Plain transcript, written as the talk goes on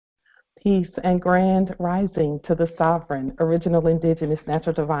Peace and grand rising to the sovereign, original, indigenous,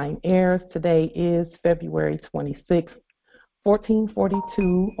 natural, divine heirs. Today is February 26th,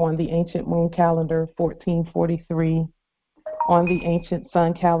 1442 on the ancient moon calendar, 1443 on the ancient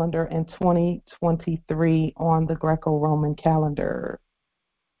sun calendar, and 2023 on the Greco-Roman calendar.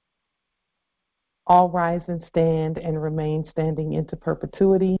 All rise and stand and remain standing into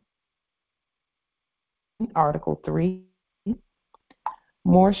perpetuity. Article 3.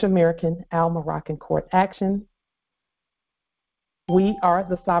 Moorish American Al-Moroccan court action. We are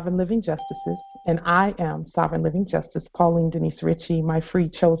the sovereign living justices, and I am sovereign living justice Pauline Denise Ritchie. My free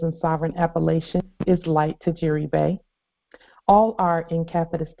chosen sovereign appellation is Light Tajiri Bay. All are in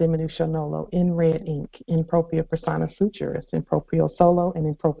capitis diminution nolo, in red ink, in propria persona suturis, in proprio solo, and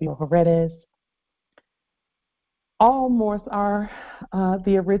in proprio heredes. All Moors are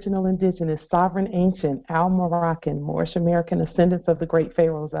the original indigenous, sovereign, ancient, Al-Moroccan, Moorish American ascendants of the great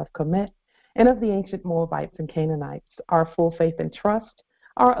pharaohs of Kemet and of the ancient Moabites and Canaanites. Our full faith and trust,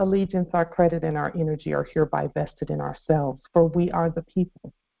 our allegiance, our credit, and our energy are hereby vested in ourselves, for we are the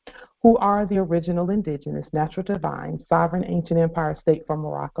people who are the original indigenous, natural, divine, sovereign, ancient empire state for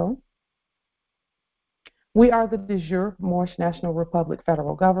Morocco. We are the de jure Moorish National Republic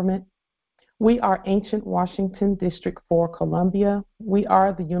federal government. We are ancient Washington District for Columbia. We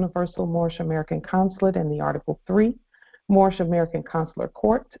are the Universal Moorish American Consulate and the Article 3 Moorish American Consular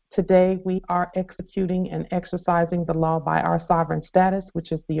Court. Today we are executing and exercising the law by our sovereign status,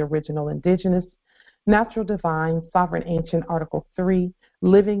 which is the original indigenous, natural divine, sovereign ancient Article 3,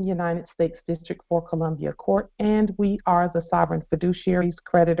 living United States District for Columbia Court, and we are the sovereign fiduciaries,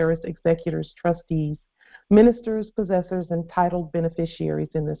 creditors, executors, trustees, ministers, possessors, and titled beneficiaries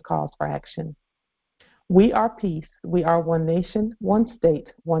in this cause for action. We are peace. We are one nation, one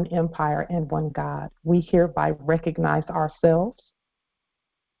state, one empire, and one God. We hereby recognize ourselves.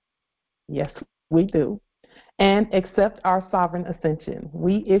 Yes, we do. And accept our sovereign ascension.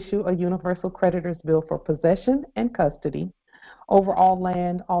 We issue a universal creditor's bill for possession and custody over all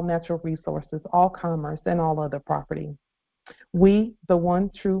land, all natural resources, all commerce, and all other property. We, the one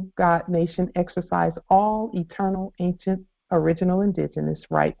true God nation, exercise all eternal, ancient, original, indigenous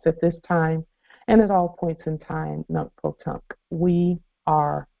rights at this time and at all points in time, nunk-pro-tunk. We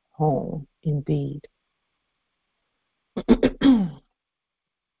are home, indeed.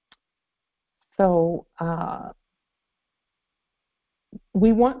 So,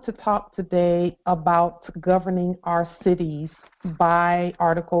 we want to talk today about governing our cities by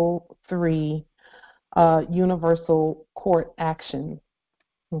Article 3, universal court action.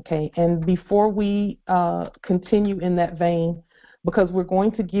 Okay, and before we continue in that vein, because we're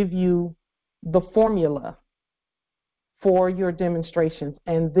going to give you the formula for your demonstrations,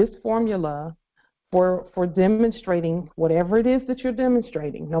 and this formula for demonstrating whatever it is that you're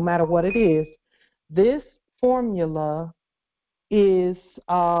demonstrating, no matter what it is, this formula is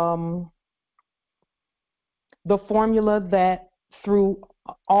the formula that through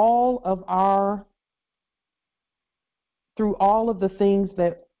all of the things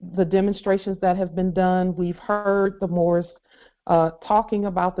that the demonstrations that have been done, we've heard the Moors talking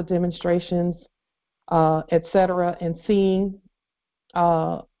about the demonstrations, etc., and seeing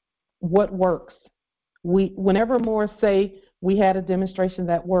what works. Whenever Moors say we had a demonstration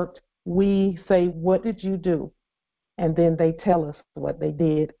that worked, we say, what did you do? And then they tell us what they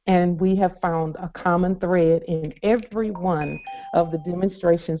did. And we have found a common thread in every one of the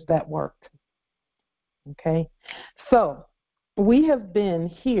demonstrations that worked. Okay, so we have been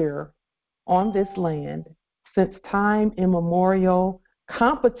here on this land since time immemorial,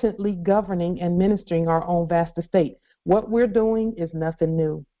 competently governing and ministering our own vast estate. What we're doing is nothing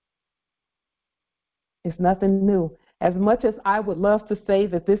new. It's nothing new. As much as I would love to say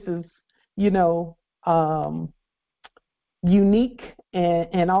that this is, unique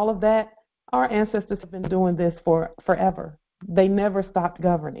and all of that, our ancestors have been doing this for forever. They never stopped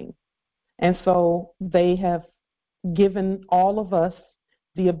governing. And so they have given all of us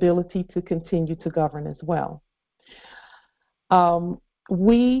the ability to continue to govern as well.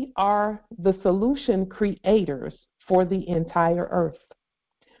 We are the solution creators for the entire earth.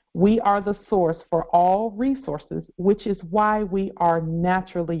 We are the source for all resources, which is why we are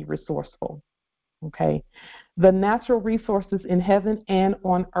naturally resourceful. Okay? The natural resources in heaven and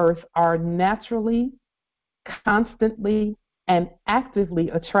on earth are naturally, constantly, and actively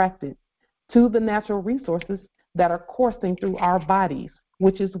attracted to the natural resources that are coursing through our bodies,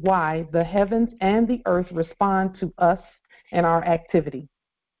 which is why the heavens and the earth respond to us and our activity.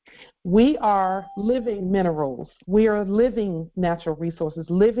 We are living minerals. We are living natural resources,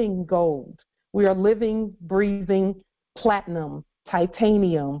 living gold. We are living, breathing platinum,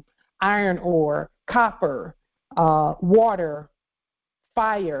 titanium, iron ore, copper, water,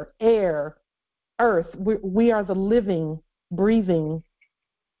 fire, air, earth. We are the living, breathing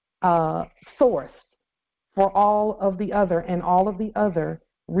source for all of the other, and all of the other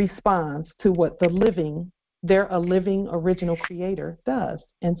responds to what the living, they're a living original creator, does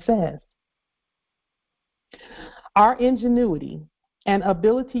and says. Our ingenuity and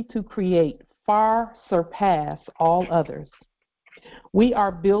ability to create far surpass all others. We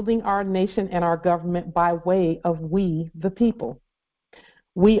are building our nation and our government by way of we, the people.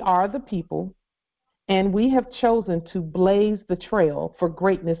 We are the people, and we have chosen to blaze the trail for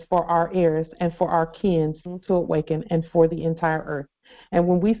greatness for our heirs and for our kin to awaken, and for the entire earth. And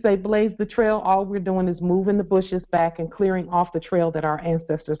when we say blaze the trail, all we're doing is moving the bushes back and clearing off the trail that our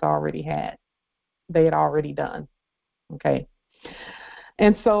ancestors already had. They had already done. Okay?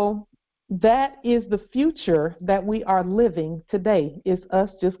 And so that is the future that we are living today, is us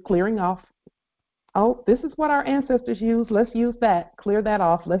just clearing off. Oh, this is what our ancestors used. Let's use that. Clear that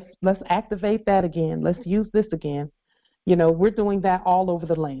off. Let's activate that again. Let's use this again. You know, we're doing that all over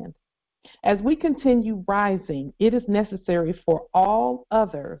the land. As we continue rising, it is necessary for all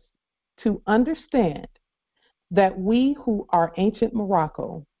others to understand that we who are ancient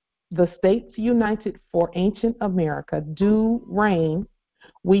Morocco, the states united for ancient America, do reign.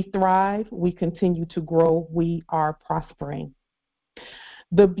 We thrive. We continue to grow. We are prospering.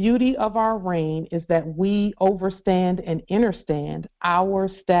 The beauty of our reign is that we overstand and understand our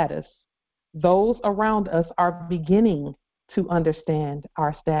status. Those around us are beginning to understand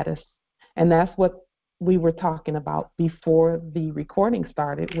our status. And that's what we were talking about before the recording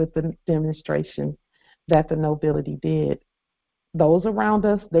started, with the demonstration that the nobility did. Those around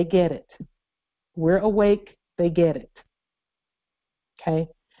us, they get it. We're awake, they get it. Okay?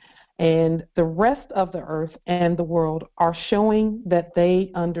 And the rest of the earth and the world are showing that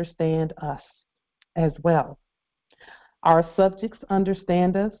they understand us as well. Our subjects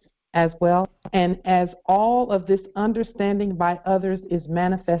understand us as well. And as all of this understanding by others is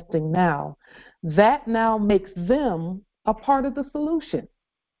manifesting now, that now makes them a part of the solution.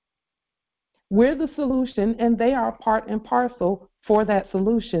 We're the solution, and they are part and parcel for that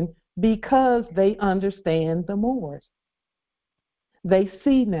solution, because they understand the Moors. They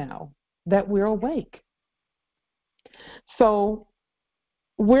see now that we're awake. So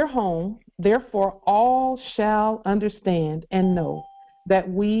we're home, therefore all shall understand and know that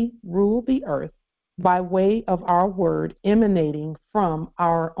we rule the earth by way of our word emanating from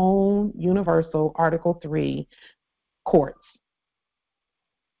our own universal Article 3 courts.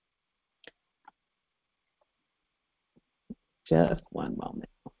 Just one moment.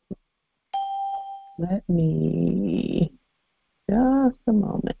 Let me, just a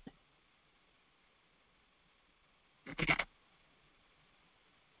moment.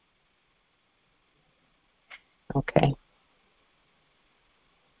 Okay.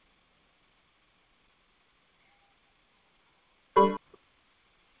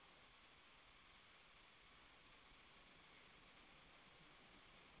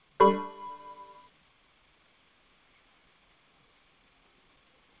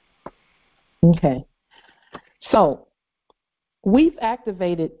 Okay. So we've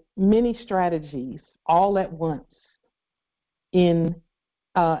activated many strategies all at once in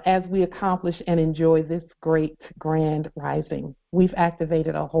as we accomplish and enjoy this great grand rising. We've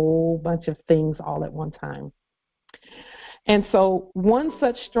activated a whole bunch of things all at one time. And so one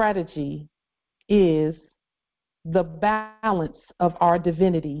such strategy is the balance of our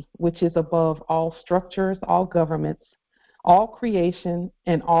divinity, which is above all structures, all governments, all creation,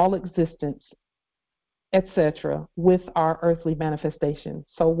 and all existence, etc., with our earthly manifestation.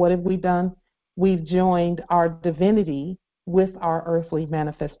 So what have we done? We've joined our divinity with our earthly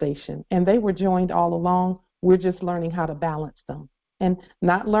manifestation. And they were joined all along. We're just learning how to balance them. And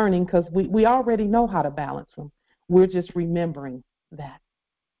not learning because we already know how to balance them. We're just remembering that.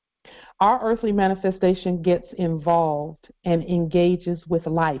 Our earthly manifestation gets involved and engages with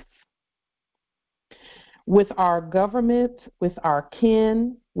life, with our government, with our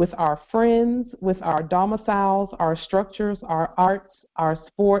kin, with our friends, with our domiciles, our structures, our arts, our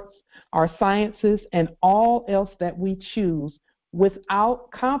sports, our sciences, and all else that we choose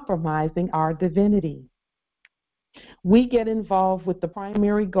without compromising our divinity. We get involved with the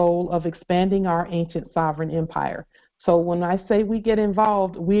primary goal of expanding our ancient sovereign empire. So when I say we get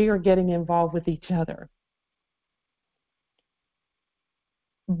involved, we are getting involved with each other,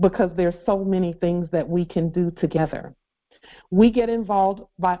 because there's so many things that we can do together. We get involved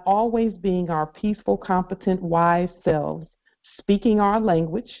by always being our peaceful, competent, wise selves, speaking our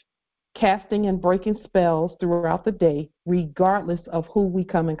language, casting and breaking spells throughout the day, regardless of who we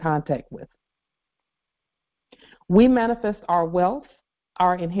come in contact with. We manifest our wealth,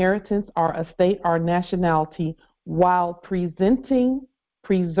 our inheritance, our estate, our nationality, while presenting,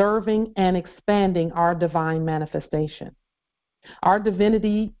 preserving, and expanding our divine manifestation. Our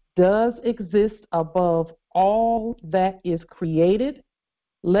divinity does exist above all that is created,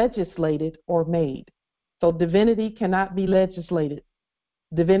 legislated, or made. So divinity cannot be legislated.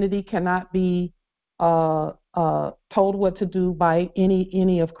 Divinity cannot be told what to do by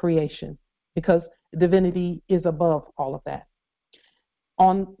any of creation, because divinity is above all of that.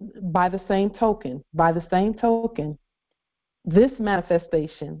 By the same token, this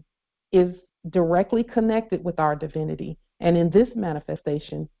manifestation is directly connected with our divinity, and in this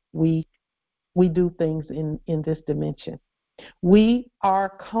manifestation, we do things in this dimension. We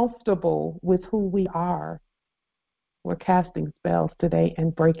are comfortable with who we are. We're casting spells today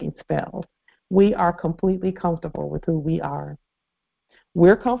and breaking spells. We are completely comfortable with who we are.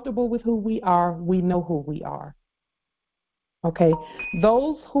 We're comfortable with who we are. We know who we are. Okay?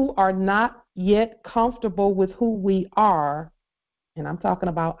 Those who are not yet comfortable with who we are, and I'm talking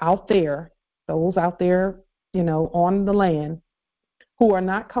about out there, those out there, on the land, who are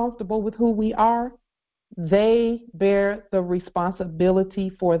not comfortable with who we are, they bear the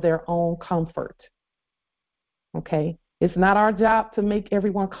responsibility for their own comfort. Okay? It's not our job to make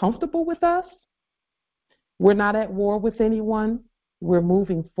everyone comfortable with us. We're not at war with anyone. We're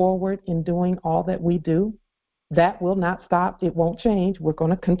moving forward in doing all that we do. That will not stop. It won't change. We're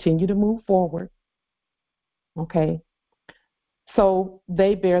going to continue to move forward. Okay? So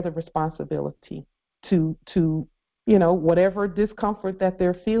they bear the responsibility to whatever discomfort that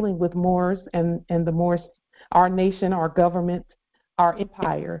they're feeling with Moors and the Moors, our nation, our government, our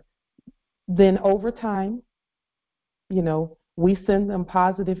empire. Then over time, we send them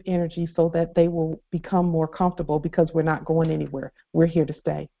positive energy so that they will become more comfortable, because we're not going anywhere. We're here to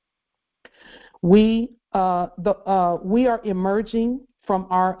stay. We are emerging from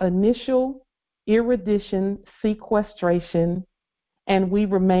our initial erudition, sequestration, and we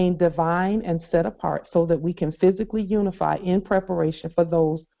remain divine and set apart so that we can physically unify in preparation for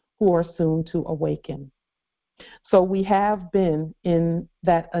those who are soon to awaken. So we have been in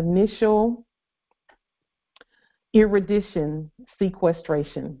that initial erudition,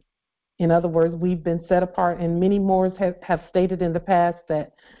 sequestration. In other words, we've been set apart, and many Moors have stated in the past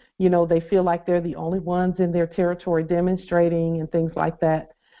that, they feel like they're the only ones in their territory demonstrating and things like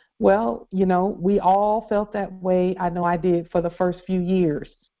that. Well, we all felt that way. I know I did for the first few years.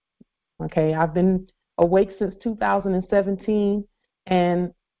 Okay, I've been awake since 2017,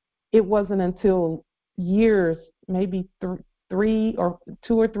 and it wasn't until years, maybe 2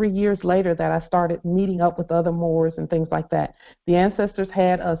 or 3 years later, that I started meeting up with other Moors and things like that. The ancestors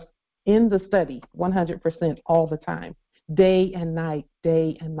had us in the study 100% all the time, day and night,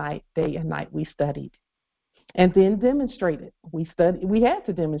 day and night, day and night. We studied. And then demonstrated. We had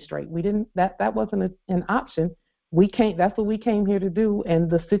to demonstrate. We didn't. That wasn't an option. That's what we came here to do. And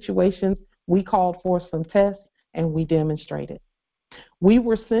the situations, we called for some tests, and we demonstrated. We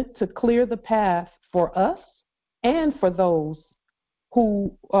were sent to clear the path for us and for those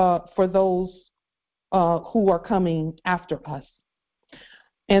who are coming after us.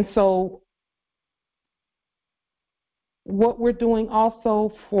 And so, what we're doing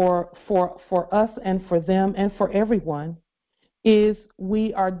also for us and for them and for everyone is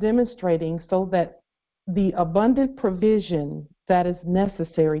we are demonstrating so that the abundant provision that is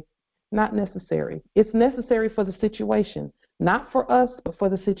necessary, not necessary, it's necessary for the situation, not for us, but for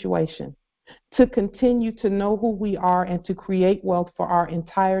the situation, to continue to know who we are and to create wealth for our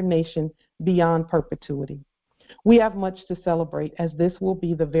entire nation beyond perpetuity. We have much to celebrate, as this will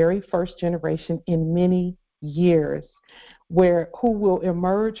be the very first generation in many years who will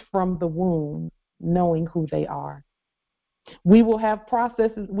emerge from the womb knowing who they are. We have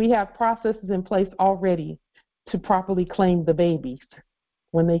processes in place already to properly claim the babies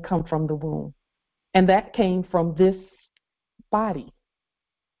when they come from the womb. And that came from this body.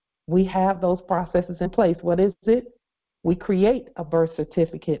 We have those processes in place. What is it? We create a birth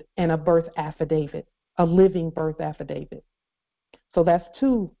certificate and a birth affidavit, a living birth affidavit. So that's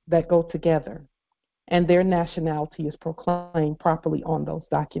two that go together, and their nationality is proclaimed properly on those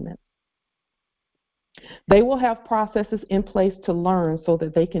documents. They will have processes in place to learn so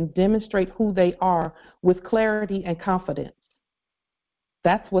that they can demonstrate who they are with clarity and confidence.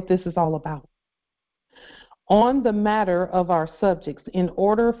 That's what this is all about. On the matter of our subjects, in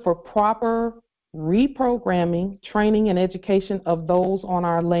order for proper reprogramming, training, and education of those on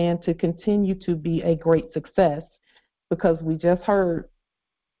our land to continue to be a great success, because we just heard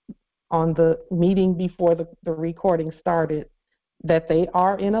on the meeting before the recording started that they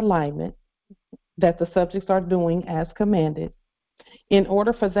are in alignment, that the subjects are doing as commanded. In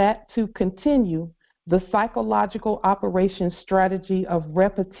order for that to continue, the psychological operation strategy of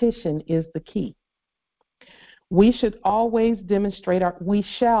repetition is the key. We shall always demonstrate our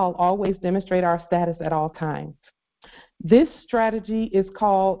status at all times. This strategy is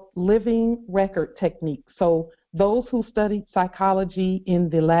called living record technique. So those who studied psychology in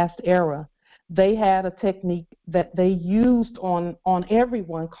the last era, they had a technique that they used on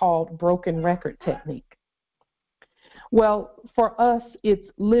everyone called broken record technique. Well, for us, it's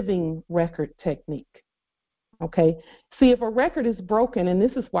living record technique. Okay? See, if a record is broken, and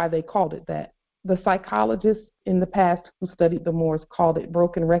this is why they called it that, the psychologists in the past who studied the Moors called it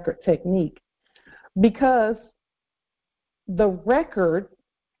broken record technique, because the record,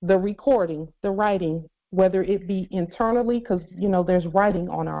 the recording, the writing, whether it be internally, because, there's writing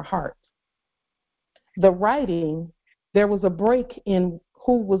on our hearts. The writing, there was a break in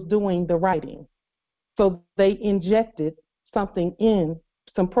who was doing the writing. So they injected something in,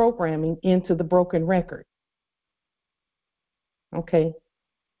 some programming into the broken record. Okay?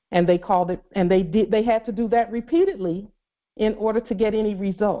 And they called it, and they had to do that repeatedly in order to get any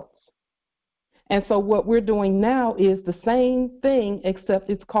results. And so what we're doing now is the same thing, except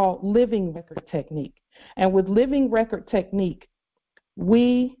it's called living record technique. And with living record technique,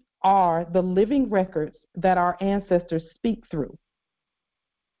 we are the living records that our ancestors speak through.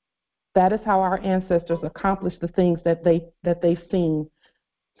 That is how our ancestors accomplished the things that they've seen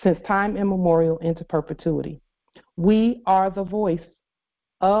since time immemorial into perpetuity. We are the voice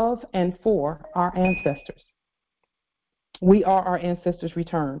of and for our ancestors. We are our ancestors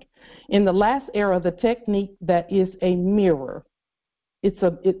returned. In the last era, the technique that is a mirror,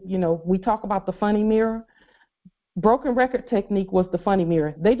 we talk about the funny mirror. Broken record technique was the funny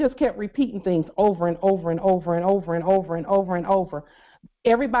mirror. They just kept repeating things over and over and over and over and over and over and over.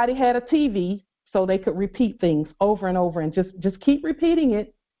 Everybody had a TV, so they could repeat things over and over and just keep repeating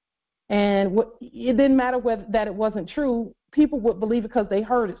it. And it didn't matter that it wasn't true. People would believe it because they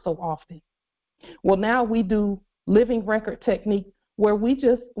heard it so often. Well, now we do living record technique where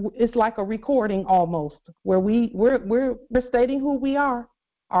it's like a recording almost, where we're stating who we are.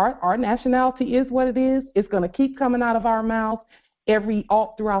 Our nationality is what it is. It's going to keep coming out of our mouth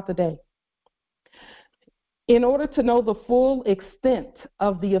all throughout the day. In order to know the full extent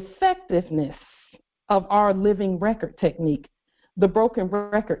of the effectiveness of our living record technique, the broken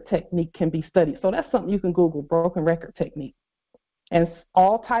record technique can be studied. So that's something you can Google, broken record technique. And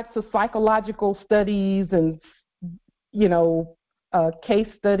all types of psychological studies and, case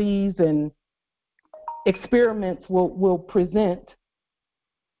studies and experiments will present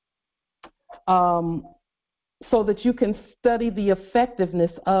so that you can study the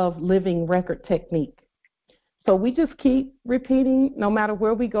effectiveness of living record technique. So we just keep repeating no matter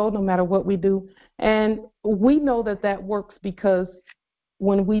where we go, no matter what we do. And we know that works because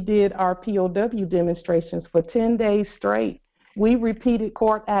when we did our POW demonstrations for 10 days straight, we repeated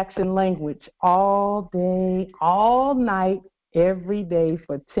court action language all day, all night, every day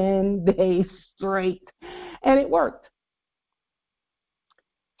for 10 days straight. And it worked.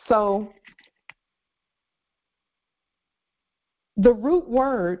 So the root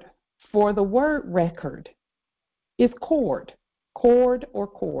word for the word record is cord or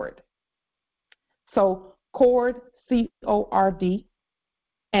cord. So cord, C-O-R-D,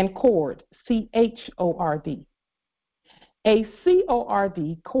 and cord, C-H-O-R-D. A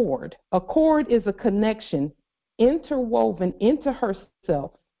C-O-R-D, cord, a cord is a connection interwoven into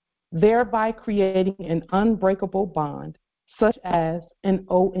herself, thereby creating an unbreakable bond, such as an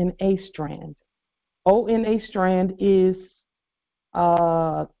ONA strand. ONA strand is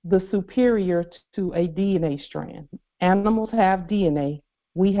the superior to a DNA strand. Animals have DNA.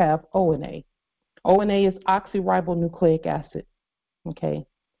 We have ONA. ONA is oxyribonucleic acid. Okay.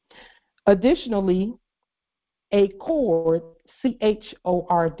 Additionally, a chord,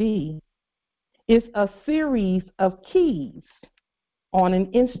 C-H-O-R-D, is a series of keys on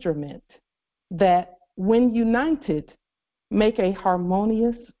an instrument that, when united, make a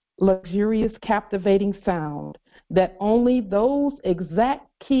harmonious, luxurious, captivating sound that only those exact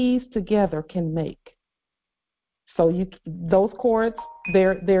keys together can make. So those chords,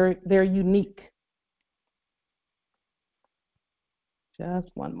 they're unique. Just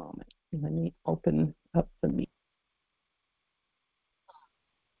one moment. Let me open up the meeting.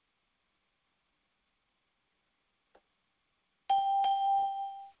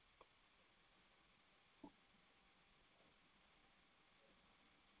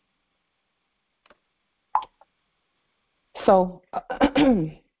 So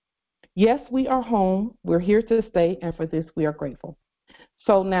Yes, we are home. We're here to stay, and for this we are grateful.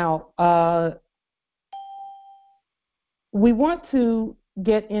 So now we want to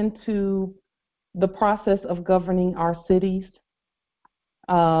get into the process of governing our cities.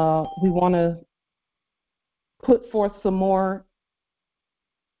 We want to put forth some more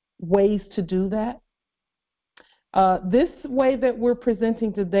ways to do that. This way that we're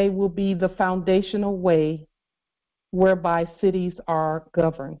presenting today will be the foundational way whereby cities are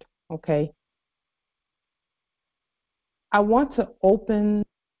governed, okay? I want to open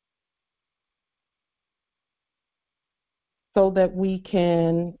so that we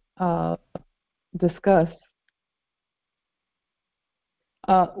can discuss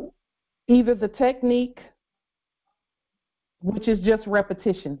either the technique, which is just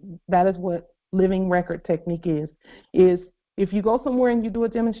repetition. That is what living record technique is if you go somewhere and you do a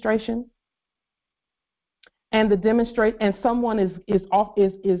demonstration and someone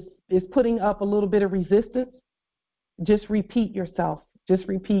is putting up a little bit of resistance, just repeat yourself. Just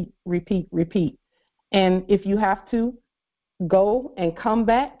repeat. And if you have to, go and come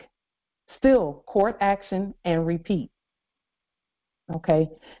back, still court action and repeat. Okay,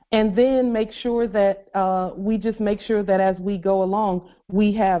 and then make sure that we just make sure that as we go along,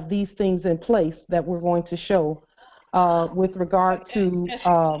 we have these things in place that we're going to show with regard to.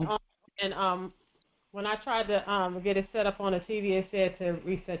 When I tried to get it set up on the TV, it said to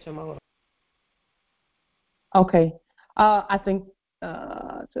reset your modem. Okay, I think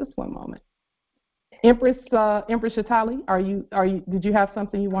just one moment. Empress Shatali, did you have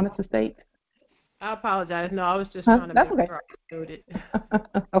something you wanted to state? I apologize. No, I was just trying to make sure I wrote it.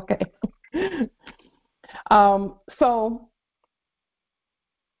 Okay. So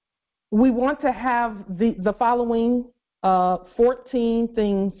we want to have the following 14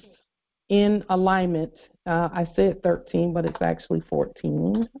 things in alignment. I said 13, but it's actually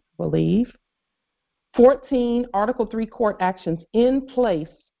 14, I believe. 14 Article 3 court actions in place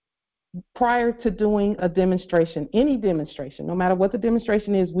prior to doing a demonstration, any demonstration, no matter what the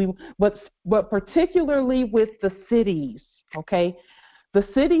demonstration is, but particularly with the cities, okay? The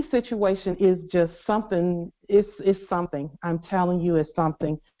city situation is just something, it's something. I'm telling you, it's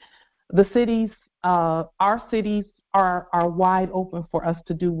something. The cities, our cities are wide open for us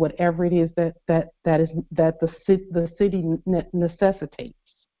to do whatever it is that the city necessitates.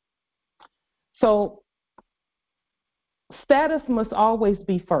 So status must always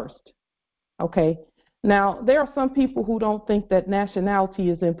be first. Okay. Now, there are some people who don't think that nationality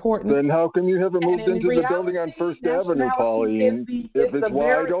is important. Then how come you haven't moved into the building on First Avenue, Pauline? If it's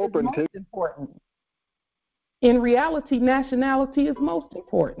wide open, important. In reality, nationality is most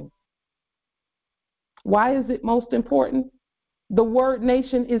important. Why is it most important? The word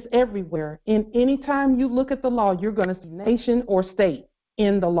nation is everywhere. And anytime you look at the law, you're going to see nation or state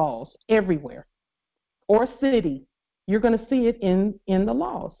in the laws, everywhere. Or city, you're going to see it in the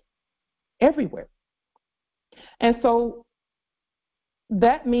laws. Everywhere. And so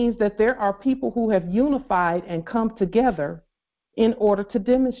that means that there are people who have unified and come together in order to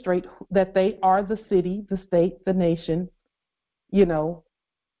demonstrate that they are the city, the state, the nation, the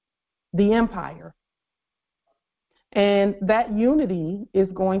empire. And that unity is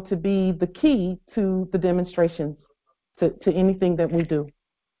going to be the key to the demonstrations, to anything that we do.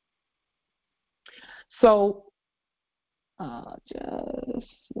 So just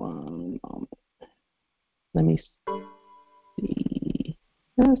one moment. Let me see.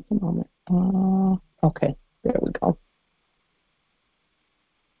 Just a moment. Okay, there we go.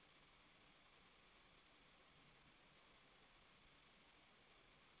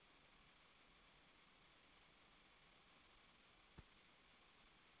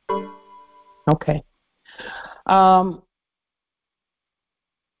 Okay.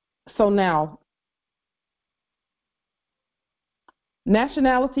 So now,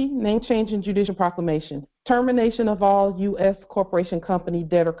 nationality, name change and judicial proclamation. Termination of all U.S. corporation, company,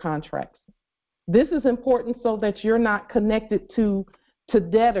 debtor contracts. This is important so that you're not connected to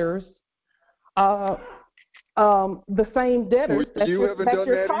debtors, the same debtors. You haven't done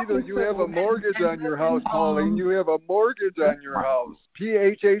that either. You have a mortgage on your house, Pauline. You have a mortgage on your house.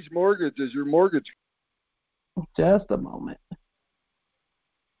 PHH Mortgage is your mortgage. Just a moment.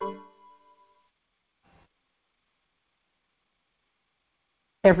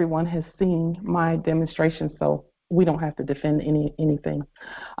 Everyone has seen my demonstration, so we don't have to defend anything.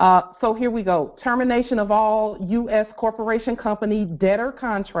 So here we go. Termination of all U.S. corporation, company, debtor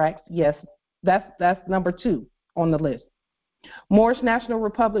contracts. Yes, that's number 2 on the list. Moorish National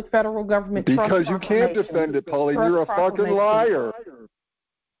Republic, federal government. Because you can't defend it, Pauline. You're a fucking liar.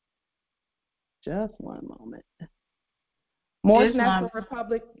 Just one moment. Moorish Islam. National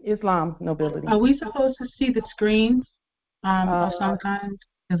Republic, Islam, nobility. Are we supposed to see the screens of some kind?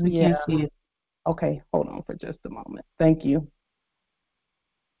 Because we can't see it. Okay, hold on for just a moment. Thank you.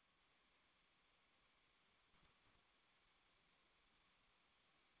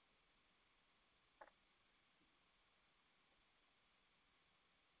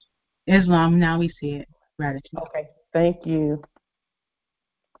 Islam, now we see it. Gratitude. Okay, thank you.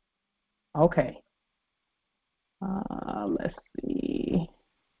 Okay. Let's see.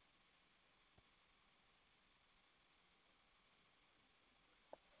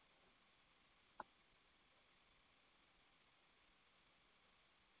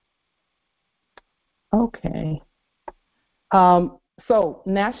 Okay. So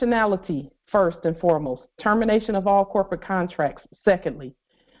nationality, first and foremost. Termination of all corporate contracts, secondly.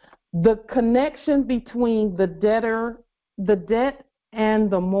 The connection between the debt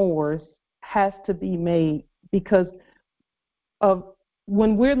and the Moors has to be made because of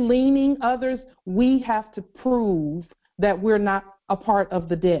when we're liening others, we have to prove that we're not a part of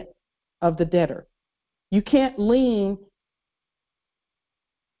the debt of the debtor. You can't lien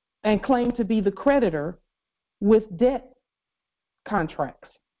and claim to be the creditor with debt contracts.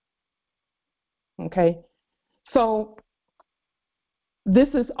 Okay? So this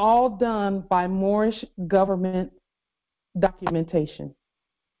is all done by Moorish government documentation.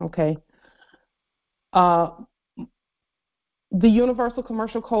 Okay? The Universal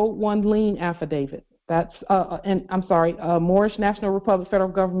Commercial Code 1 lien affidavit. That's Moorish National Republic Federal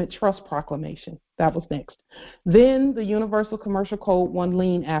Government Trust Proclamation. That was next. Then the Universal Commercial Code 1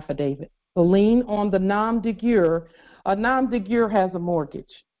 lien affidavit. The lien on the nom de guerre. A nom de guerre has a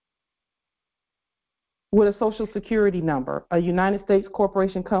mortgage with a social security number. A United States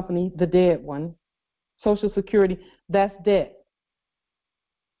corporation company, the dead one, social security, that's debt.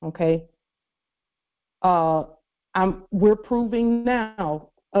 Okay. We're proving now,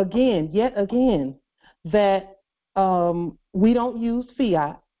 yet again, that we don't use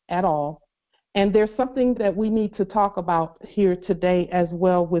fiat at all. And there's something that we need to talk about here today as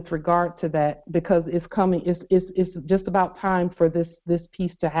well with regard to that, because it's coming. It's just about time for this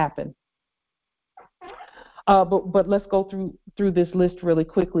piece to happen. But let's go through this list really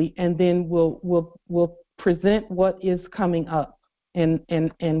quickly, and then we'll present what is coming up and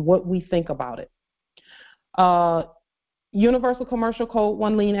what we think about it. Universal Commercial Code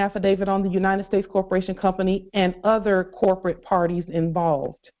 1 lien affidavit on the United States Corporation Company and other corporate parties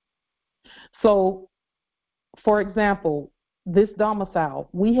involved. So, for example, this domicile,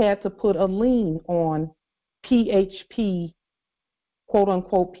 we had to put a lien on PHP, quote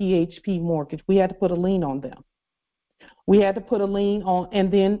unquote PHP mortgage. We had to put a lien on them. We had to put a lien on,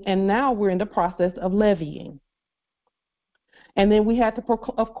 and now we're in the process of levying. And then we had to,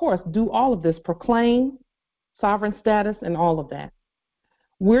 of course, do all of this, proclaim sovereign status and all of that.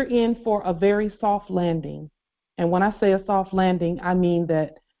 We're in for a very soft landing. And when I say a soft landing, I mean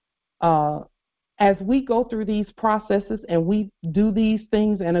that as we go through these processes and we do these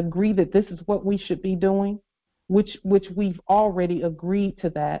things and agree that this is what we should be doing, which we've already agreed to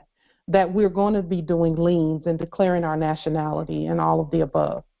that we're going to be doing liens and declaring our nationality and all of the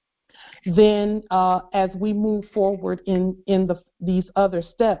above. Then as we move forward in these other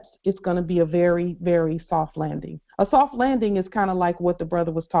steps, it's going to be a very, very soft landing. A soft landing is kind of like what the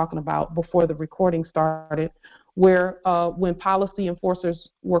brother was talking about before the recording started, where when policy enforcers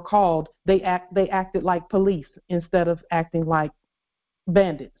were called, they acted like police instead of acting like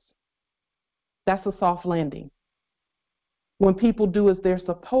bandits. That's a soft landing. When people do as they're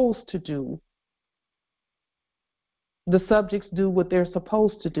supposed to do, the subjects do what they're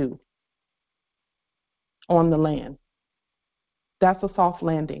supposed to do on the land. That's a soft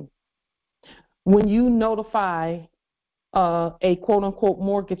landing. When you notify a quote-unquote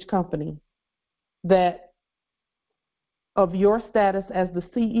mortgage company that of your status as the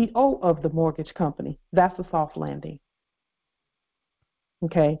CEO of the mortgage company, that's a soft landing.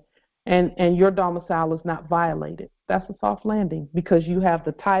 Okay? And your domicile is not violated. That's a soft landing because you have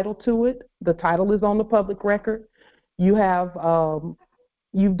the title to it. The title is on the public record. You have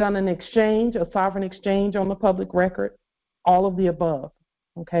you've done an exchange, a sovereign exchange on the public record, all of the above,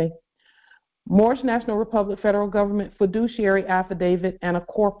 okay? Moorish National Republic Federal Government fiduciary affidavit and a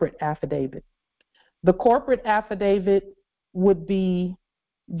corporate affidavit. The corporate affidavit would be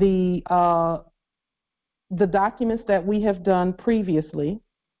the documents that we have done previously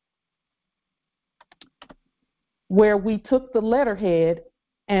where we took the letterhead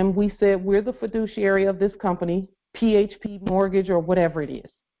and we said we're the fiduciary of this company, PHP Mortgage or whatever it is.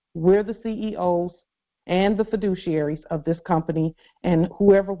 We're the CEOs and the fiduciaries of this company, and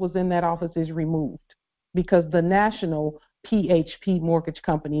whoever was in that office is removed because the national PHP Mortgage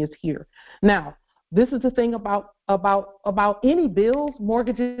Company is here. Now, this is the thing about any bills,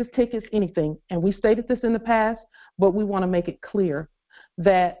 mortgages, tickets, anything, and we stated this in the past, but we want to make it clear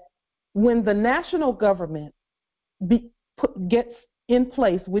that when the national government gets in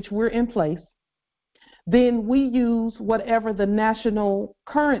place, which we're in place, then we use whatever the national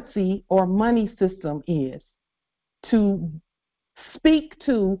currency or money system is to speak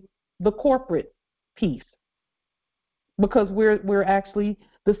to the corporate piece, because we're actually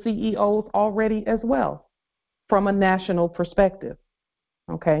the CEOs already as well from a national perspective.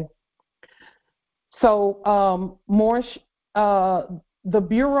 Okay. So the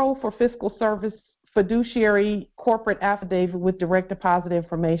Bureau for Fiscal Service fiduciary corporate affidavit with direct deposit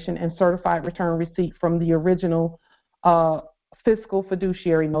information and certified return receipt from the original fiscal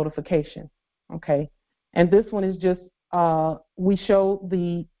fiduciary notification. Okay. And this one is just, we show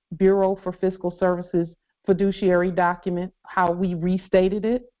the Bureau for Fiscal Services fiduciary document, how we restated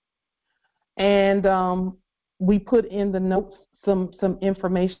it. And we put in the notes some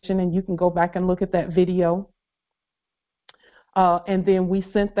information, and you can go back and look at that video. And then we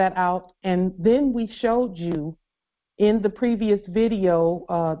sent that out, and then we showed you in the previous video,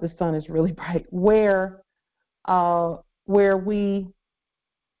 the sun is really bright, where we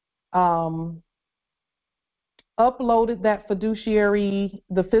uploaded that fiduciary,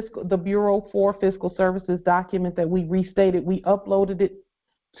 the Bureau for Fiscal Services document that we restated. We uploaded it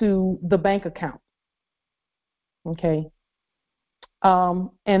to the bank account. Okay. And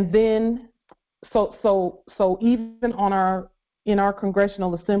then, so even in our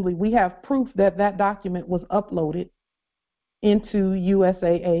Congressional Assembly, we have proof that that document was uploaded into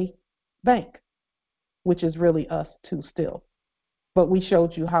USAA Bank, which is really us too still. But we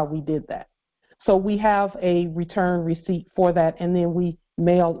showed you how we did that. So we have a return receipt for that, and then we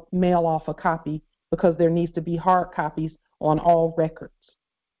mail off a copy, because there needs to be hard copies on all records.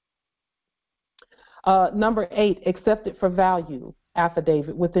 Number 8, accepted for value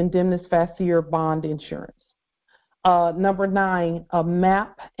affidavit with indemnis facier bond insurance. Number 9, a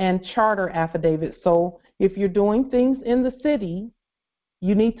map and charter affidavit. So if you're doing things in the city,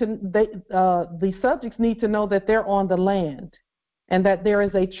 you need to, the subjects need to know that they're on the land and that there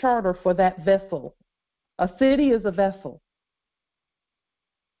is a charter for that vessel. A city is a vessel.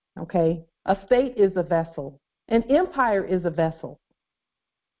 Okay? A state is a vessel. An empire is a vessel.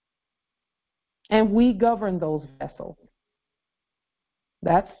 And we govern those vessels.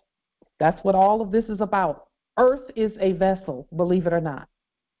 That's what all of this is about. Earth is a vessel, believe it or not.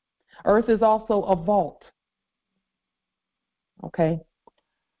 Earth is also a vault. Okay?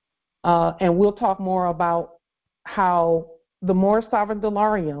 And we'll talk more about how the Moorish sovereign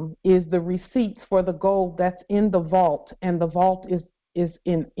dolarium is the receipts for the gold that's in the vault, and the vault is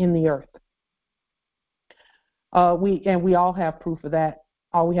in the earth. We all have proof of that.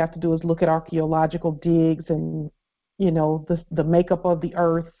 All we have to do is look at archaeological digs and, you know, the makeup of the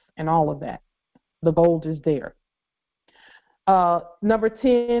earth and all of that. The gold is there. Number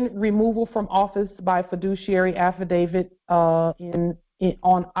 10, removal from office by fiduciary affidavit on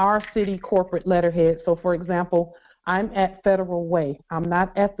our city corporate letterhead. So, for example, I'm at Federal Way. I'm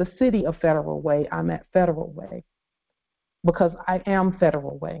not at the city of Federal Way. I'm at Federal Way because I am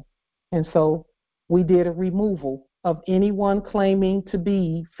Federal Way. And so we did a removal of anyone claiming to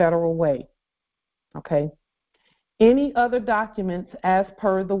be Federal Way. Okay. Any other documents as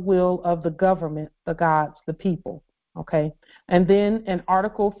per the will of the government, the gods, the people. Okay. And then an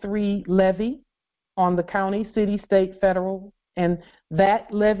Article 3 levy on the county, city, state, federal, and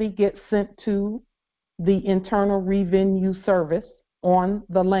that levy gets sent to the Internal Revenue Service on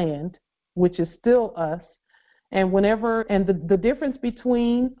the land, which is still us. And the difference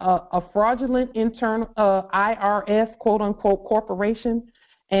between a fraudulent internal IRS, quote unquote, corporation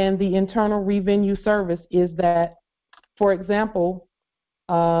and the Internal Revenue Service is that, for example,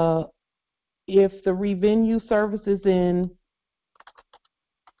 if the Revenue Service is in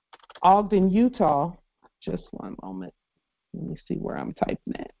Ogden, Utah, just one moment. Let me see where I'm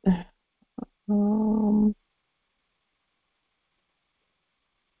typing at.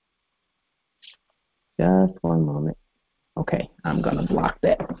 Just one moment. Okay, I'm going to block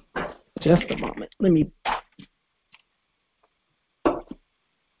that. Just a moment. Let me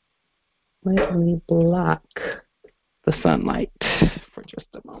block the sunlight for just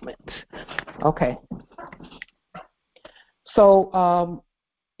a moment. Okay. So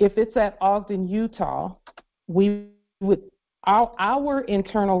if it's at Ogden, Utah, we would our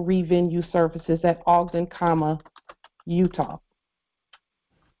Internal Revenue Service is at Ogden, Utah.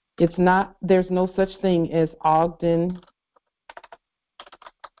 It's not, there's no such thing as Ogden.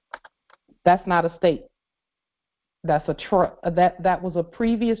 That's not a state. That's a trust. That was a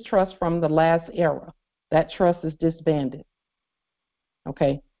previous trust from the last era. That trust is disbanded.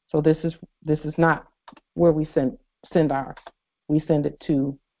 Okay, so this is not where we send ours. We send it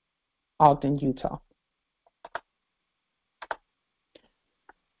to Ogden, Utah.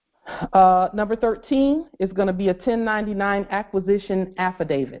 Number 13 is going to be a 1099 acquisition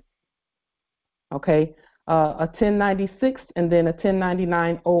affidavit. Okay, a 1096 and then a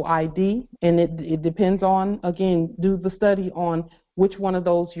 1099 OID, and it depends on, again, do the study on which one of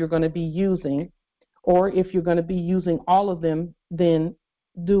those you're going to be using, or if you're going to be using all of them, then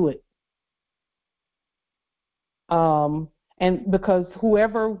do it. And because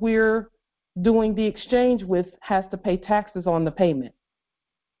whoever we're doing the exchange with has to pay taxes on the payment.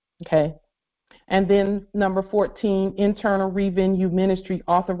 Okay. And then number 14, Internal Revenue Ministry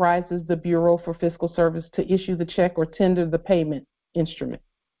authorizes the Bureau for Fiscal Service to issue the check or tender the payment instrument.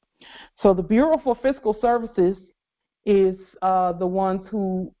 So the Bureau for Fiscal Services is the ones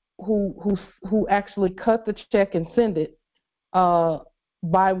who actually cut the check and send it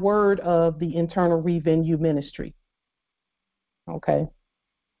by word of the Internal Revenue Ministry. Okay.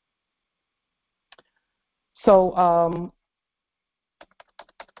 So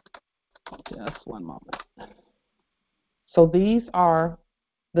just one moment. So these are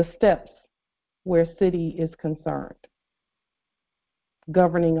the steps where city is concerned,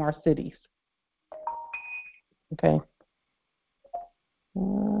 governing our cities. Okay.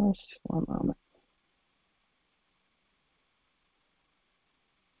 Just one moment.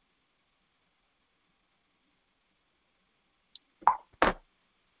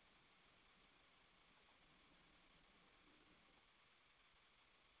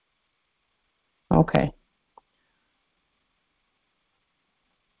 Okay.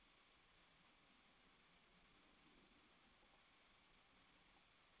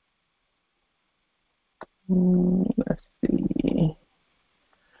 Let's see.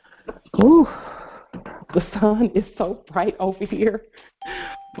 Ooh, the sun is so bright over here.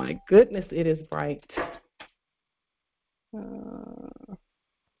 My goodness, it is bright.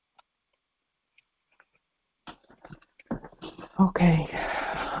 Okay.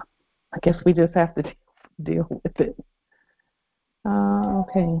 I guess we just have to deal with it.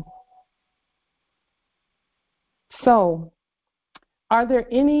 Okay. So, are there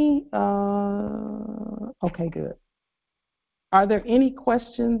any, okay, good. Are there any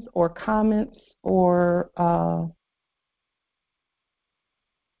questions or comments or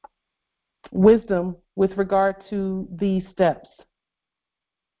wisdom with regard to these steps?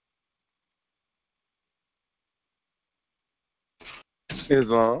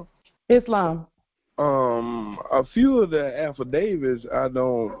 Islam. Islam. A few of the affidavits I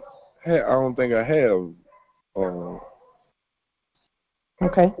don't think I have.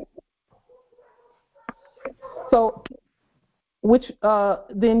 Okay. So, which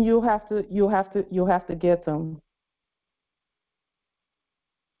then you'll have to get them.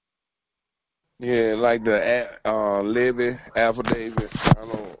 Yeah, like the levy affidavit. I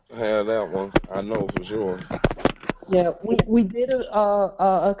don't have that one. I know for sure. Yeah, we did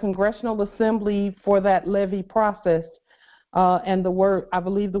a congressional assembly for that levy process, and I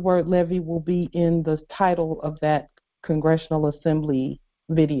believe the word levy will be in the title of that congressional assembly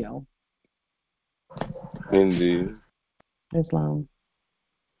video. Indeed. Islam.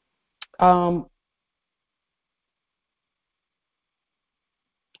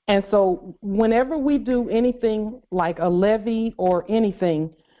 And so whenever we do anything like a levy or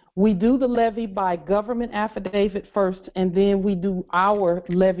anything, we do the levy by government affidavit first, and then we do our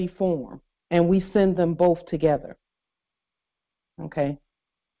levy form, and we send them both together. Okay.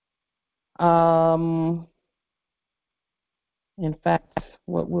 In fact,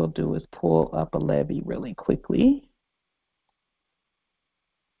 what we'll do is pull up a levy really quickly.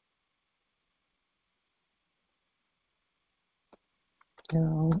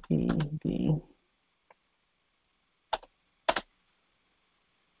 L-E-V.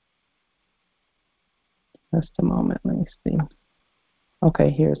 Just a moment, let me see. Okay,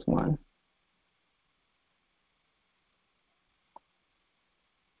 here's one.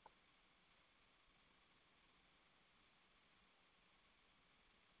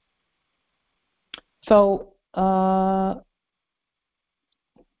 So,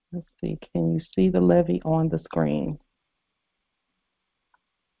 let's see, can you see the levy on the screen?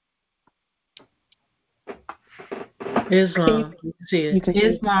 Islam. You can see it. You can see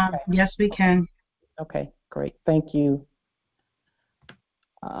Islam. Okay. Yes, we can. Okay, great. Thank you.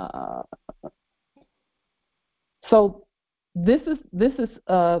 So this is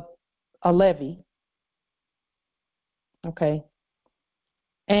a levy. Okay.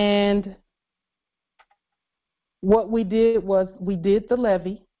 And what we did was we did the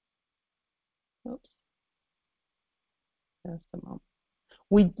levy. Oops. Just a moment.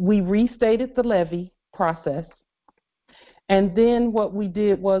 We restated the levy process. And then what we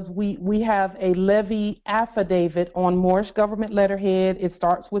did was we have a levy affidavit on Moorish government letterhead. It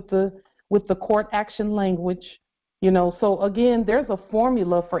starts with the court action language, you know. So again, there's a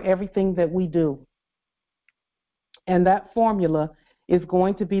formula for everything that we do. And that formula is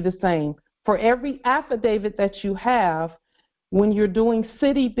going to be the same. For every affidavit that you have, when you're doing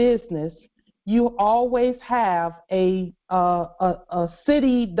city business, you always have a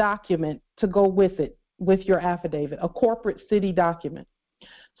city document to go with it, with your affidavit, a corporate city document.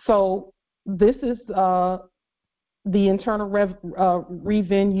 So this is the Internal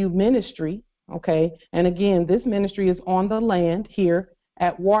Revenue Ministry, okay? And again, this ministry is on the land here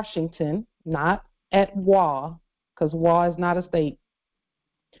at Washington, not at WA, because WA is not a state.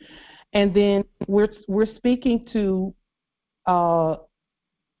 And then we're speaking to the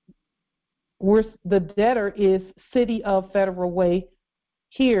debtor is City of Federal Way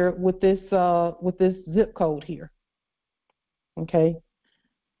here with this zip code here, okay?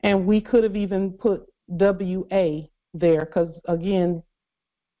 And we could have even put WA there because again,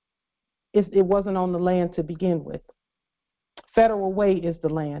 it wasn't on the land to begin with. Federal Way is the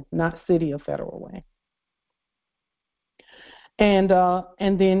land, not City of Federal Way. And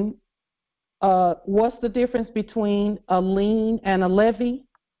then what's the difference between a lien and a levy?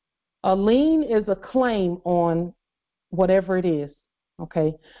 A lien is a claim on whatever it is,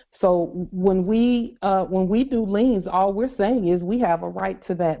 okay? So when we do liens, all we're saying is we have a right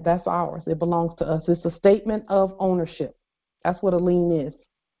to that. That's ours. It belongs to us. It's a statement of ownership. That's what a lien is.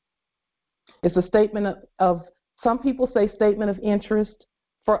 It's a statement of some people say statement of interest.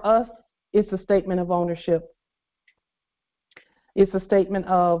 For us, it's a statement of ownership. It's a statement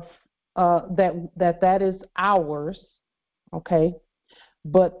of that is ours, okay?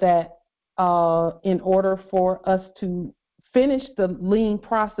 But that in order for us to finish the lien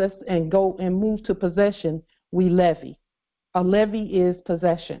process and go and move to possession, we levy. A levy is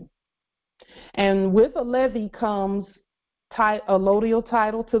possession. And with a levy comes a allodial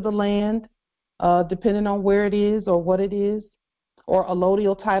title to the land, depending on where it is or what it is, or a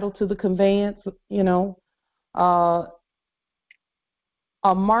allodial title to the conveyance, you know,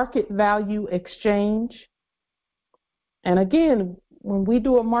 a market value exchange. And again, when we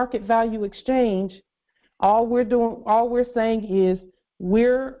do a market value exchange, all we're saying is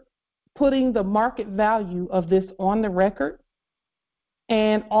we're putting the market value of this on the record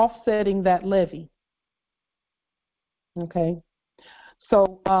and offsetting that levy. Okay,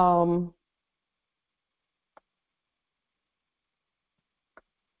 so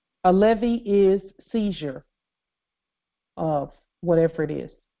a levy is seizure of whatever it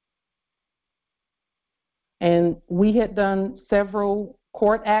is. And we had done several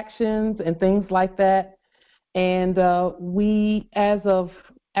court actions and things like that. And we, as of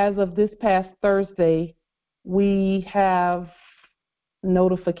this past Thursday, we have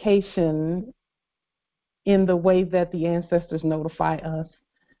notification in the way that the ancestors notify us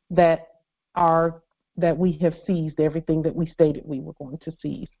that we have seized everything that we stated we were going to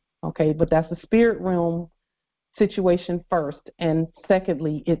seize. Okay, but that's a spirit realm situation first, and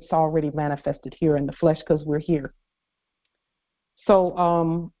secondly, it's already manifested here in the flesh because we're here.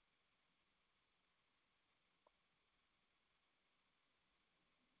 So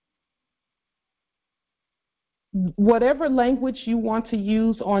whatever language you want to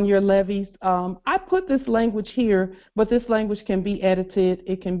use on your levies, I put this language here, but this language can be edited.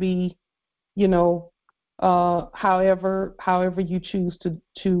 It can be, you know, however you choose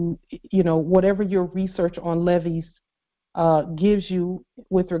to, you know, whatever your research on levies gives you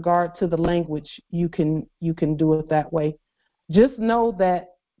with regard to the language, you can do it that way. Just know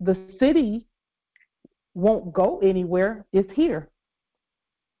that the city won't go anywhere. It's here.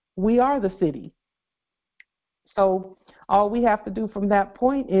 We are the city. So all we have to do from that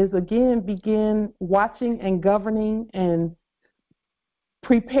point is, again, begin watching and governing and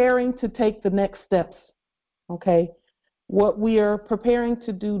preparing to take the next steps, okay? What we are preparing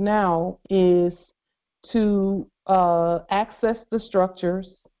to do now is to access the structures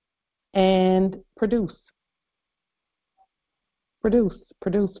and produce.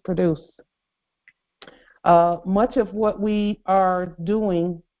 Much of what we are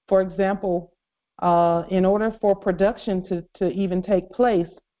doing, for example, in order for production to even take place,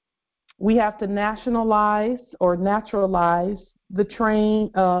 we have to nationalize or naturalize the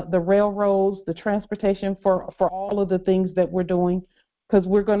train, the railroads, the transportation for all of the things that we're doing, because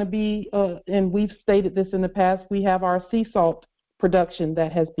we're going to be, and we've stated this in the past, we have our sea salt production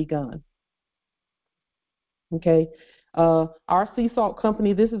that has begun. Okay, our sea salt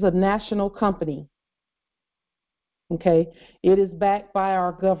company, this is a national company. Okay, it is backed by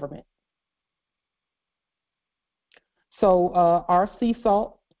our government. So our sea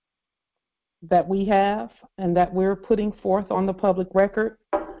salt that we have and that we're putting forth on the public record,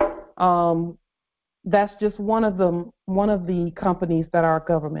 that's just one of the companies that our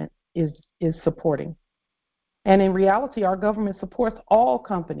government is supporting. And in reality, our government supports all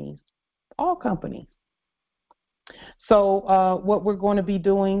companies, all companies. So what we're going to be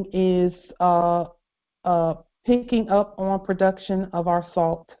doing is picking up on production of our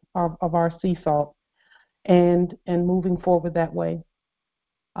salt, of our sea salt, and moving forward that way.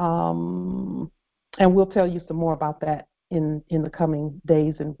 And we'll tell you some more about that in the coming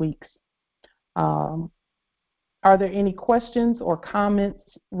days and weeks. Are there any questions or comments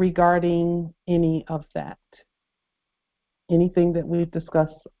regarding any of that? Anything that we've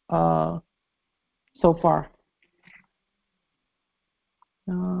discussed so far?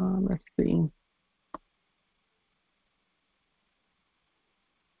 Let's see.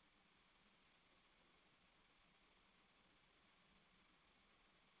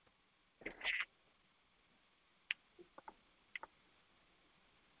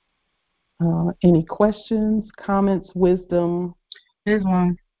 Any questions, comments, wisdom? There's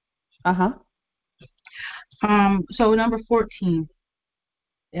one. Uh-huh. So number 14,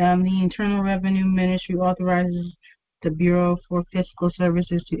 the Internal Revenue Ministry authorizes the Bureau for Fiscal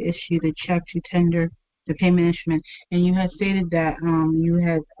Services to issue the check to tender the payment instrument. And you had stated that you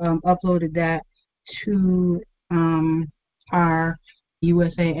had uploaded that to our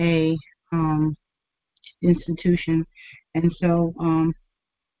USAA institution. And so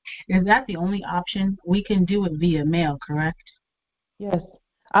is that the only option? We can do it via mail, correct? Yes.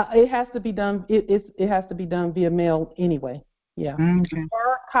 It has to be done. It has to be done via mail anyway. Yeah. Okay.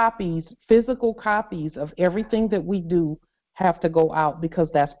 Our copies, physical copies of everything that we do have to go out because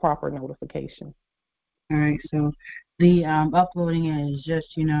that's proper notification. All right. So the uploading it is just,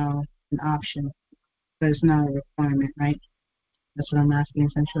 an option, but it's not a requirement, right? That's what I'm asking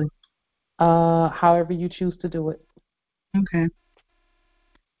essentially. However you choose to do it. Okay.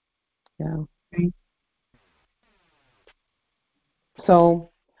 Yeah. Okay. So,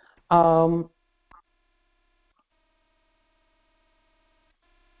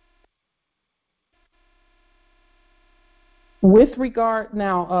 with regard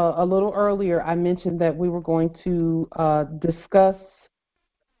now, a little earlier, I mentioned that we were going to discuss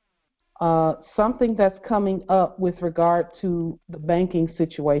something that's coming up with regard to the banking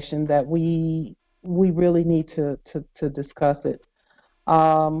situation that we really need to discuss it.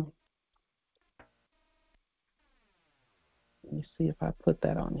 Let me see if I put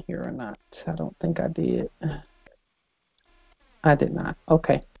that on here or not. I don't think I did. I did not.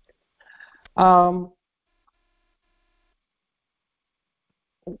 Okay.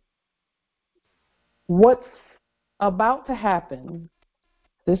 What's about to happen,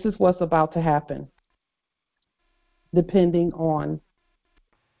 this is what's about to happen, depending on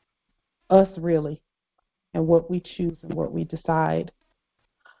us really and what we choose and what we decide.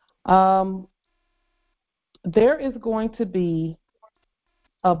 There is going to be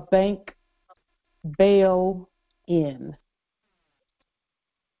a bank bail-in.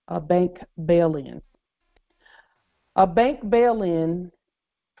 A bank bail-in. A bank bail-in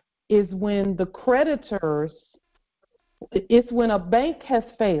is when the creditors, it's when a bank has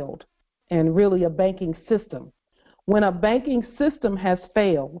failed, and really a banking system. When a banking system has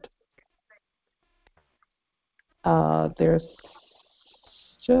failed, there's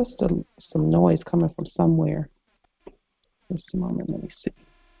just some noise coming from somewhere. Just a moment, let me see.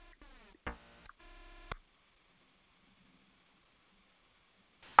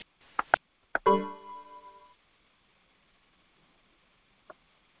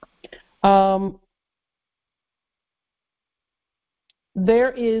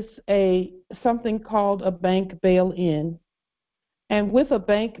 There is something called a bank bail-in, and with a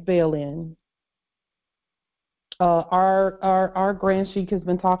bank bail-in, our Grand Sheik has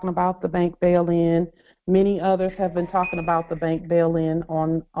been talking about the bank bail-in. Many others have been talking about the bank bail-in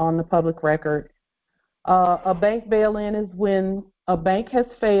on the public record. A bank bail-in is when a bank has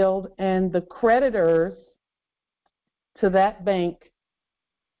failed and the creditors to that bank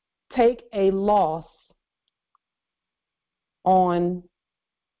take a loss on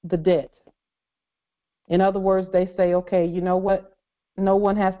the debt. In other words, they say, okay, you know what? No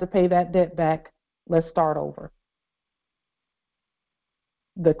one has to pay that debt back. Let's start over.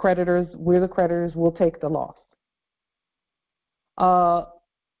 We're the creditors, we'll take the loss.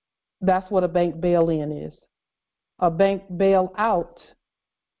 That's what a bank bail-in is. A bank bailout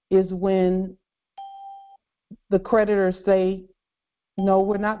is when the creditors say, no,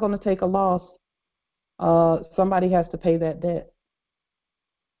 we're not going to take a loss, somebody has to pay that debt.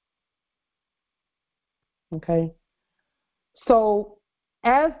 Okay? So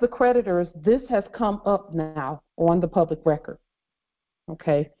as the creditors, this has come up now on the public record.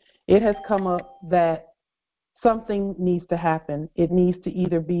 Okay? It has come up that something needs to happen. It needs to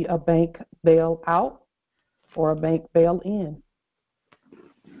either be a bank bail out or a bank bail in.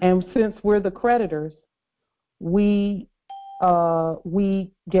 And since we're the creditors, we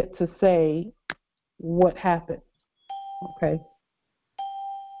get to say what happened. Okay.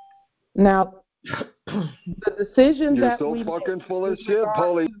 Now, the decision You're that so we fucking make full of with shit, regard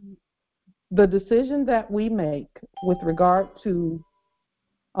Polly. to- the decision that we make with regard to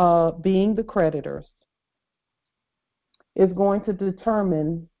being the creditors is going to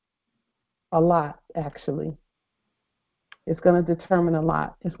determine a lot, actually. It's going to determine a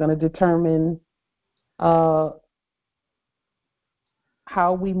lot. It's going to determine how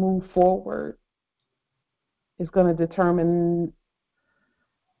we move forward. It's going to determine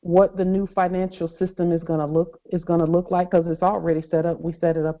what the new financial system is going to look like, because it's already set up. We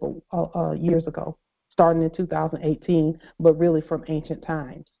set it up years ago, starting in 2018, but really from ancient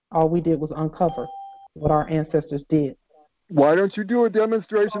times. All we did was uncover what our ancestors did. Why don't you do a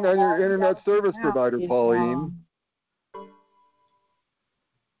demonstration on your internet service provider, Pauline?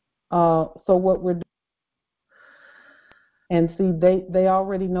 So what we're doing, and see, they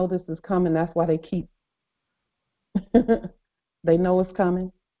already know this is coming. That's why they keep. They know it's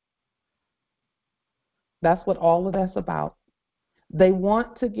coming. That's what all of that's about. They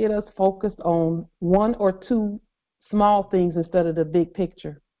want to get us focused on one or two small things instead of the big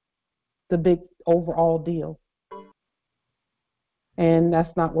picture, the big overall deal. And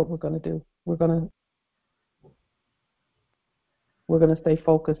that's not what we're going to do. We're going to stay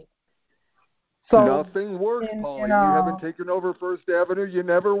focused. So nothing works, Pauline. You haven't taken over First Avenue. You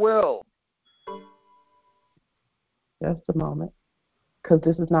never will. Just a moment. Because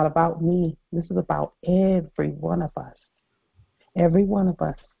this is not about me. This is about every one of us. Every one of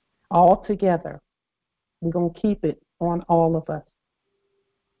us. All together. We're going to keep it on all of us.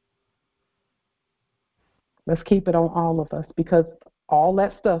 Let's keep it on all of us, because all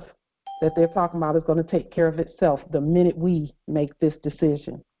that stuff that they're talking about is going to take care of itself the minute we make this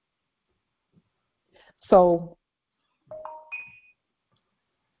decision. So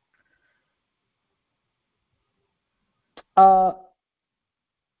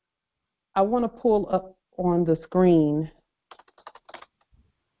I want to pull up on the screen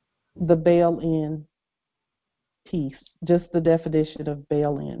the bail-in piece, just the definition of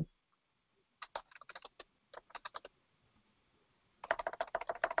bail-in.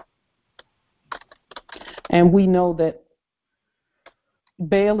 And we know that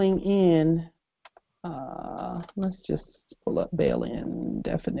bailing in, let's just pull up bail-in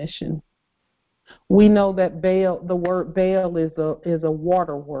definition. We know that bail, the word bail is a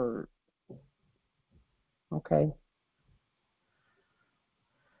water word. Okay.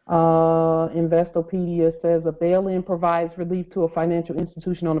 Investopedia says a bail-in provides relief to a financial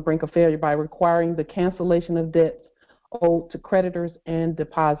institution on the brink of failure by requiring the cancellation of debts owed to creditors and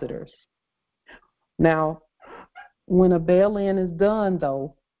depositors. Now, when a bail-in is done,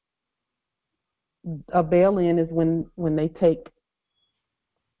 though, a bail-in is when they take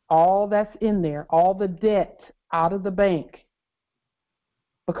all that's in there, all the debt out of the bank,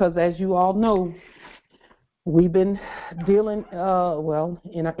 because as you all know, we've been dealing,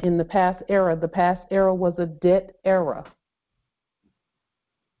 in the past era was a debt era.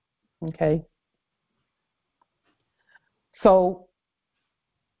 Okay. So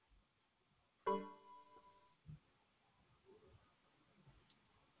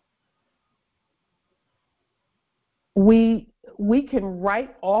we can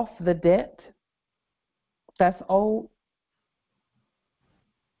write off the debt that's owed.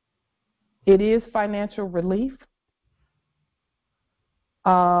 It is financial relief.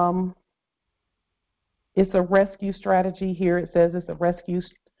 It's a rescue strategy here. It says it's a rescue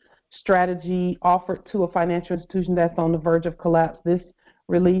strategy offered to a financial institution that's on the verge of collapse. This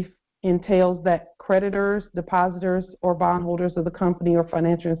relief entails that creditors, depositors, or bondholders of the company or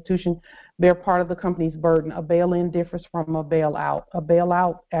financial institution bear part of the company's burden. A bail-in differs from a bailout. A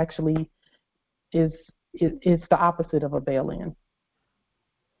bailout actually is the opposite of a bail-in.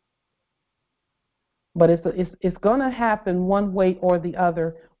 But it's going to happen one way or the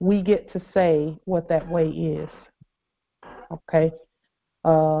other. We get to say what that way is. Okay?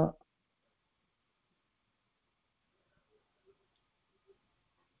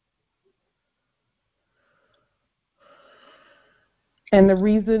 And the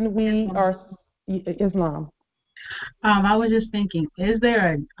reason we are Islam. I was just thinking, is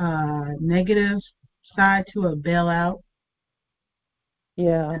there a negative side to a bailout?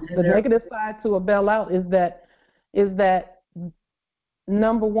 Yeah, Is the there, negative side to a bailout is that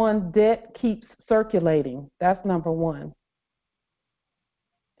number one, debt keeps circulating. That's number one,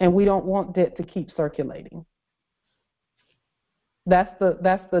 and we don't want debt to keep circulating. That's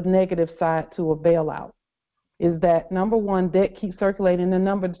the negative side to a bailout. Is that number one, debt keeps circulating, and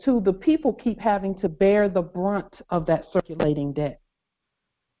number two, the people keep having to bear the brunt of that circulating debt.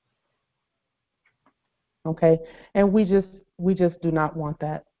 Okay, and we just do not want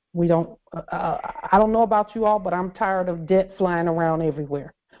that. We don't. I don't know about you all, but I'm tired of debt flying around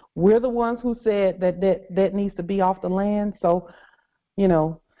everywhere. We're the ones who said that debt needs to be off the land. So, you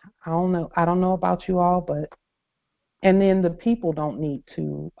know, I don't know. I don't know about you all, but and then the people don't need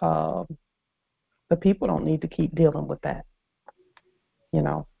to. The people don't need to keep dealing with that. You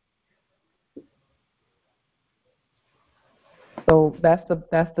know. So that's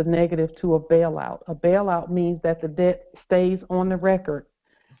the negative to a bailout. A bailout means that the debt stays on the record,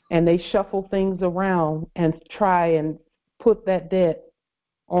 and they shuffle things around and try and put that debt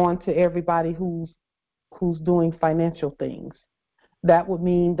onto everybody who's doing financial things. That would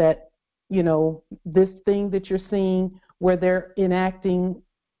mean that, this thing that you're seeing where they're enacting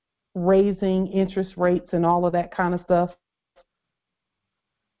raising interest rates and all of that kind of stuff,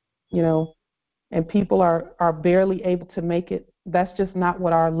 you know, and people are barely able to make it. That's just not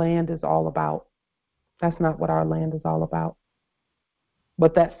what our land is all about. That's not what our land is all about.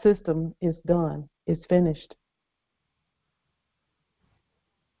 But that system is done. It's finished.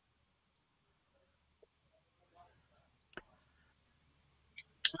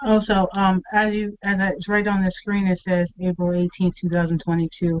 also, as it's right on the screen, it says April 18th,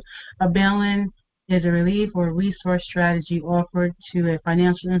 2022. A bail-in is a relief or resource strategy offered to a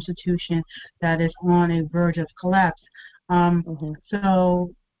financial institution that is on a verge of collapse.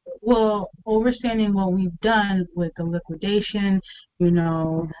 So, well, understanding what we've done with the liquidation,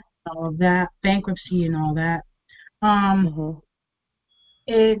 all of that, bankruptcy and all that,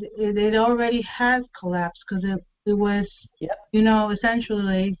 it already has collapsed because it was, Yep.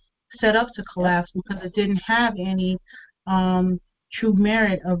 Essentially set up to collapse because it didn't have any true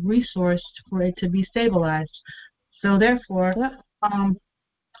merit of resource for it to be stabilized. So therefore, Yep.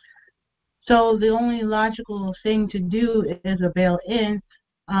 so the only logical thing to do is a bail-in,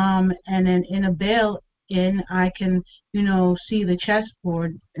 and then in a bail-in, I can, see the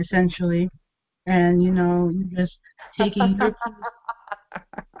chessboard essentially, and you just taking your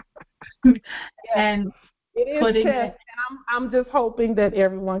and It is putting chess, it. and I'm just hoping that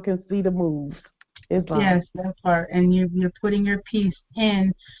everyone can see the moves. Islam. Yes, that part, and you're putting your piece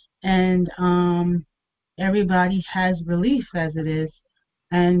in, and everybody has relief as it is,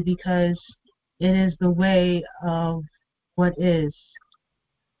 and because it is the way of what is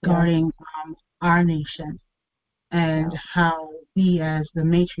guarding our nation and how we as the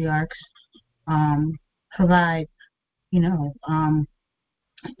matriarchs provide,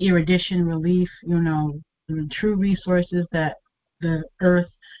 erudition, relief, the true resources that the earth,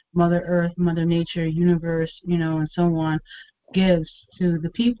 Mother Nature, universe, and so on gives to the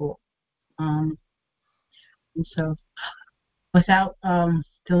people. And so without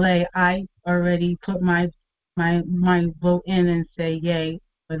delay, I already put my vote in and say yay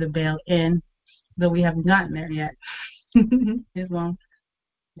for the bail in, though we haven't gotten there yet. Islam.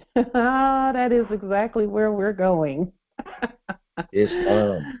 That is exactly where we're going.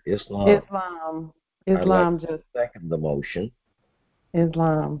 Islam. Islam. I'd like Islam to just second the motion.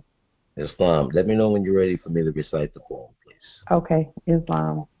 Islam. Islam. Let me know when you're ready for me to recite the poem, please. Okay,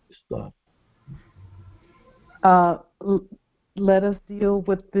 Islam. Islam. Let us deal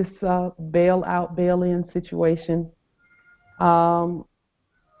with this bail-out, bail-in situation.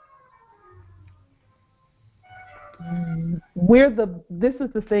 This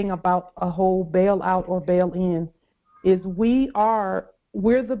is the thing about a whole bail-out or bail-in, is we're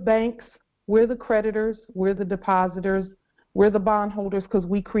the banks, we're the creditors, we're the depositors, we're the bondholders because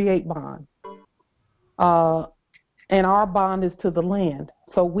we create bonds. And our bond is to the land.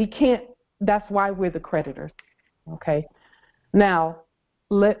 So we can't, that's why we're the creditors. Okay. Now,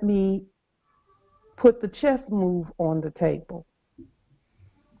 let me put the chess move on the table.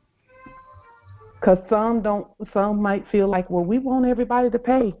 Because some might feel like, well, we want everybody to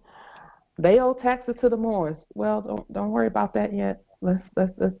pay. They owe taxes to the Moors. Well, don't worry about that yet. Let's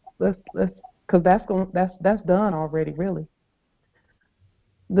because that's done already, really.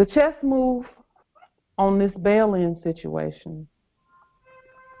 The chess move on this bail-in situation.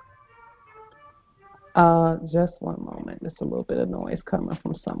 Just one moment. There's a little bit of noise coming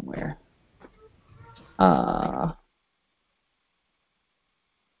from somewhere.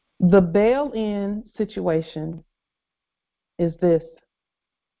 The bail-in situation is this.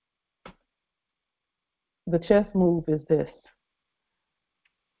 The chess move is this.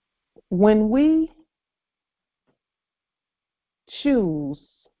 When we choose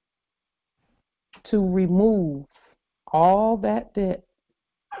to remove all that debt,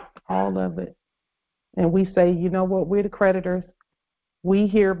 all of it, and we say, you know what, we're the creditors, we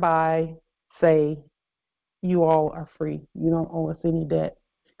hereby say you all are free. You don't owe us any debt.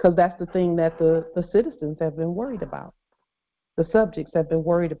 Because that's the thing that the citizens have been worried about. The subjects have been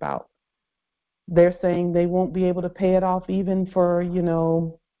worried about. They're saying they won't be able to pay it off even for,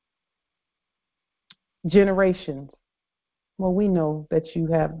 generations. Well, we know that you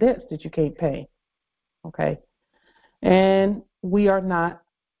have debts that you can't pay. Okay? And we don't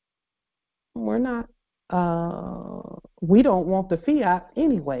want the fiat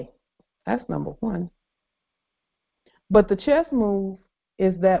anyway. That's number one. But the chess move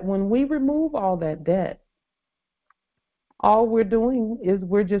is that when we remove all that debt, all we're doing is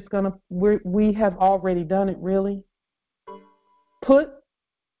we have already done it really. Put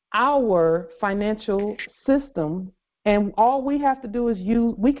our financial system, and all we have to do is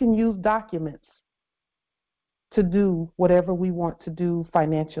we can use documents to do whatever we want to do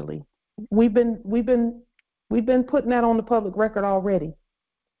financially. We've been putting that on the public record already.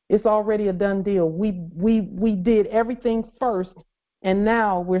 It's already a done deal. We did everything first, and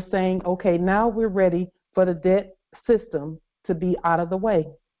now we're saying, okay, now we're ready for the debt system to be out of the way.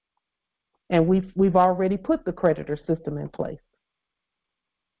 And we've already put the creditor system in place.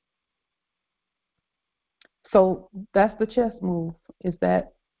 So that's the chess move, is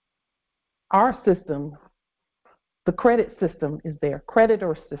that our system, the credit system is there,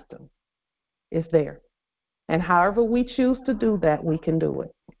 creditor system is there. And however we choose to do that, we can do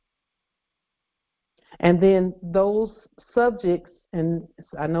it. And then those subjects, and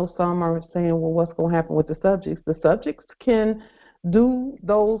I know some are saying, well, what's going to happen with the subjects? The subjects can do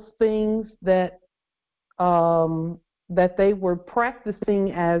those things that they were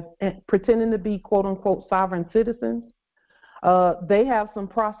practicing as pretending to be quote unquote sovereign citizens. They have some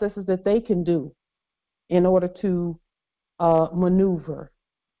processes that they can do in order to maneuver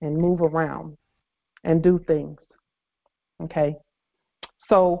and move around and do things. Okay,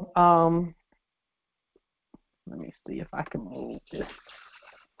 so let me see if I can move this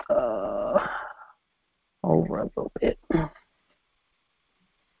over a little bit.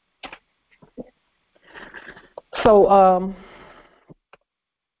 So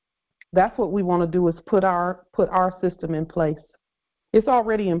that's what we want to do, is put our system in place. It's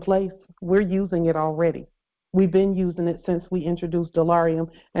already in place. We're using it already. We've been using it since we introduced Dolarium,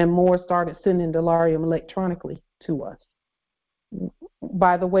 and more started sending Dolarium electronically to us.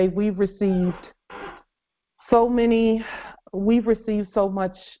 By the way, we've received so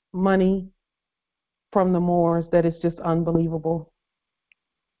much money from the Moors that it's just unbelievable.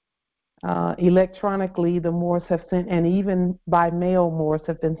 Electronically, the Moors have sent, and even by mail, Moors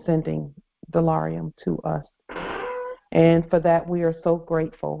have been sending Dolarium to us. And for that, we are so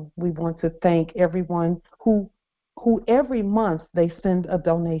grateful. We want to thank everyone who every month they send a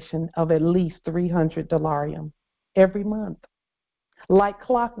donation of at least 300 Dolarium every month. Like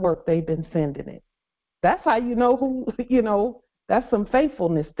clockwork, they've been sending it. That's how you know that's some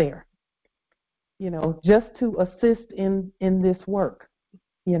faithfulness there. Just to assist in this work,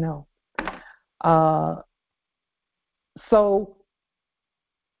 So,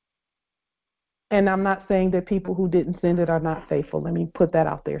 and I'm not saying that people who didn't send it are not faithful. Let me put that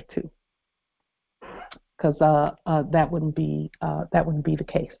out there too, because that wouldn't be the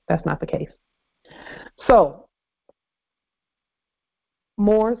case. That's not the case. So,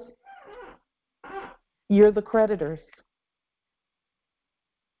 Moors, you're the creditors.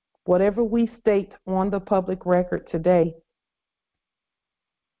 Whatever we state on the public record today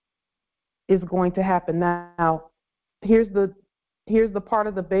is going to happen. Now, here's the part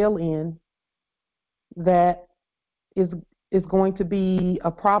of the bail-in that is going to be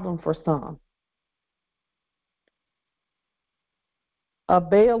a problem for some. A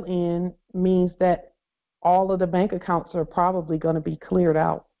bail-in means that all of the bank accounts are probably going to be cleared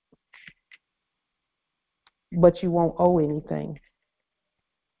out, but you won't owe anything.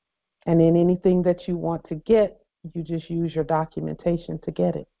 And then anything that you want to get, you just use your documentation to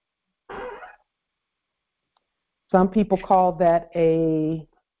get it. Some people call that a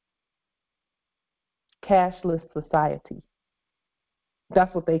cashless society.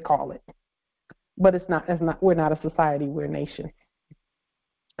 That's what they call it. But it's not. We're not a society. We're a nation,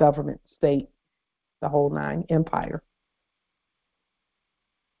 government, state, the whole nine, empire.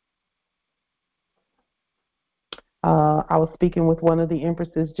 I was speaking with one of the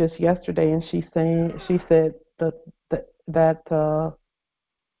empresses just yesterday, and she said that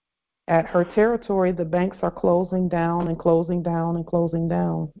at her territory, the banks are closing down and closing down and closing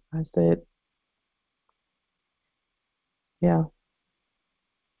down. I said, yeah.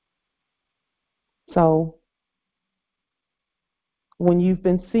 So when you've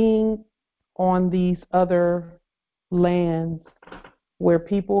been seeing on these other lands where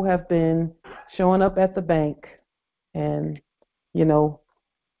people have been showing up at the bank and, you know,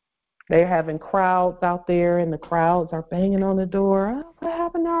 they're having crowds out there and the crowds are banging on the door. Oh, what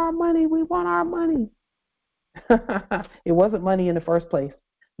happened to our money? We want our money. It wasn't money in the first place.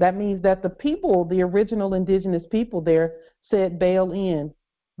 That means that the people, the original indigenous people there, said bail in.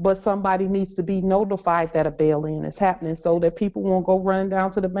 But somebody needs to be notified that a bail-in is happening so that people won't go running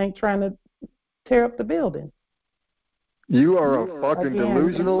down to the bank trying to tear up the building. You are a fucking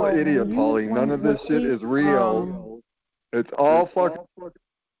delusional idiot, Pauline. None of this shit is real. It's all fucking...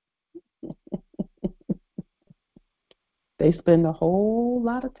 They spend a whole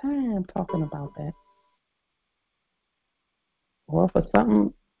lot of time talking about that. Well, for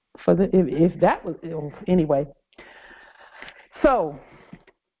something, if that was... Anyway. So...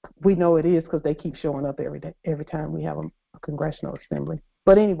 we know it is because they keep showing up every time we have a congressional assembly.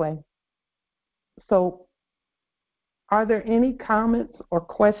 But anyway, so are there any comments or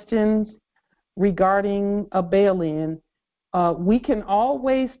questions regarding a bail-in? We can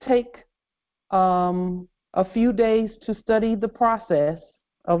always take a few days to study the process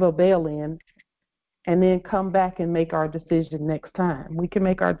of a bail-in and then come back and make our decision next time. We can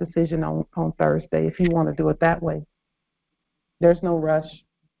make our decision on Thursday if you want to do it that way. There's no rush.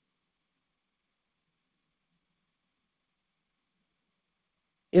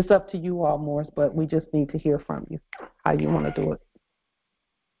 It's up to you all, Morris, but we just need to hear from you how you want to do it.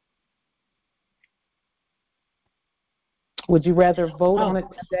 Would you rather vote on it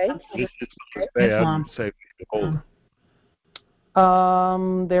today? I would say hold.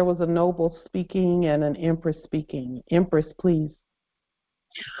 There was a noble speaking and an empress speaking. Empress, please.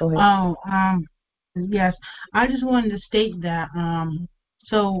 Go ahead. Yes. I just wanted to state that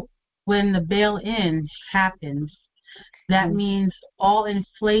so when the bail-in happens, that means all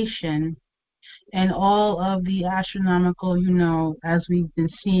inflation and all of the astronomical, you know, as we've been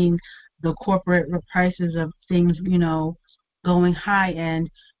seeing, the corporate prices of things, you know, going high, and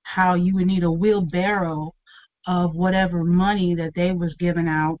how you would need a wheelbarrow of whatever money that they was giving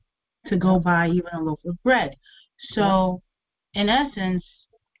out to go buy even a loaf of bread. So, in essence,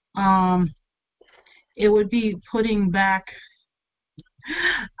 it would be putting back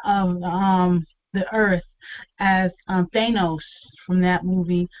of the earth as Thanos from that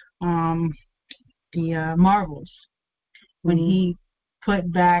movie, the Marvels, when he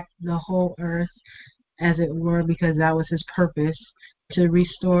put back the whole earth, as it were, because that was his purpose, to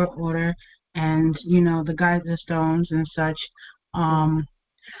restore order and, you know, the geyser stones and such.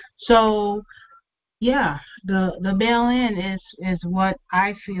 So, yeah, the bail-in is what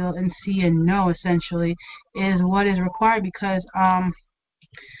I feel and see and know, essentially, is what is required, because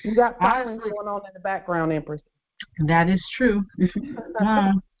you got silence going on in the background, Empress. That is true.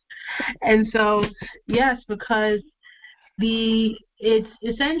 And so, yes, because it's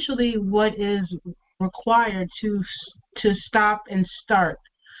essentially what is required to stop and start,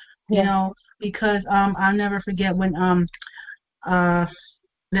 you know, because I'll never forget when the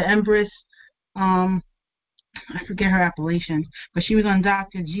Empress, I forget her appellation, but she was on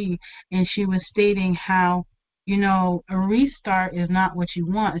Dr. G, and she was stating how, you know, a restart is not what you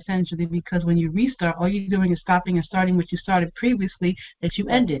want, essentially, because when you restart, all you're doing is stopping and starting what you started previously that you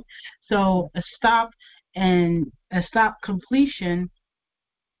ended. So a stop completion,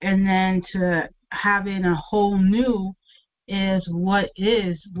 and then to having a whole new is what's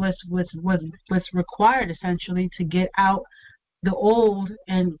required, essentially, to get out the old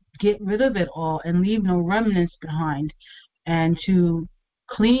and get rid of it all and leave no remnants behind, and to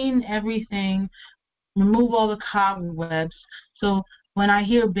clean everything, remove all the cobwebs. So when I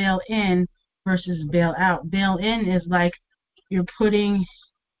hear bail in versus bail out, bail in is like you're putting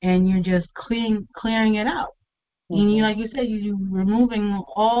and you're just clearing it out. And you, like you said, you're removing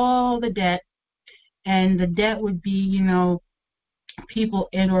all the debt, and the debt would be, you know, people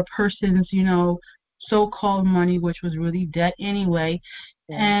and or persons, you know, so-called money, which was really debt anyway,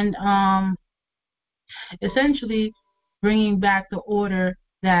 and essentially bringing back the order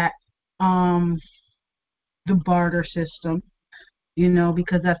that the barter system, you know,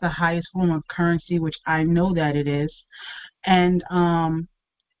 because that's the highest form of currency, which I know that it is, and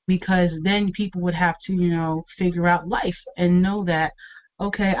because then people would have to, you know, figure out life and know that,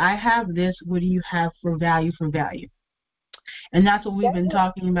 okay, I have this, what do you have for value? And that's what we've been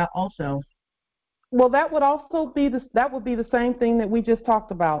talking about also. Well, that would also be the same thing that we just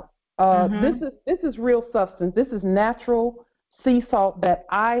talked about. This is real substance. This is natural sea salt that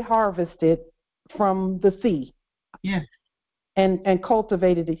I harvested from the sea. Yes. And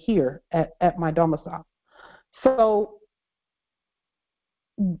cultivated it here at my domicile. So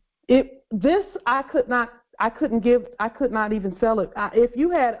I could not even sell it. If you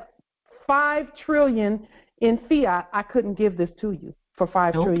had 5 trillion in fiat, I couldn't give this to you for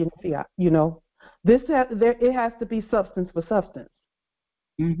 5 trillion in fiat. You know, it has to be substance for substance.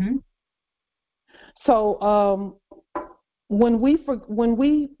 So when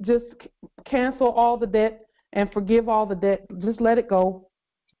we just cancel all the debt and forgive all the debt, just let it go.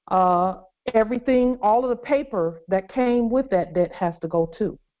 Everything, all of the paper that came with that debt has to go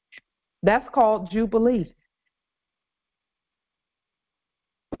too. That's called Jubilee.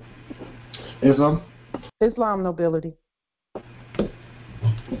 Islam nobility.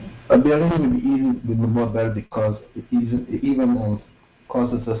 A building will be easy with the mobile because it even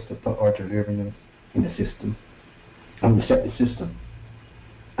causes us to put our revenue in the system and we set the system.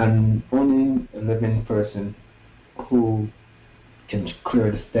 And only a living person who can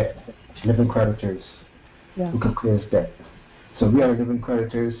clear this debt, living creditors who can clear this debt. So we are living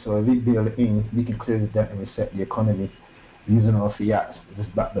creditors, so if we build in, we can clear the debt and reset the economy using our fiat,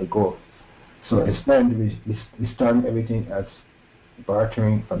 just back by gold. So it's time we start everything as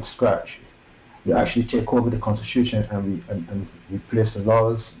bartering from scratch. We actually take over the constitution and replace the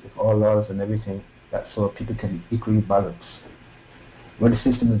laws with all laws and everything, that so people can equally balance. What the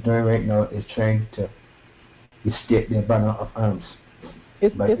system is doing right now is trying to restate their banner of arms.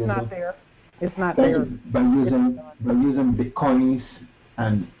 It's not there. It's not there. By using bitcoins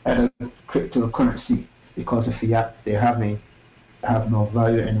and other cryptocurrency, because of fiat they have no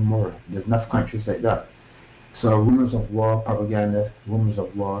value anymore. There's enough countries like that. So rumors of war, propaganda, rumors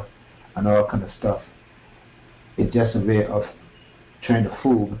of war, and all kind of stuff. It's just a way of trying to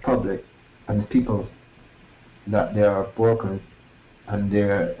fool the public and the people that they are broken and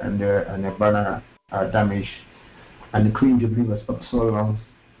their banner are damaged. And the Queen Jubilee was up so long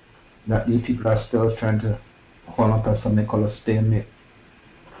that these people are still trying to hold up as something called a stalemate.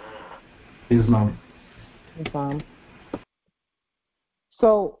 Islam.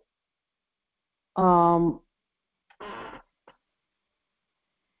 So,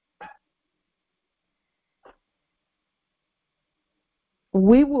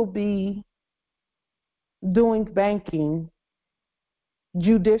 we will be doing banking,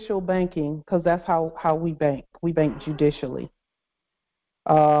 judicial banking, because that's how we bank. We bank judicially.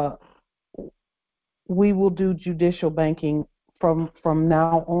 We will do judicial banking from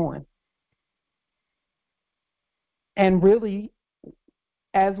now on. And really,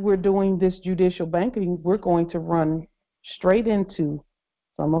 as we're doing this judicial banking, we're going to run straight into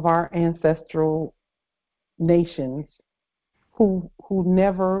some of our ancestral nations who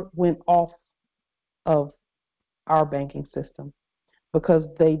never went off of our banking system, because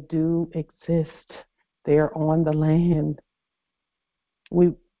they do exist. They're on the land.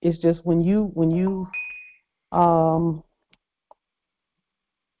 It's just when you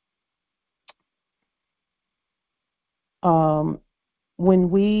when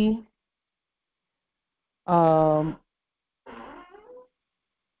we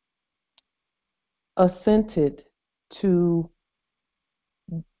assented to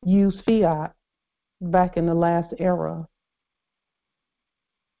use fiat back in the last era,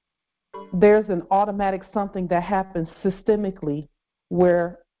 there's an automatic something that happens systemically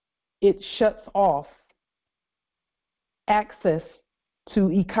where it shuts off access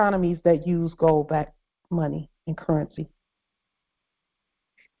to economies that use gold-backed money and currency.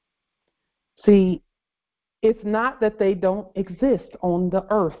 See, it's not that they don't exist on the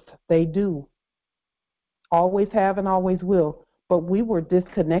earth. They do. Always have and always will. But we were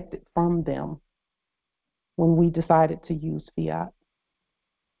disconnected from them when we decided to use fiat.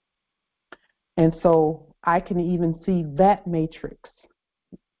 And so I can even see that matrix.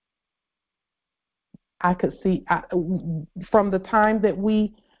 I could see from the time that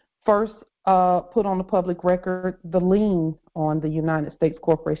we first put on the public record the lien on the United States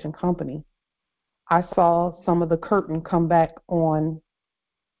Corporation Company, I saw some of the curtain come back on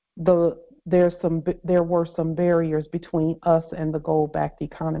there were some barriers between us and the gold-backed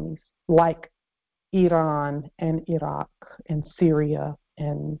economies, like Iran and Iraq and Syria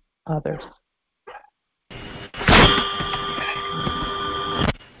and others.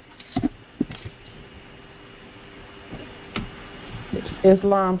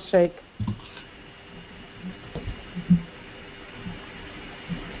 Islam, Sheikh.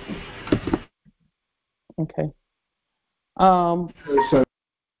 Okay. So,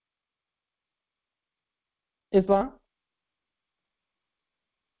 Islam?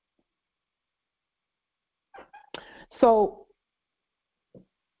 So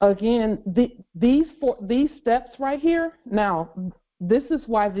again, these steps right here. Now, this is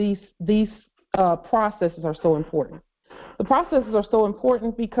why these processes are so important. The processes are so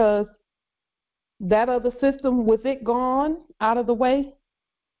important because that other system, with it gone out of the way,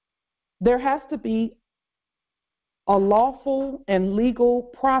 there has to be a lawful and legal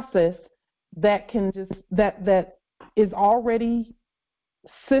process that can just that is already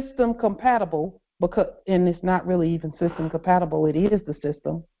system compatible, and it's not really even system compatible, it is the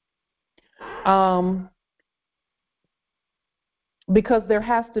system, because there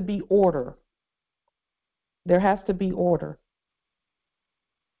has to be order.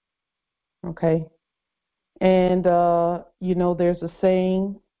 Okay. And there's a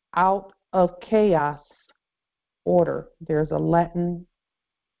saying, out of chaos, order. There's a Latin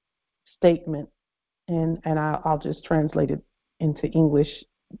statement, and I'll just translate it into English.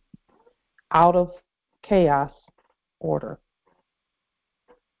 Out of chaos, order.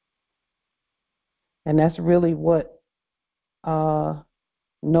 And that's really what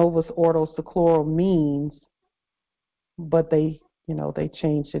novus ordo seclorum means, but they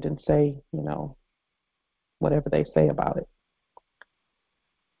changed it and say, whatever they say about it.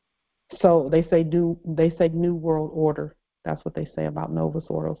 So they say new world order. That's what they say about novus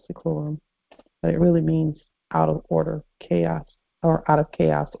ordo seclorum. But it really means out of order, chaos, or out of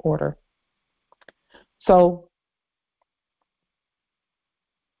chaos, order. So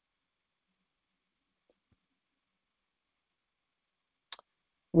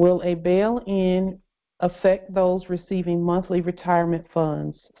will a bail-in affect those receiving monthly retirement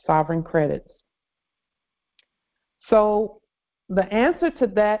funds, sovereign credits? So the answer to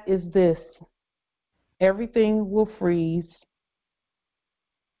that is this: everything will freeze,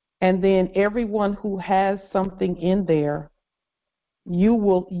 and then everyone who has something in there, you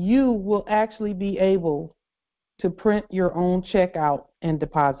will actually be able to print your own check out and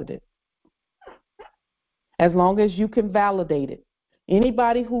deposit it, as long as you can validate it.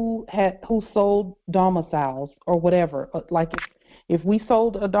 Anybody who sold domiciles or whatever, like if we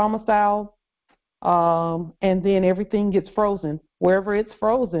sold a domicile, and then everything gets frozen, wherever it's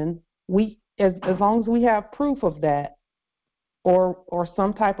frozen, as long as we have proof of that, or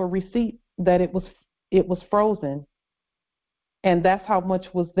some type of receipt that it was frozen, and that's how much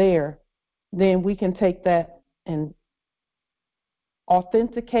was there, then we can take that and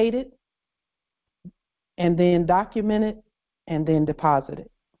authenticate it, and then document it, and then deposit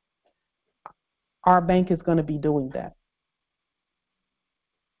it. Our bank is going to be doing that.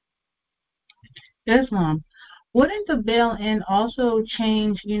 Islam, wouldn't the bail-in also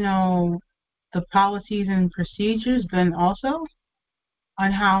change, the policies and procedures then also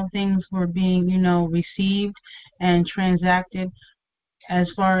on how things were being, received and transacted, as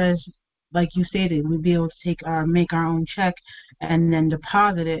far as, like you stated, we'd be able to make our own check and then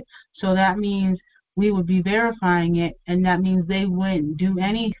deposit it. So that means we would be verifying it, and that means they wouldn't do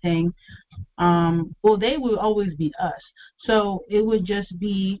anything. Well, they would always be us. So it would just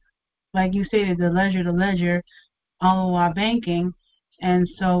be, like you stated, the ledger to ledger, all of our banking. And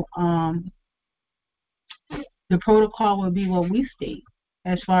so the protocol would be what we state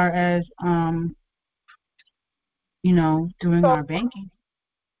as far as, doing our banking.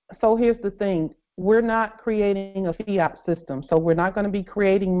 So here's the thing. We're not creating a fiat system, so we're not going to be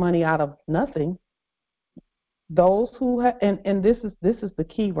creating money out of nothing. Those who and this is the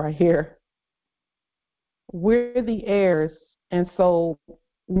key right here. We're the heirs, and so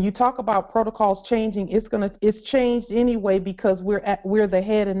when you talk about protocols changing, it's changed anyway, because we're the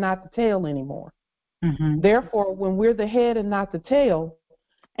head and not the tail anymore. Mm-hmm. Therefore, when we're the head and not the tail,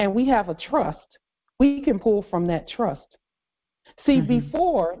 and we have a trust, we can pull from that trust. See, mm-hmm.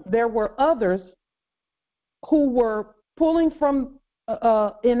 Before there were others who were pulling from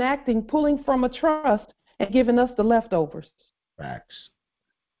pulling from a trust and giving us the leftovers. Facts.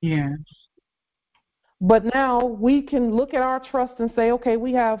 Yeah. But now we can look at our trust and say, okay,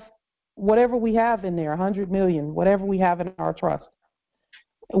 we have whatever we have in there, 100 million, whatever we have in our trust.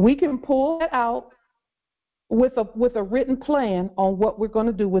 We can pull it out with a written plan on what we're going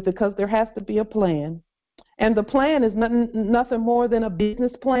to do with it, because there has to be a plan. And the plan is nothing more than a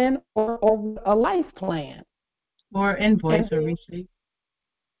business plan or a life plan. Or invoice or receipt.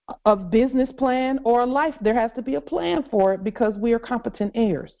 A business plan or a life. There has to be a plan for it, because we are competent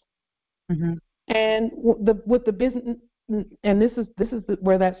heirs. Mm-hmm. And with the business, and this is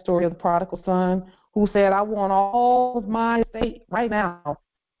where that story of the prodigal son, who said, I want all of my estate right now.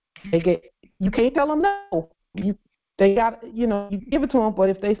 You can't tell them no. They got, you know, you give it to them, but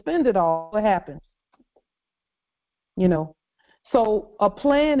if they spend it all, what happens? You know. So a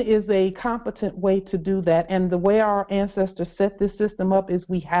plan is a competent way to do that, and the way our ancestors set this system up is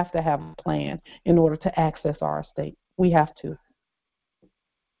we have to have a plan in order to access our estate. We have to.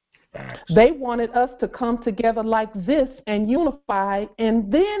 They wanted us to come together like this and unify,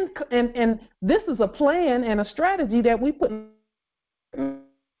 and then and this is a plan and a strategy that we put in,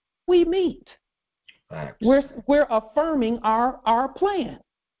 we meet. We're affirming our plan,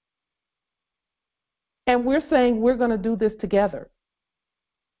 and we're saying we're going to do this together.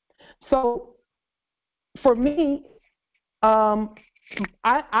 So for me, I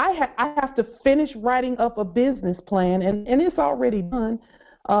have to finish writing up a business plan, and it's already done.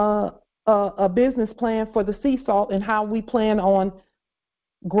 A business plan for the sea salt and how we plan on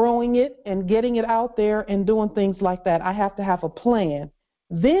growing it and getting it out there and doing things like that. I have to have a plan.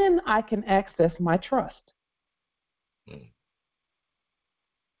 Then I can access my trust.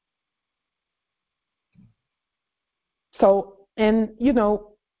 So, and you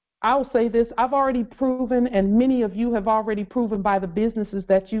know, I'll say this, I've already proven, and many of you have already proven by the businesses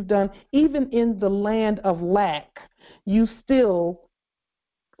that you've done, even in the land of lack, you still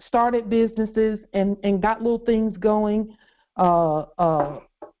started businesses and got little things going.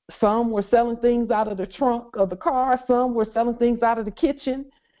 Some were selling things out of the trunk of the car. Some were selling things out of the kitchen.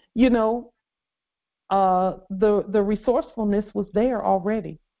 You know, the resourcefulness was there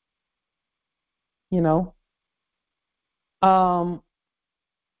already. You know, and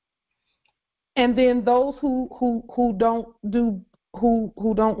then those who don't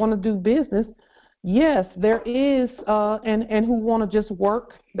want to do business. Yes, there is, and who want to just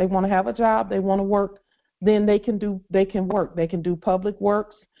work. They want to have a job. They want to work. Then they can work. They can do public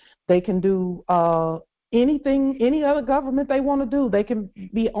works. They can do anything, any other government they want to do. They can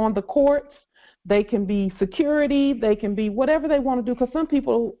be on the courts. They can be security. They can be whatever they want to do. Because some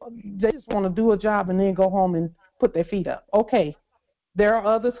people, they just want to do a job and then go home and put their feet up. Okay. There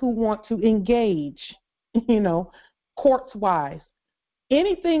are others who want to engage, you know, courts-wise.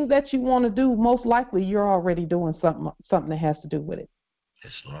 Anything that you want to do, most likely you're already doing something that has to do with it.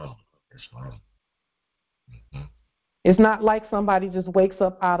 Islam. Mm-hmm. It's not like somebody just wakes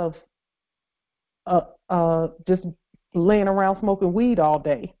up out of just laying around smoking weed all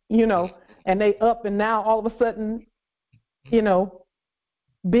day, you know, and they up and now all of a sudden, you know,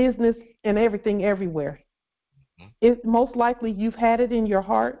 business and everything everywhere. It most likely you've had it in your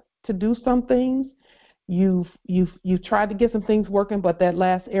heart to do some things. You've tried to get some things working, but that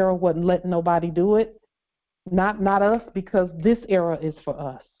last era wasn't letting nobody do it. Not us, because this era is for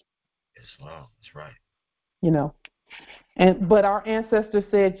us. Islam, that's right. You know, but our ancestors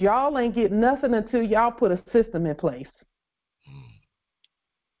said y'all ain't get nothing until y'all put a system in place.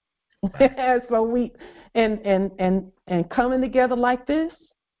 So we and coming together like this,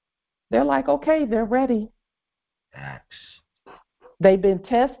 they're like, okay, they're ready. They've been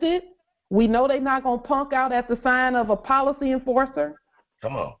tested. We know they're not going to punk out at the sign of a policy enforcer.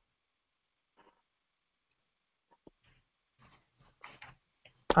 Come on.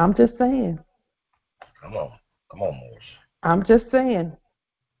 I'm just saying. Come on, Morris. I'm just saying.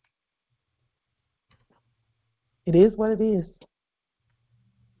 It is what it is.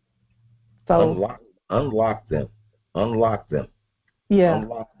 So unlock them. Yeah.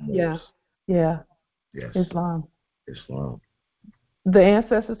 Unlock them, Yeah. Yes. Islam. The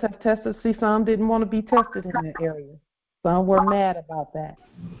ancestors have tested. See, some didn't want to be tested in that area. Some were mad about that.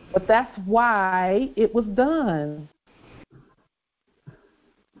 But that's why it was done.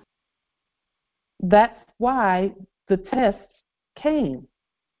 That's why the tests came.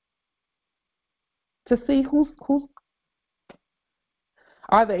 To see who's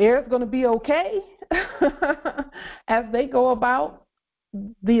are the heirs going to be okay as they go about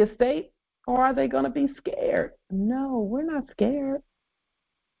the estate, or are they going to be scared? No, we're not scared.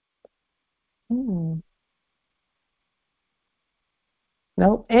 No,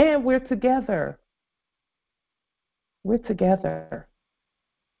 and we're together. We're together.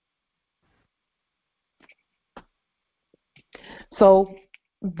 So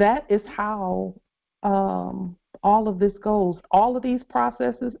that is how all of this goes. All of these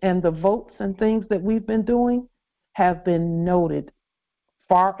processes and the votes and things that we've been doing have been noted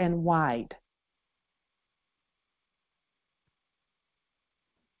far and wide.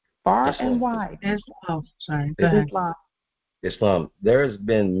 Far and wide. Sorry, go ahead. Islam, there's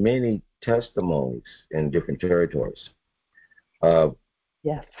been many testimonies in different territories.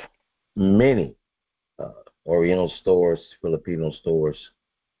 Yes. Many Oriental stores, Filipino stores,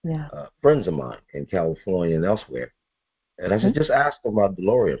 friends of mine in California and elsewhere. And I said, just ask them about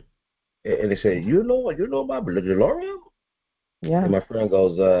DeLorean. And they said, you know about the DeLorean? Yeah. And my friend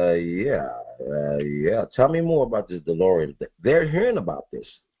goes, yeah. Tell me more about this DeLorean. They're hearing about this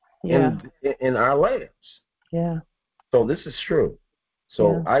Yeah. in our lands. Yeah. So this is true.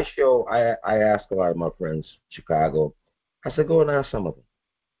 So I asked a lot of my friends, Chicago. I said, go and ask some of them.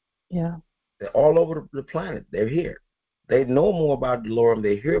 Yeah. They're all over the planet. They're here. They know more about DeLorean.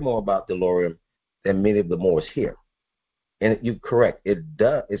 They hear more about DeLorean than many of the Moors here. And you're correct. It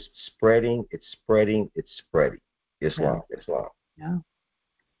does. It's spreading. It's spreading. It's spreading. Islam. Yeah.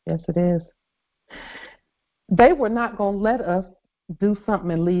 Yes, it is. They were not going to let us do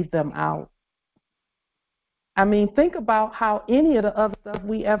something and leave them out. I mean, think about how any of the other stuff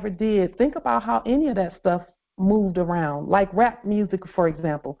we ever did. Think about how any of that stuff moved around, like rap music, for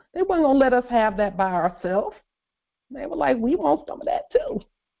example. They weren't going to let us have that by ourselves. They were like, we want some of that too.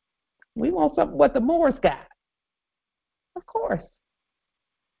 We want some of what the Moors got. Of course.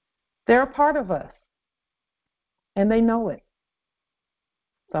 They're a part of us. And they know it.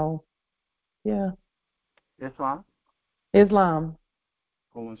 So, yeah. Islam? Islam.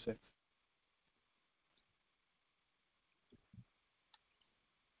 Hold on a sec.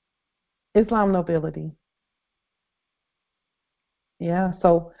 Islam nobility. Yeah,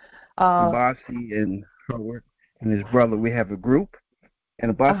 so Abasi and Howard and his brother, we have a group.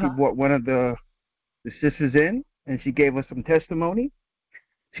 And Abasi brought one of the sisters in, and she gave us some testimony.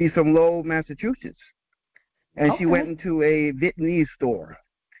 She's from Lowell, Massachusetts. And she went into a Vietnamese store.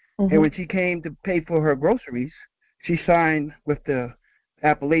 And when she came to pay for her groceries, she signed with the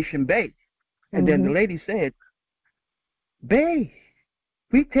Appalachian Bay. And then the lady said, Bay,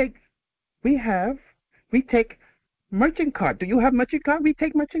 we take merchant card. Do you have merchant card? We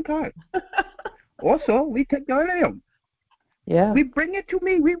take merchant card. Also, we take Dorium. Yeah. We bring it to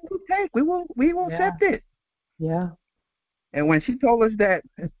me. We will take. We will accept it. Yeah. And when she told us that,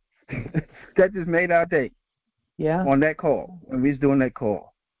 that just made our day. Yeah. On that call, when we was doing that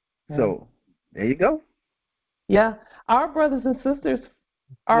call. Yeah. So there you go. Yeah. Our brothers and sisters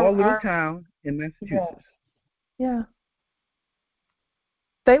are small little town in Massachusetts. Yeah.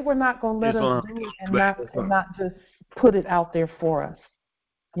 They were not going to let us do it and not just put it out there for us.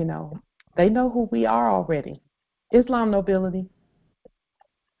 You know, they know who we are already. Islam nobility.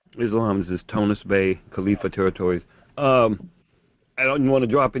 Islam is this Tonis Bay, Khalifa territories. I don't want to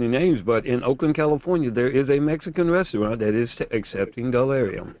drop any names, but in Oakland, California, there is a Mexican restaurant that is accepting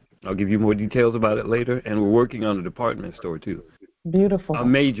Delirium. I'll give you more details about it later, and we're working on a department store, too. Beautiful. A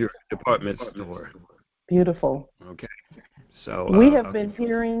major department store. Beautiful. Okay. So we have been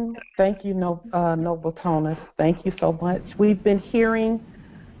hearing, thank you, Noble Tonis, thank you so much. We've been hearing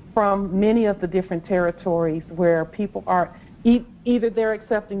from many of the different territories where people are, either they're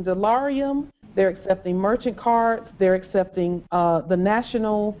accepting Delirium, they're accepting merchant cards, they're accepting the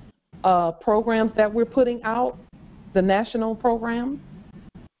national programs that we're putting out, the national programs,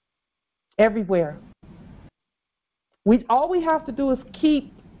 everywhere. All we have to do is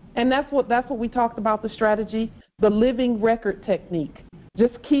keep, and that's what we talked about, the strategy, the living record technique.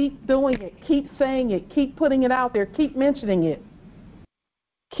 Just keep doing it, keep saying it, keep putting it out there, keep mentioning it,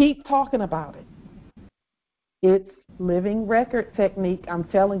 keep talking about it. It's living record technique, I'm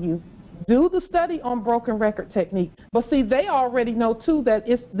telling you. Do the study on broken record technique. But see, they already know, too, that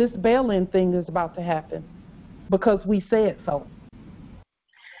this bail-in thing is about to happen because we said so.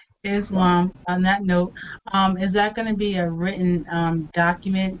 Islam, on that note, is that going to be a written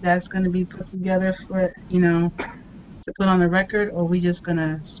document that's going to be put together for, to put on the record, or are we just going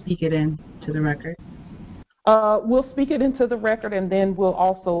to speak it into the record? We'll speak it into the record, and then we'll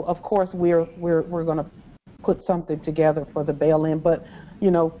also, of course, we're going to put something together for the bail-in. But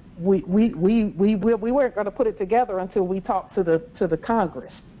we weren't going to put it together until we talked to the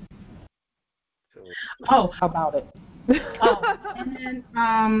Congress. About it. And then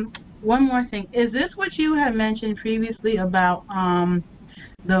one more thing. Is this what you had mentioned previously about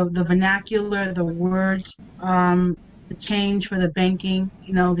the vernacular, the words, the change for the banking,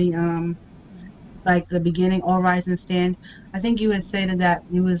 like the beginning, all rise and stand? I think you had stated that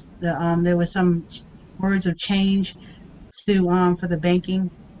it was there was some words of change to for the banking.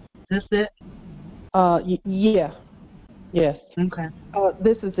 Is this it? Yeah. Yes. Okay.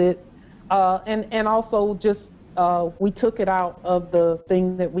 This is it. And also just we took it out of the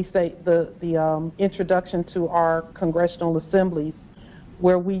thing that we say, the introduction to our congressional assemblies,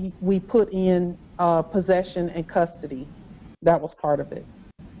 where we put in possession and custody. That was part of it,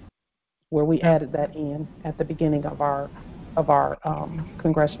 where we added that in at the beginning of our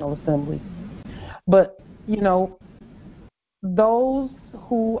congressional assembly. But those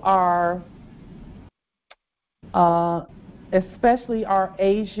who are especially our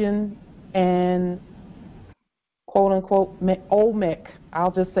Asian and quote unquote Olmec.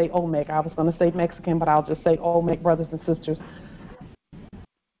 I'll just say Olmec. I was going to say Mexican, but I'll just say Olmec brothers and sisters.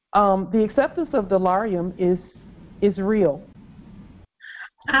 The acceptance of delarium is real.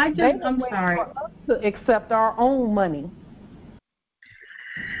 I'm sorry. For us to accept our own money.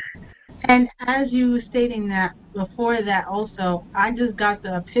 And as you were stating that, before that also, I just got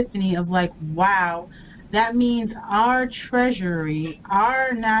the epiphany of like, wow, that means our treasury,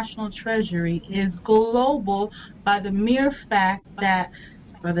 our national treasury is global by the mere fact that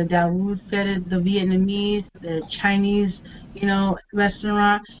Brother Dawood said it, the Vietnamese, the Chinese,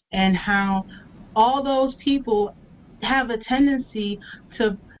 restaurant, and how all those people have a tendency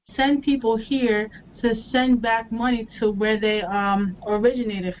to send people here to send back money to where they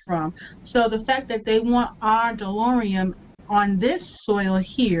originated from. So the fact that they want our DeLorean on this soil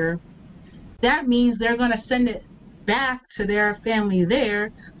here, that means they're going to send it back to their family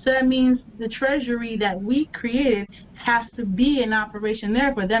there. So that means the treasury that we created has to be in operation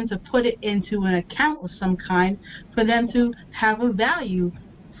there for them to put it into an account of some kind, for them to have a value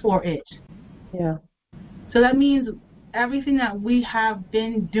for it. Yeah. So that means everything that we have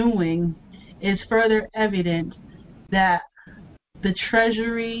been doing is further evidence that the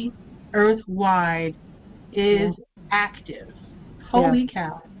treasury earthwide is active. Holy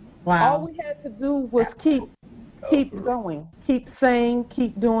cow. Wow. All we had to do was keep going, keep saying,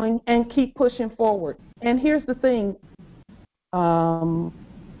 keep doing, and keep pushing forward. And here's the thing.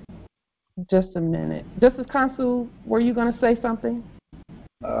 Just a minute. Justice Consul, were you going to say something?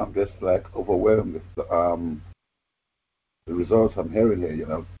 I'm just like overwhelmed with the results I'm hearing here,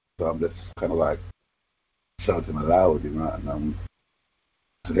 So I'm just kind of like shouting aloud, and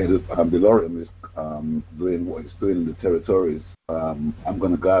today DeLorean is doing what it's doing in the territories. I'm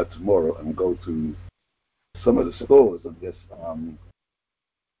going to go out tomorrow and go to some of the stores and just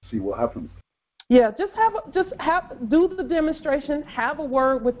see what happens. Yeah, do the demonstration, have a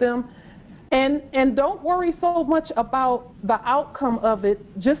word with them, and don't worry so much about the outcome of it.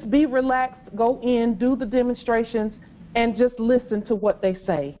 Just be relaxed, go in, do the demonstrations, and just listen to what they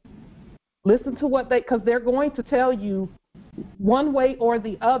say. Listen to because they're going to tell you one way or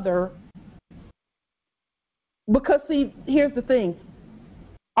the other. Because see, here's the thing.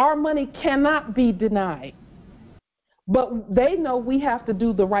 Our money cannot be denied. But they know we have to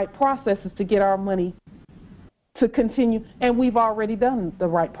do the right processes to get our money to continue, and we've already done the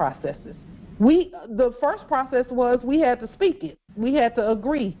right processes. The first process was we had to speak it. We had to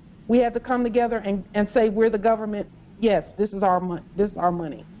agree. We had to come together and say we're the government. Yes, this is our money. This is our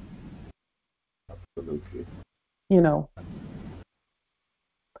money. Absolutely.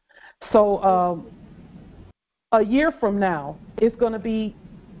 So a year from now, it's going to be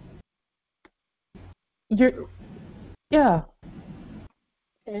yeah.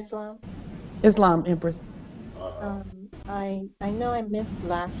 Islam, Empress. I know I missed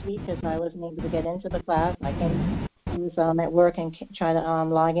last week because I wasn't able to get into the class. I was at work and try to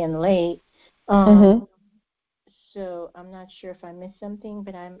log in late. So I'm not sure if I missed something,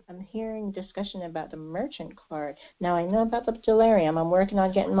 but I'm hearing discussion about the merchant card. Now I know about the delirium. I'm working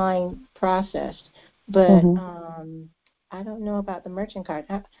on getting mine processed, but I don't know about the merchant card.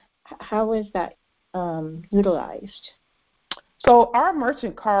 How is that utilized? So our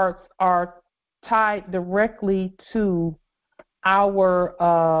merchant cards are tied directly to our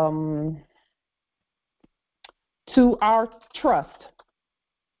trust.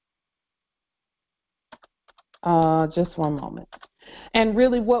 Just one moment. And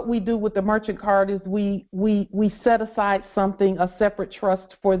really what we do with the merchant card is we set aside a separate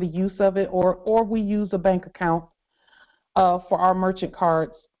trust for the use of it, or we use a bank account for our merchant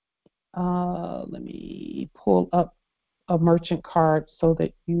cards. Let me pull up a merchant card so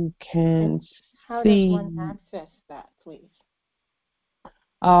that you can How see. Does one access that, please?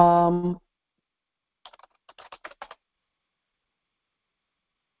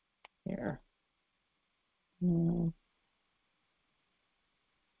 Here.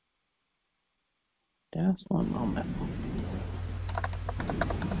 Just one moment.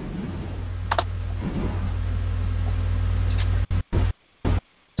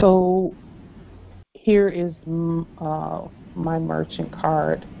 So here is my merchant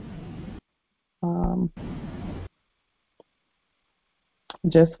card.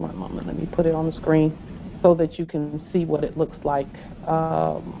 Just one moment. Let me put it on the screen so that you can see what it looks like.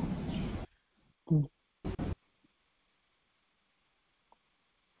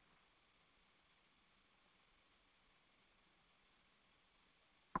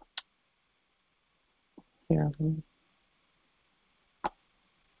 Here.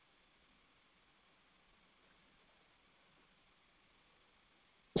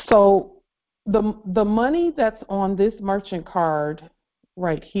 So The money that's on this merchant card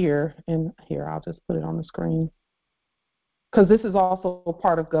right here, and here I'll just put it on the screen, because this is also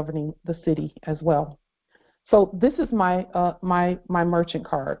part of governing the city as well. So this is my my merchant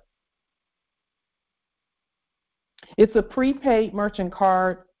card. It's a prepaid merchant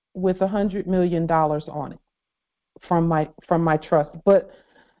card with $100 million on it from my trust. But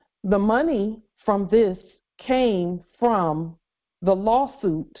the money from this came from the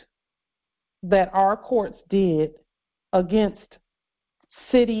lawsuit that our courts did against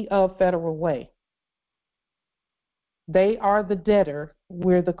City of Federal Way. They are the debtor,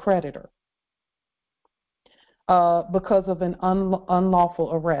 we're the creditor, because of an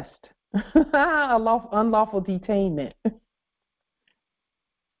unlawful arrest, unlawful detainment.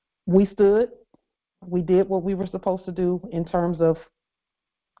 We stood, we did what we were supposed to do in terms of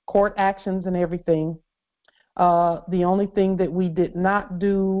court actions and everything. The only thing that we did not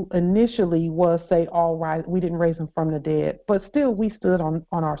do initially was say, all right, we didn't raise them from the dead, but still we stood on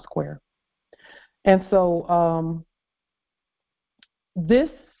our square. And so this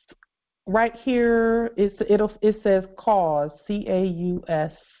right here, it says cause,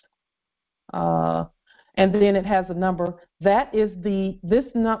 C-A-U-S, and then it has a number. That is this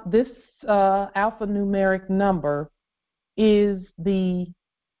alphanumeric number is the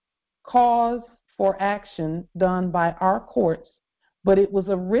cause for action done by our courts, but it was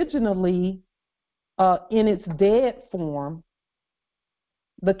originally in its dead form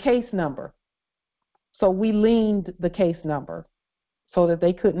the case number. So we leaned the case number so that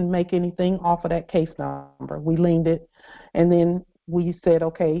they couldn't make anything off of that case number. We leaned it, and then we said,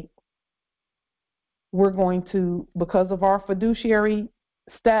 okay, we're going to, because of our fiduciary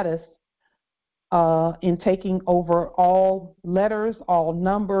status in taking over all letters, all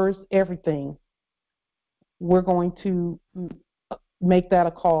numbers, everything, we're going to make that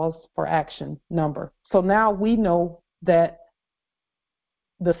a cause for action number. So now we know that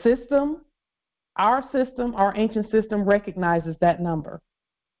the system, our ancient system, recognizes that number.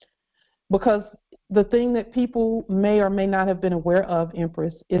 Because the thing that people may or may not have been aware of,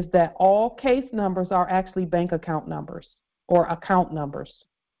 Empress, is that all case numbers are actually bank account numbers or account numbers.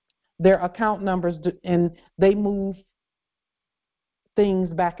 They're account numbers, and they move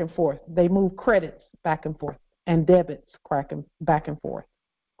things back and forth. They move credits back and forth and debits back and forth.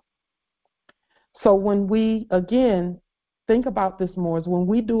 So when we, again, think about this more, is when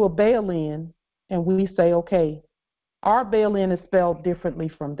we do a bail-in and we say, okay, our bail-in is spelled differently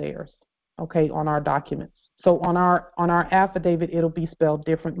from theirs, okay, on our documents. So on our affidavit, it'll be spelled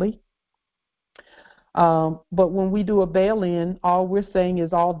differently. But when we do a bail-in, all we're saying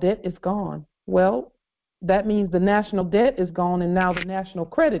is all debt is gone. Well, that means the national debt is gone, and now the national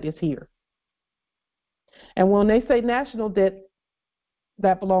credit is here. And when they say national debt,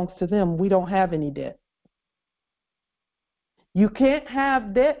 that belongs to them. We don't have any debt. You can't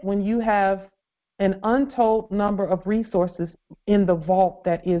have debt when you have an untold number of resources in the vault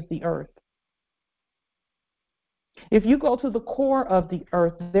that is the earth. If you go to the core of the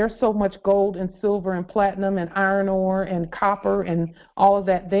earth, there's so much gold and silver and platinum and iron ore and copper and all of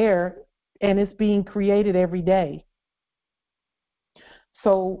that there, and it's being created every day.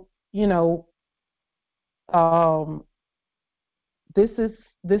 So, you know, this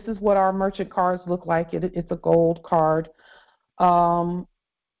is what our merchant cards look like. It's a gold card. And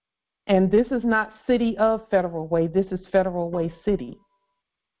this is not City of Federal Way. This is Federal Way City.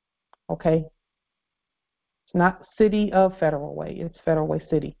 Okay? It's not City of Federal Way. It's Federal Way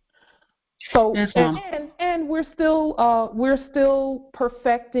City. So, and we're still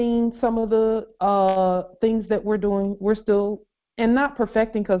perfecting some of the things that we're doing. We're still, and not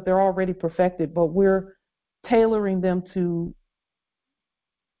perfecting because they're already perfected, but we're tailoring them to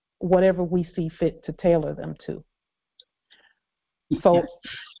whatever we see fit to tailor them to. So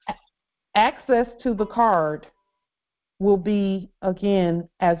access to the card will be, again,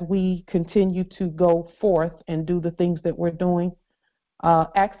 as we continue to go forth and do the things that we're doing,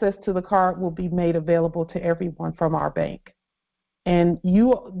 access to the card will be made available to everyone from our bank. And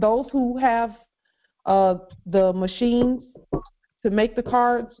those who have the machines to make the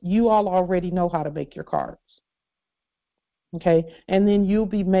cards, you all already know how to make your cards. Okay? And then you'll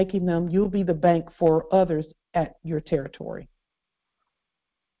be making them, you'll be the bank for others at your territory.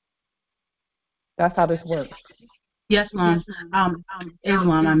 That's how this works. Yes, Mom.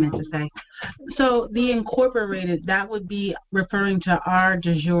 Islam, I meant to say. So the incorporated, that would be referring to our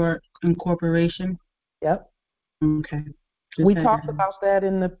de jure incorporation? Yep. Okay. We talked about that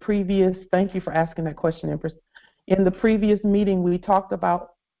in the previous, thank you for asking that question, Empress. In the previous meeting, we talked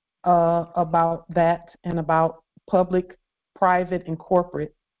about that and about public, private, and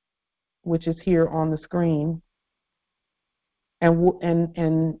corporate. which is here on the screen,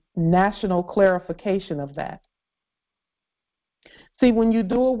 and national clarification of that. See, when you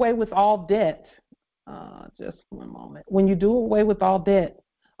do away with all debt, just one moment. When you do away with all debt,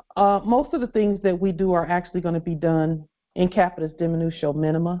 most of the things that we do are actually going to be done in capitis diminutio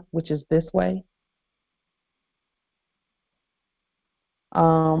minima, which is this way.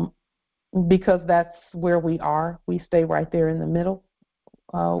 Because that's where we are. We stay right there in the middle.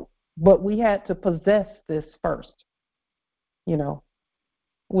 But we had to possess this first,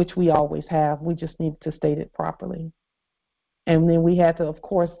 which we always have. We just need to state it properly. And then we had to, of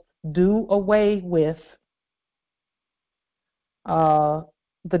course, do away with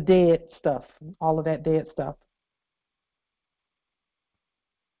the dead stuff, all of that dead stuff.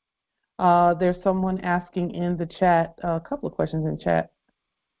 There's someone asking in the chat, a couple of questions in chat.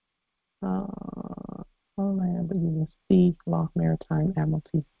 Homeland, Sea, Law, Maritime,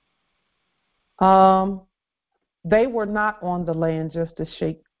 Admiralty. They were not on the land, Justice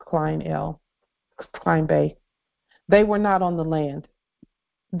Sheikh Klein Bay. They were not on the land.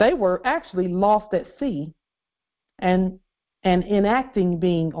 They were actually lost at sea and enacting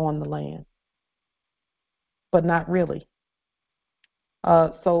being on the land, but not really.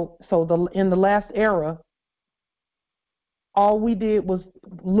 So in the last era, all we did was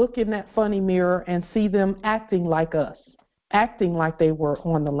look in that funny mirror and see them acting like us, acting like they were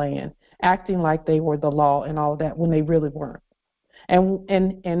on the land, acting like they were the law and all that when they really weren't. And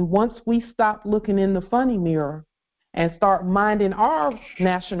once we stop looking in the funny mirror and start minding our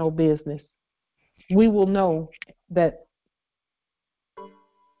national business, we will know that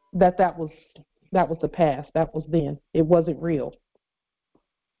was the past. That was then. It wasn't real.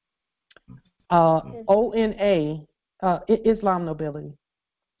 ONA, Islam nobility.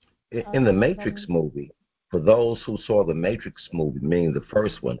 In the Matrix movie, for those who saw the Matrix movie, meaning the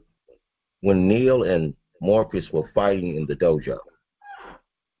first one, when Neo and Morpheus were fighting in the dojo,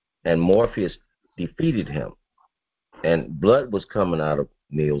 and Morpheus defeated him, and blood was coming out of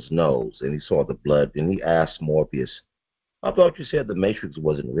Neo's nose, and he saw the blood, and he asked Morpheus, I thought you said the Matrix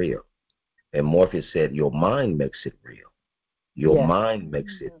wasn't real. And Morpheus said, your mind makes it real. Your mind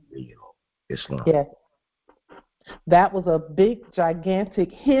makes it real, Islam. Yes. That was a big,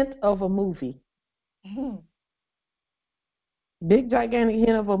 gigantic hint of a movie. Big, gigantic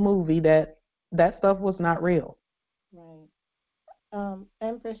hint of a movie that stuff was not real. Right.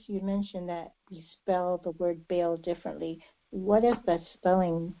 Empress, you mentioned that you spell the word bail differently. What is that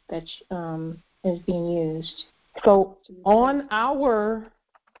spelling that is being used? So on our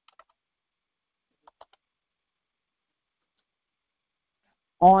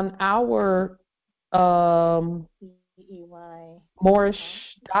Moorish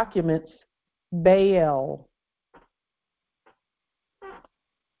documents, bail.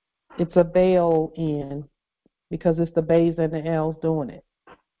 It's a bail in because it's the bays and the L's doing it.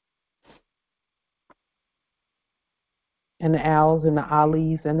 And the L's and the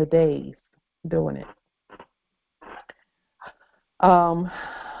Ali's and the days doing it.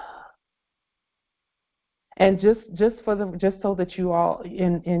 And just so that you all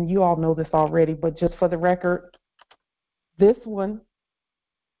and you all know this already, but just for the record, this one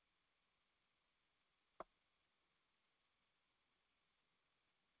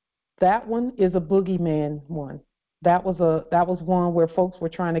that one is a boogeyman one. That was one where folks were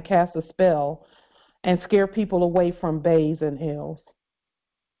trying to cast a spell and scare people away from bays and L's.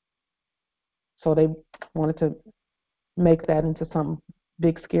 So they wanted to make that into some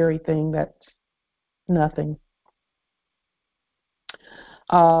big scary thing that's nothing.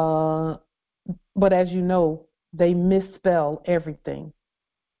 But as you know, they misspell everything.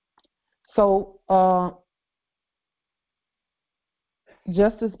 So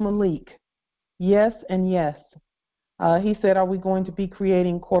Justice Malik, yes and yes. He said, are we going to be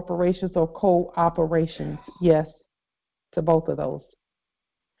creating corporations or co-operations? Yes, to both of those.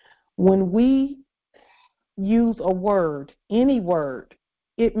 When we use a word, any word,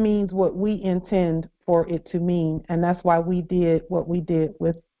 it means what we intend for it to mean, and that's why we did what we did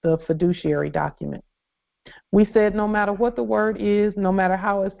with the fiduciary document. We said no matter what the word is, no matter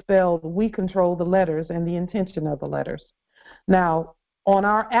how it's spelled, we control the letters and the intention of the letters. Now, on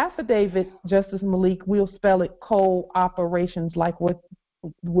our affidavit, Justice Malik, we'll spell it co-operations, like with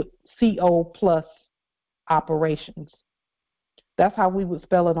CO plus operations. That's how we would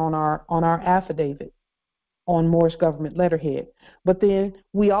spell it on our affidavit on Moorish government letterhead. But then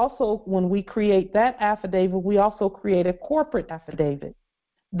we also, when we create that affidavit, we also create a corporate affidavit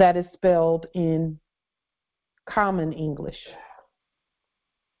that is spelled in common English.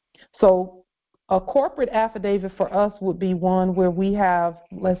 So a corporate affidavit for us would be one where we have,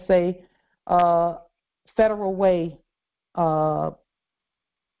 let's say, Federal Way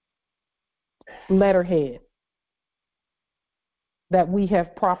letterhead that we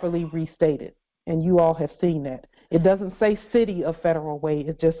have properly restated, and you all have seen that. It doesn't say City of Federal Way,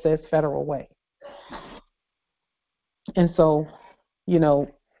 it just says Federal Way. And so, you know,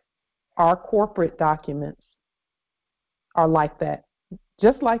 our corporate documents are like that.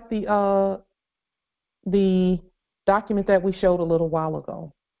 Just like the document that we showed a little while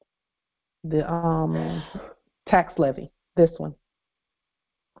ago, the tax levy, this one.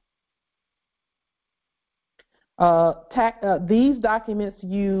 These documents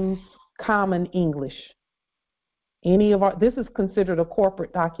use common English. This is considered a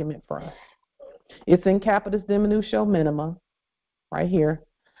corporate document for us. It's in capitis diminutio minima, right here,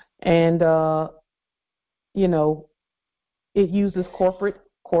 and you know, it uses corporate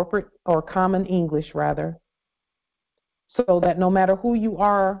or common English rather, so that no matter who you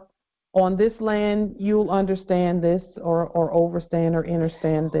are on this land, you'll understand this or overstand or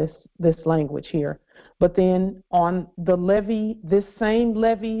understand this language here. But then on the levy, this same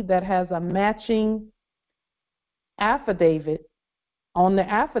levy that has a matching affidavit, on the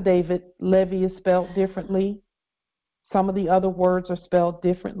affidavit, levy is spelled differently. Some of the other words are spelled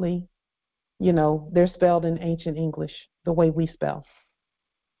differently. You know, they're spelled in ancient English, the way we spell.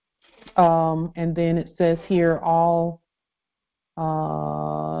 And then it says here, all,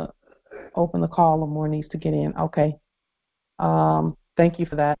 open the call, Lamore needs to get in. Okay. Thank you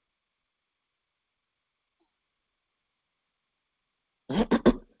for that.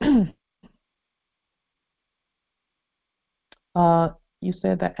 You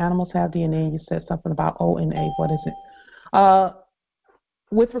said that animals have DNA. You said something about O and A. What is it?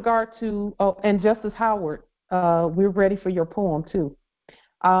 With regard to, and Justice Howard, we're ready for your poem too.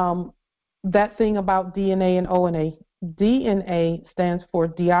 That thing about DNA and O and A. DNA stands for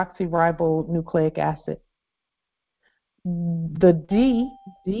deoxyribonucleic acid. The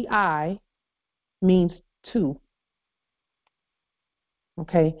DI, means two.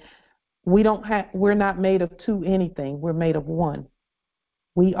 Okay, we're not made of two anything. We're made of one.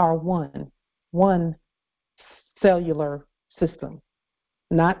 We are one cellular system,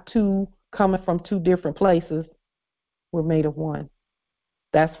 not two coming from two different places. We're made of one.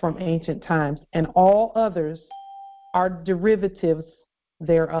 That's from ancient times, and all others are derivatives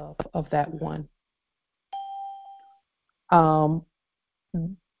thereof, of that one.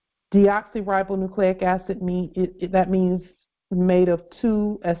 Deoxyribonucleic acid that means made of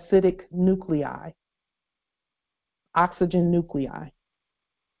two acidic nuclei, oxygen nuclei.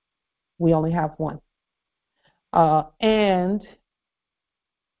 We only have one. And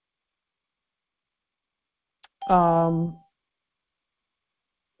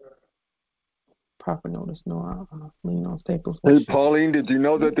proper notice, no lien on staples. Hey, Pauline, did you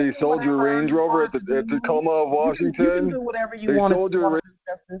know that they sold your Range Rover at the Tacoma of Washington? You can do whatever you want to do,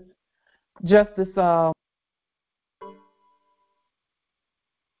 Justice.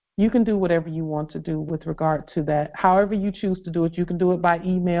 You can do whatever you want to do with regard to that. However you choose to do it, you can do it by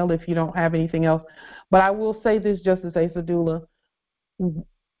email if you don't have anything else. But I will say this, Justice Asadula,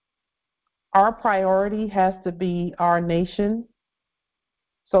 our priority has to be our nation.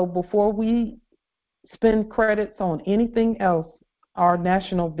 So before we spend credits on anything else, our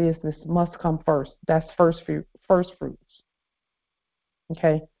national business must come first. That's first fruits.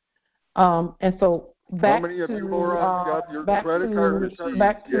 Okay, and so back how many of to, you morons got your credit card receipts?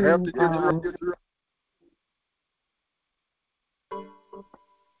 You have to get your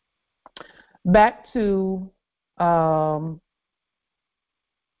back to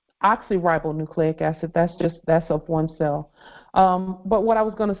oxyribonucleic acid. That's of one cell. But what I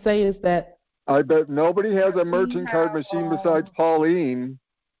was going to say is that I bet nobody has a merchant card machine besides Pauline.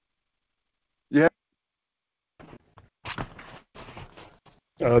 Yeah.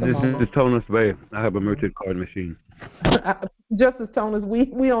 This is Tonus Bay. I have a merchant card machine. Justice Tonus, we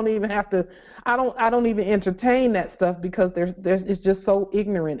don't even have to. I don't even entertain that stuff because it's just so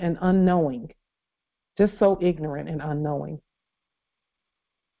ignorant and unknowing. Just so ignorant and unknowing.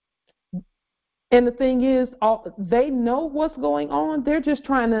 And the thing is, they know what's going on. They're just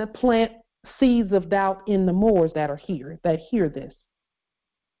trying to plant seeds of doubt in the Moors that are here, that hear this.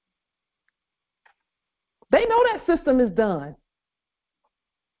 They know that system is done.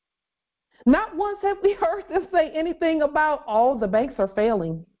 Not once have we heard them say anything about, oh, the banks are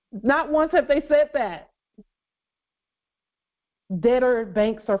failing. Not once have they said that. Debtor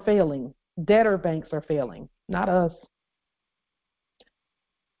banks are failing. Debtor banks are failing, not us.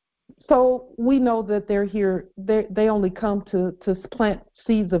 So we know that they're here. They only come to plant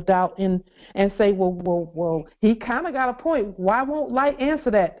seeds of doubt and say, well, he kind of got a point. Why won't light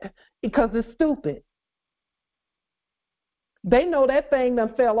answer that? Because it's stupid. They know that thing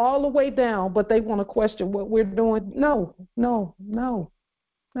done fell all the way down, but they want to question what we're doing. No.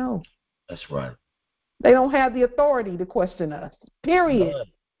 That's right. They don't have the authority to question us, period.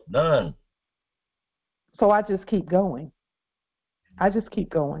 None. So I just keep going.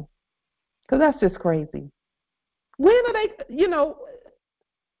 Because that's just crazy. When are they,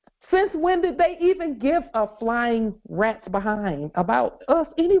 since when did they even give a flying rat's behind about us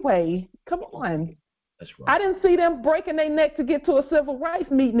anyway? Come on. That's right. I didn't see them breaking their neck to get to a civil rights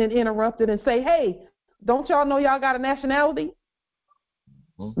meeting and interrupt it and say, hey, don't y'all know y'all got a nationality?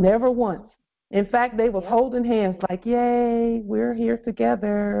 Mm-hmm. Never once. In fact, they was holding hands like, yay, we're here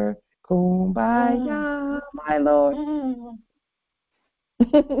together. Kumbaya, my Lord.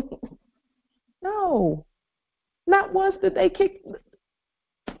 No. Not once did they kick.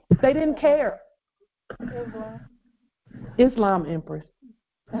 They didn't care. Islam, Empress.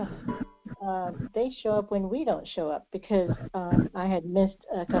 They show up when we don't show up because I had missed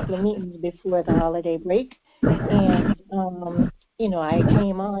a couple of meetings before the holiday break. And, I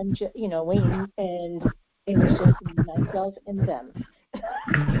came on, waiting, and it was just myself and them.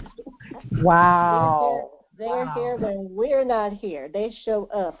 Wow. They're here when we're not here. They show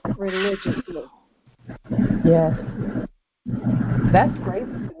up religiously. Yes. That's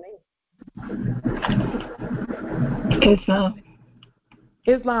crazy to me.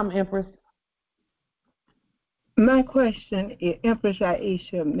 Islam, Empress. My question is, Empress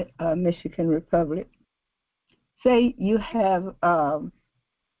Aisha, Michigan Republic. Say you have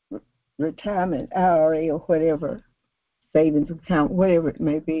retirement IRA or whatever, savings account, whatever it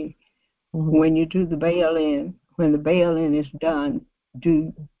may be. Mm-hmm. When you do the bail-in, when the bail-in is done,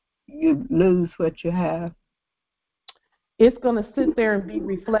 do you lose what you have? It's going to sit there and be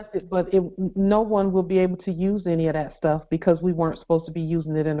reflected, but no one will be able to use any of that stuff because we weren't supposed to be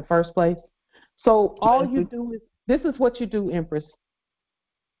using it in the first place. So all you do is, this is what you do, Empress.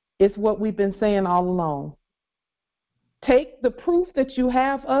 It's what we've been saying all along. Take the proof that you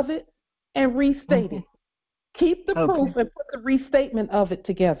have of it and restate it. Keep the proof and put the restatement of it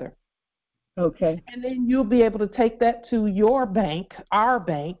together. Okay. And then you'll be able to take that to your bank, our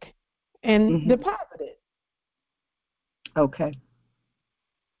bank, and deposit it. Okay.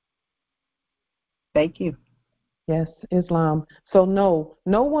 Thank you. Yes, Islam. So no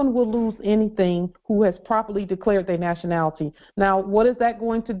one will lose anything who has properly declared their nationality. Now, what is that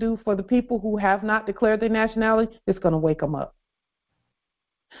going to do for the people who have not declared their nationality? It's going to wake them up.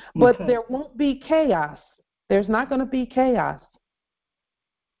 But there won't be chaos. There's not going to be chaos.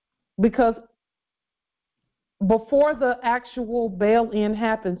 Because before the actual bail-in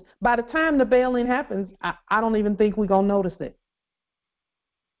happens, by the time the bail-in happens, I don't even think we're going to notice it.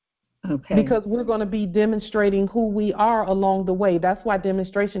 Okay. Because we're going to be demonstrating who we are along the way. That's why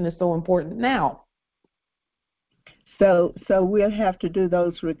demonstration is so important now. So we'll have to do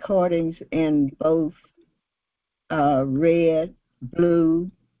those recordings in both red,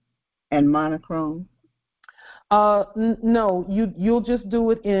 blue, and monochrome? No, you'll just do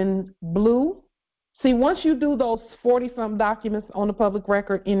it in blue. See, once you do those 40-some documents on the public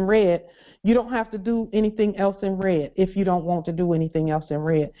record in red, you don't have to do anything else in red if you don't want to do anything else in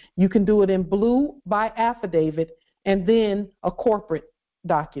red. You can do it in blue by affidavit and then a corporate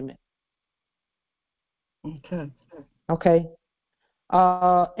document. Okay.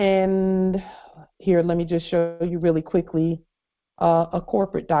 And here, let me just show you really quickly a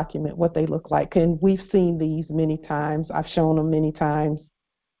corporate document, what they look like. And we've seen these many times. I've shown them many times.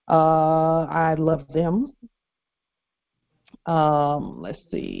 I love them. Let's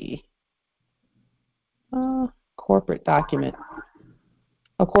see. Corporate document.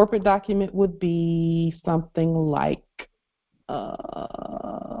 A corporate document would be something like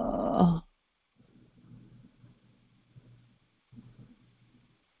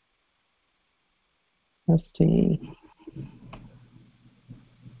let's see.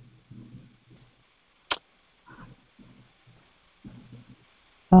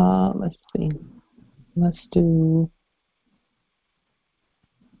 Let's see. Let's do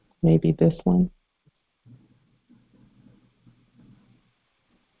maybe this one.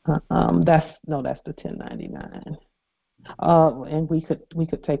 That's the 1099. And we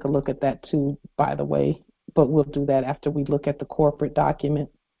could take a look at that too, by the way, but we'll do that after we look at the corporate document.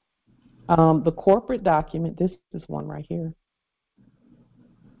 The corporate document, this is one right here.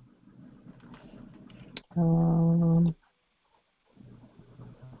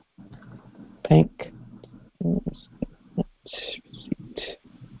 Bank receipt.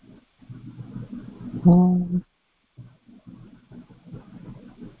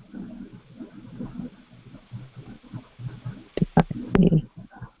 see.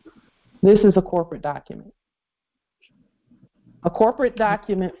 This is a corporate document. A corporate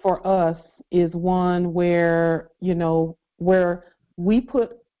document for us is one where, where we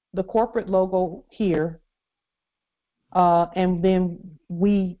put the corporate logo here, and then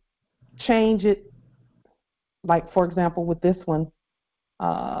we change it. Like, for example, with this one,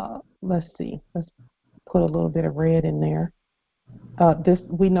 let's see. Let's put a little bit of red in there. This,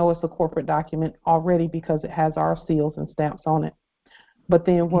 we know it's a corporate document already because it has our seals and stamps on it. But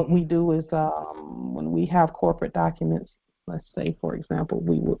then what we do is when we have corporate documents, let's say, for example,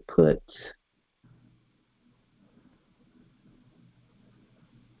 we would put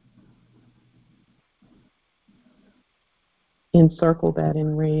encircle that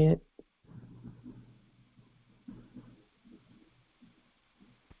in red.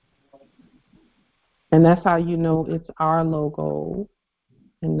 And that's how you know it's our logo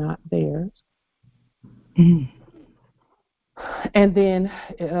and not theirs. And then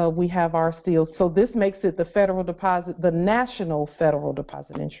we have our seals. So this makes it the National Federal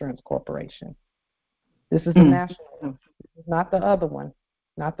Deposit Insurance Corporation. This is the national one. This is not the other one,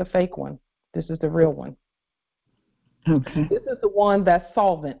 not the fake one. This is the real one. Okay. This is the one that's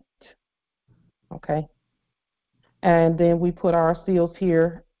solvent. Okay. And then we put our seals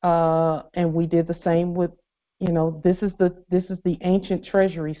here, and we did the same with, this is the ancient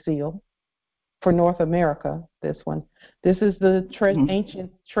treasury seal for North America, this one. This is the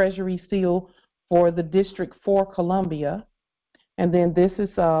ancient treasury seal for the District for Columbia. And then this is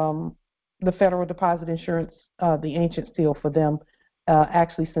the Federal Deposit Insurance, the ancient seal for them,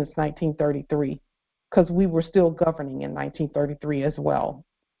 actually since 1933, because we were still governing in 1933 as well,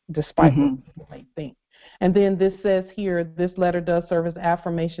 despite what people may think. And then this says here, this letter does serve as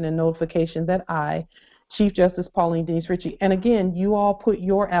affirmation and notification that I, Chief Justice Pauline Denise Ritchie, and again, you all put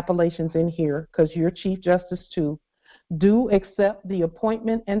your appellations in here because you're Chief Justice too, do accept the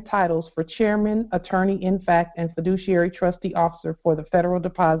appointment and titles for Chairman, Attorney in Fact, and Fiduciary Trustee Officer for the Federal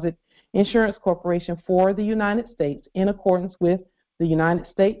Deposit Insurance Corporation for the United States in accordance with the United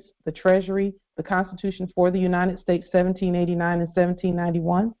States, the Treasury, the Constitution for the United States 1789 and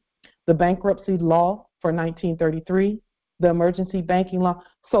 1791, the bankruptcy law for 1933, the emergency banking law.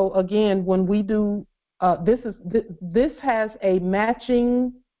 So again, when we do this has a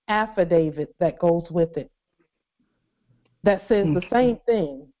matching affidavit that goes with it that says the same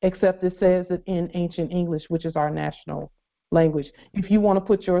thing, except it says it in ancient English, which is our national language. If you want to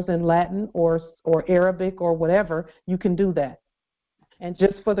put yours in Latin or Arabic or whatever, you can do that. And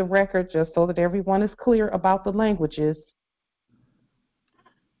just for the record, just so that everyone is clear about the languages,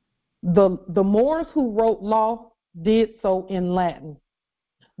 the Moors who wrote law did so in Latin.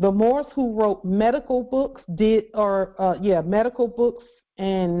 The Moors who wrote medical books medical books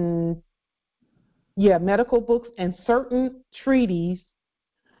and certain treaties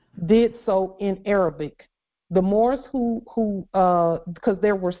did so in Arabic. The Moors who because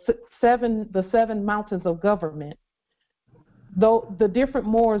there were the seven mountains of government, though the different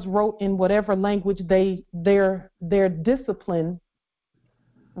Moors wrote in whatever language their discipline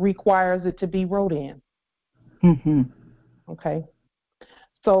requires it to be wrote in. Okay.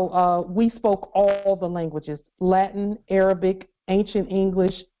 So we spoke all the languages: Latin, Arabic, Ancient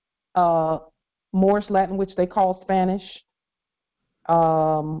English, Moorish Latin, which they call Spanish,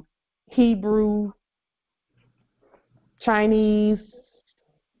 Hebrew, Chinese,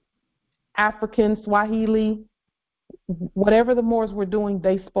 African, Swahili. Whatever the Moors were doing,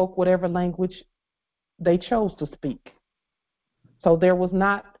 they spoke whatever language they chose to speak. So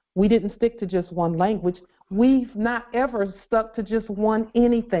we didn't stick to just one language. We've not ever stuck to just one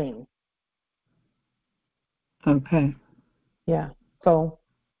anything. Okay. Yeah. So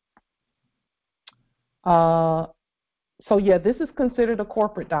this is considered a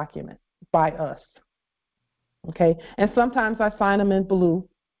corporate document by us. Okay. And sometimes I sign them in blue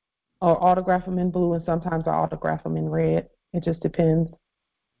or autograph them in blue, and sometimes I autograph them in red. It just depends.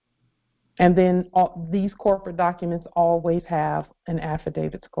 And then these corporate documents always have an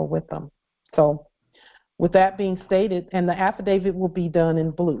affidavit to go with them. So with that being stated, and the affidavit will be done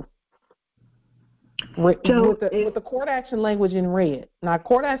in blue. With the court action language in red. Now,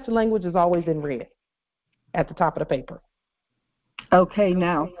 court action language is always in red at the top of the paper. Okay,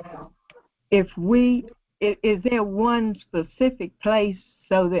 now, is there one specific place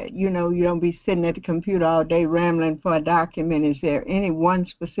so that, you don't be sitting at the computer all day rambling for a document? Is there any one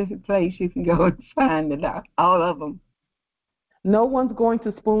specific place you can go and find all of them? No one's going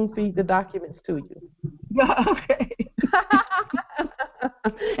to spoon feed the documents to you. Okay.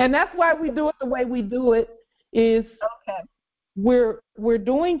 And that's why we do it the way we do it is we're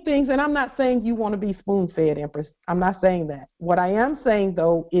doing things, and I'm not saying you want to be spoon-fed, Empress. I'm not saying that. What I am saying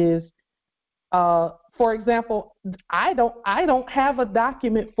though is, for example, I don't have a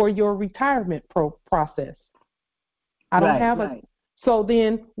document for your retirement process. I don't have a. So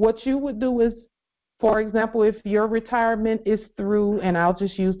then, what you would do is, for example, if your retirement is through, and I'll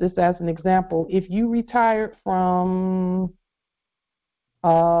just use this as an example, if you retired from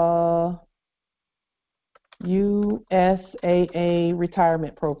USAA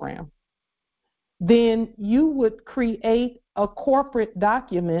retirement program, then you would create a corporate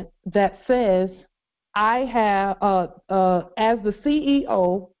document that says, I have, as the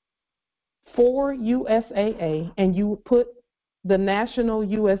CEO for USAA, and you would put the national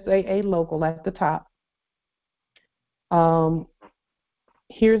USAA logo at the top.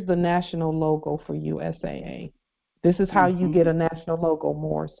 Here's the national logo for USAA. This is how you get a national logo,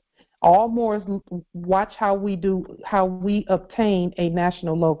 Moors. All Moors, watch how we obtain a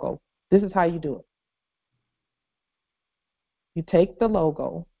national logo. This is how you do it. You take the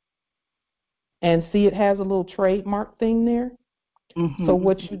logo, and see it has a little trademark thing there. So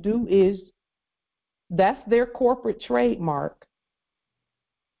what you do is, that's their corporate trademark.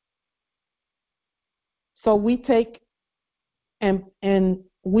 So we take and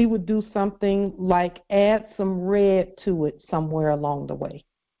we would do something like add some red to it somewhere along the way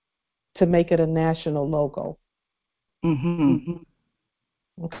to make it a national logo.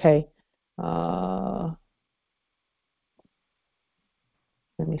 Okay.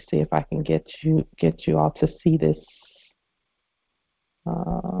 Let me see if I can get you all to see this.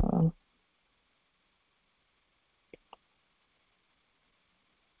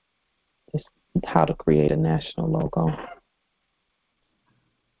 This is how to create a national logo.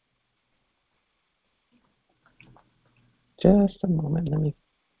 Just a moment. Let me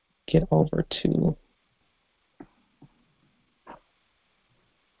get over to.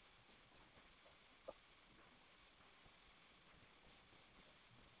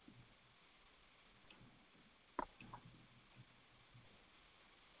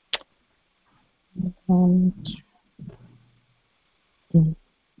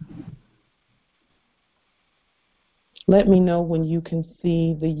 Let me know when you can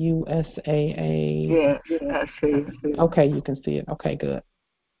see the USAA. Yeah, I see. Okay, you can see it. Okay, good.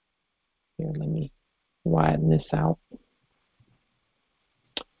 Here, let me widen this out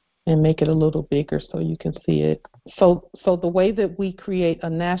and make it a little bigger so you can see it. So the way that we create a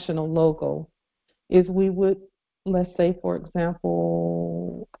national logo is we would, let's say, for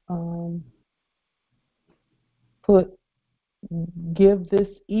example, give this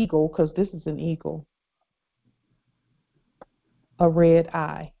eagle, because this is an eagle, a red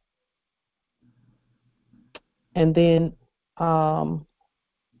eye. And then,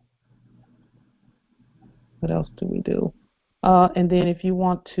 what else do we do? And then if you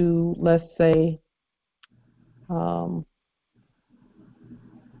want to, let's say,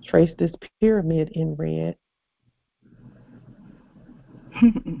 trace this pyramid in red,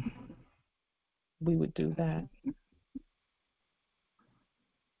 we would do that.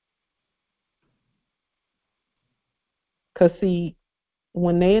 Because, see,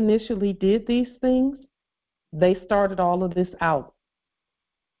 when they initially did these things, they started all of this out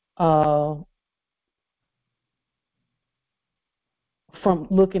from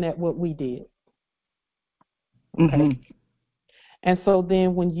looking at what we did. Okay. And so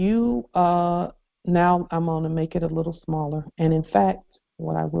then when you, now I'm going to make it a little smaller. And in fact,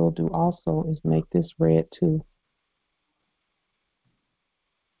 what I will do also is make this red too.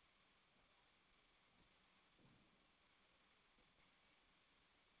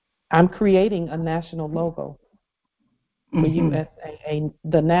 I'm creating a national logo for USAA,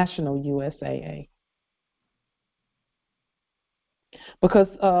 the national USAA. Because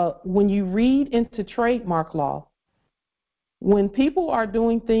when you read into trademark law, when people are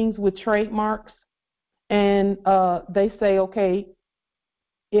doing things with trademarks and they say, okay,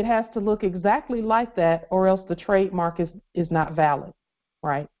 it has to look exactly like that or else the trademark is not valid,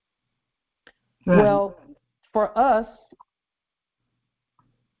 right? Well, for us,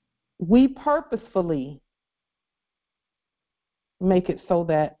 we purposefully make it so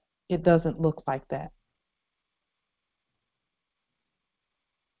that it doesn't look like that.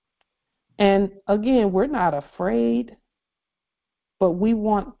 And again, we're not afraid, but we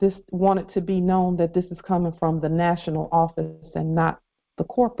want it to be known that this is coming from the national office and not the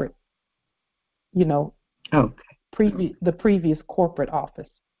corporate, the previous corporate office.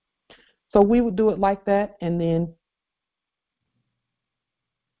 So we would do it like that, and then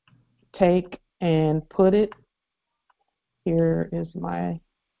take and put it. Here is my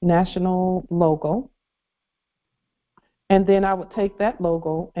national logo. And then I would take that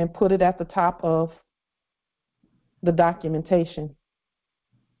logo and put it at the top of the documentation.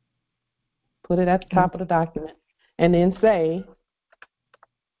 Put it at the top of the document. And then say,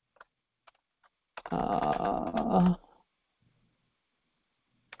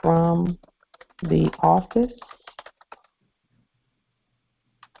 from the office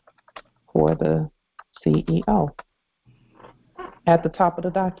for the CEO at the top of the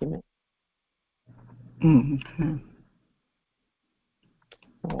document. Mm-hmm.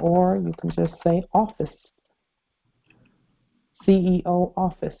 Or you can just say office, CEO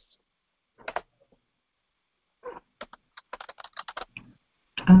office.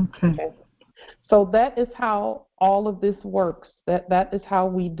 Okay. So that is how all of this works. That is how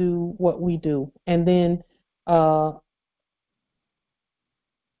we do what we do. And then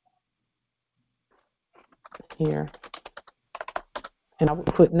here, and I would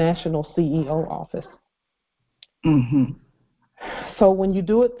put National CEO Office. Mm-hmm. So when you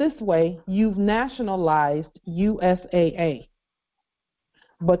do it this way, you've nationalized USAA.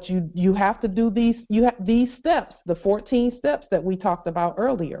 But you have to do these steps, the 14 steps that we talked about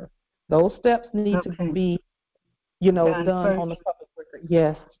earlier. Those steps need to be, done on the public record.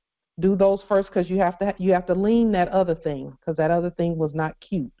 Yes, do those first because you have to lean that other thing because that other thing was not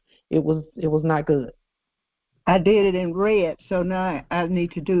cute. It was not good. I did it in red, so now I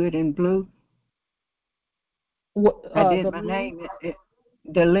need to do it in blue. I did my name,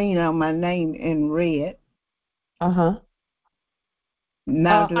 the lean on my name in red. Now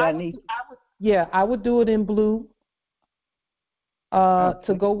do I need? I would do it in blue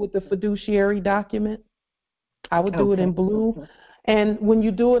to go with the fiduciary document. I would do it in blue. Okay. And when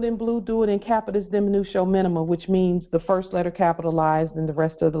you do it in blue, do it in capitis diminutio minima, which means the first letter capitalized and the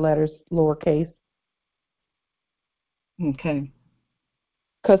rest of the letters lowercase. Okay.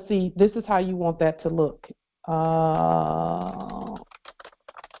 Because, see, this is how you want that to look.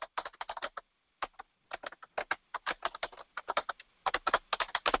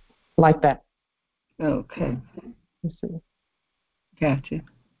 Like that. Okay. Let's see. Gotcha.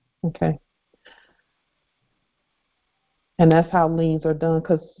 Okay. And that's how liens are done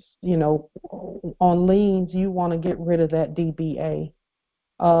because, on liens, you want to get rid of that DBA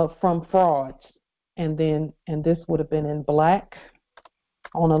from frauds. And this would have been in black.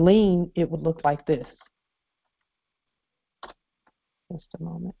 On a lien, it would look like this. Just a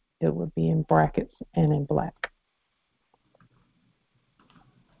moment. It would be in brackets and in black.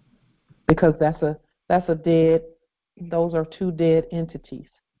 Because those are two dead entities.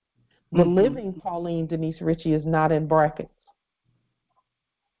 The living Pauline Denise Ritchie is not in brackets.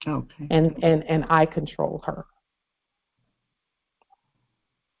 Okay. And I control her.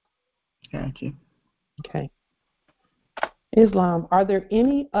 Gotcha. Okay. Islam, are there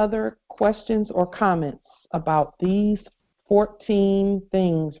any other questions or comments about these 14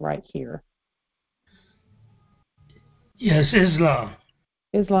 things right here? Yes, Islam.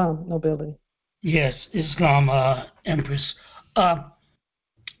 Islam, nobility. Yes, Islam, Empress.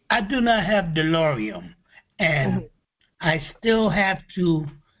 I do not have DeLorean, and I still have to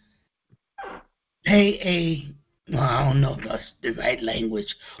pay I don't know if that's the right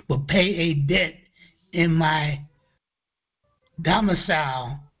language, but pay a debt in my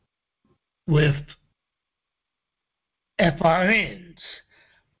domicile with FRNs.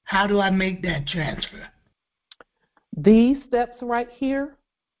 How do I make that transfer? These steps right here,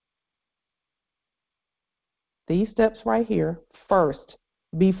 first,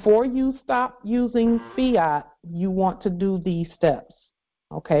 before you stop using fiat, you want to do these steps,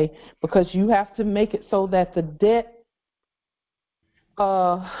 okay? Because you have to make it so that the debt,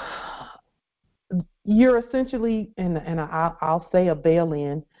 you're essentially, and I'll say a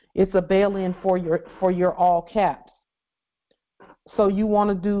bail-in. It's a bail-in for your all caps. So you want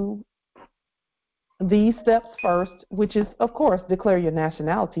to do these steps first, which is, of course, declare your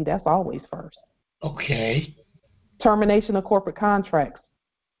nationality. That's always first. Okay. Termination of corporate contracts.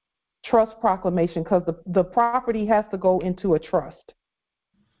 Trust proclamation, because the property has to go into a trust.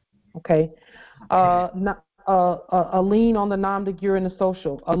 Okay. A lien on the nom de guerre and the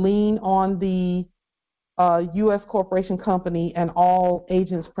social. A lien on the U.S. corporation company and all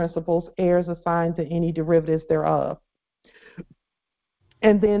agents, principals, heirs assigned to any derivatives thereof.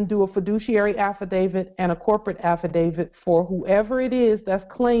 And then do a fiduciary affidavit and a corporate affidavit for whoever it is that's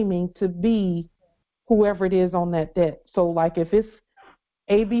claiming to be whoever it is on that debt. So like if it's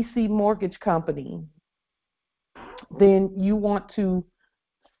ABC Mortgage Company, then you want to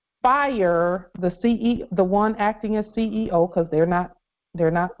fire the CEO, the one acting as CEO, because they're not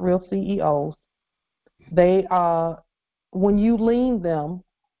real CEOs. They when you lien them,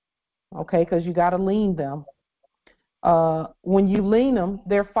 okay, because you got to lien them, When you lien them,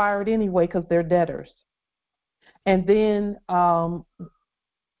 they're fired anyway because they're debtors. And then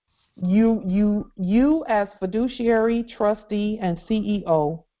you as fiduciary, trustee, and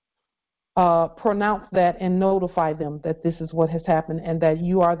CEO pronounce that and notify them that this is what has happened and that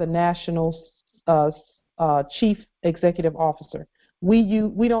you are the national chief executive officer.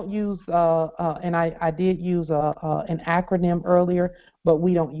 We don't use and I did use an acronym earlier, but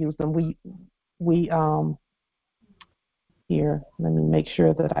we don't use them. We here, let me make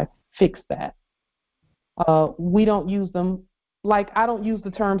sure that I fix that. We don't use them. Like, I don't use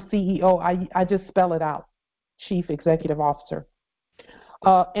the term CEO. I just spell it out, Chief Executive Officer.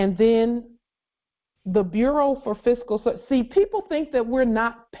 And then the Bureau for Fiscal. See, people think that we're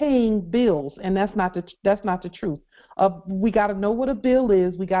not paying bills, and that's not the truth. We got to know what a bill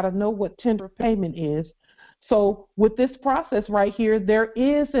is. We got to know what tender payment is. So with this process right here, there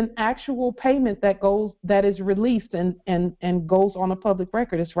is an actual payment that is released and goes on a public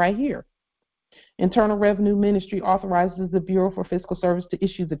record. It's right here. Internal Revenue Ministry authorizes the Bureau for Fiscal Service to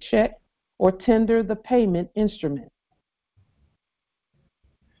issue the check or tender the payment instrument.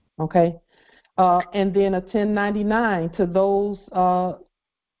 Okay? And then a 1099 to those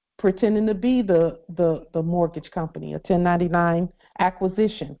pretending to be the mortgage company, a 1099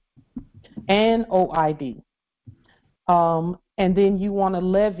 acquisition, and OID. And then you want to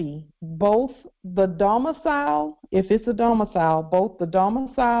levy both the domicile, if it's a domicile, both the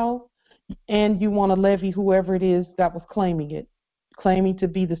domicile, and you want to levy whoever it is that was claiming to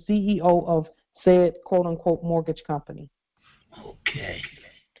be the CEO of said quote-unquote mortgage company. Okay.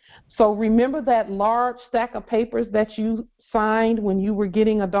 So remember that large stack of papers that you signed when you were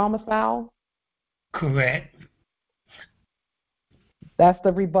getting a domicile? Correct. That's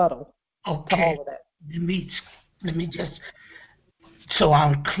the rebuttal to Okay. all of that. Let me just, so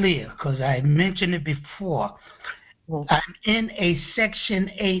I'm clear, because I mentioned it before. I'm in a Section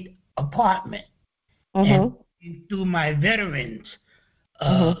 8 apartment, and through my Veterans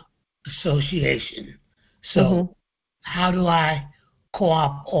Association. So how do I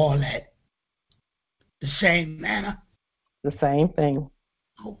co-op all that? The same manner? The same thing.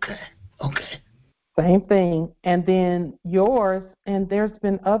 Okay. Same thing. And then yours, and there's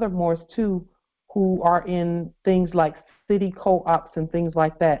been other Moors too, who are in things like city co-ops and things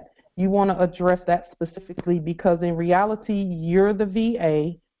like that. You want to address that specifically because in reality, you're the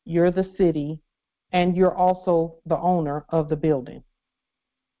VA, you're the city, and you're also the owner of the building.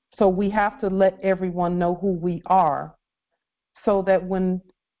 So we have to let everyone know who we are so that when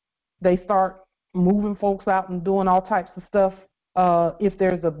they start moving folks out and doing all types of stuff, if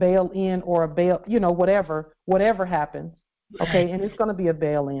there's a bail-in or a bail, whatever happens, okay, and it's going to be a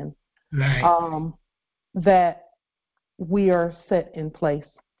bail-in, that we are set in place,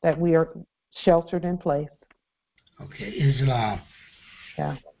 that we are sheltered in place. Okay, Islam.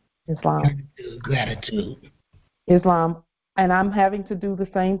 Yeah, Islam. Gratitude. Islam. And I'm having to do the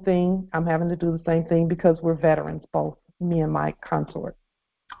same thing. I'm having to do the same thing because we're veterans, both, me and my consort.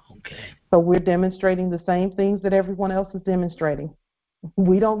 Okay. So we're demonstrating the same things that everyone else is demonstrating.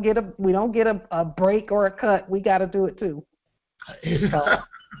 We don't get a break or a cut. We got to do it too. So,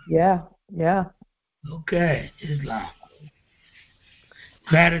 yeah. Okay, Islam.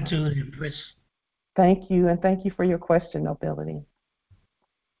 Gratitude, Empress. Thank you, and thank you for your question, Nobility.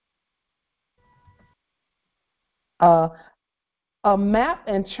 A map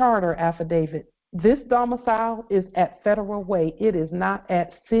and charter affidavit. This domicile is at Federal Way. It is not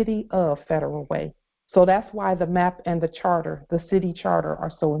at City of Federal Way. So that's why the map and the charter, the city charter,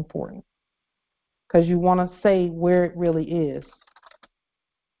 are so important. Because you want to say where it really is.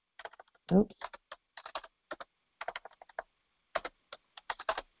 Oops.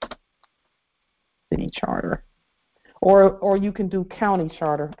 City charter. Or you can do county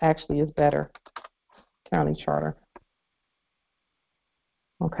charter, actually is better. County charter.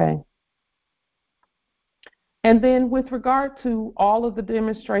 Okay. And then with regard to all of the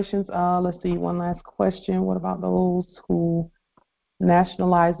demonstrations, let's see, one last question. What about those who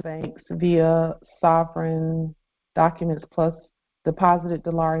nationalize banks via sovereign documents plus deposited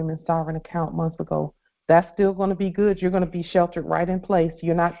Delarium in sovereign account months ago? That's still going to be good. You're going to be sheltered right in place.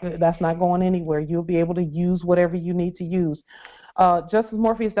 That's not going anywhere. You'll be able to use whatever you need to use. Justice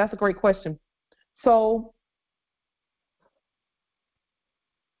Morpheus, that's a great question. So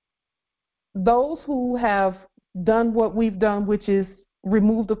those who have done what we've done, which is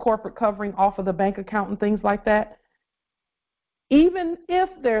remove the corporate covering off of the bank account and things like that, even if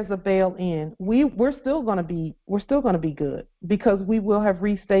there's a bail-in, we're still going to be good because we will have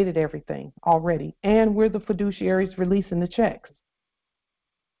restated everything already, and we're the fiduciaries releasing the checks.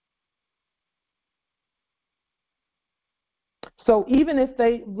 So even if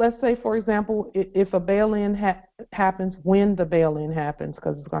they, let's say, for example, if a bail-in happens, when the bail-in happens,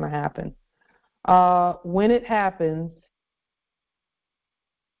 because it's going to happen, when it happens,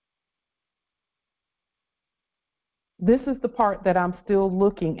 this is the part that I'm still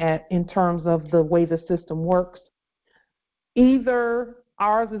looking at in terms of the way the system works. Either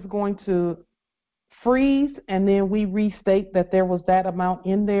ours is going to freeze and then we restate that there was that amount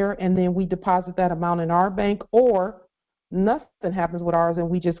in there and then we deposit that amount in our bank, or nothing happens with ours and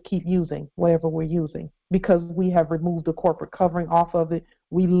we just keep using whatever we're using because we have removed the corporate covering off of it.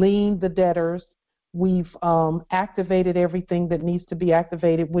 We lien the debtors. We've activated everything that needs to be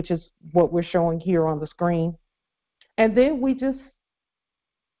activated, which is what we're showing here on the screen. And then we just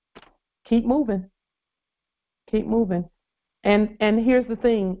keep moving. Keep moving. And here's the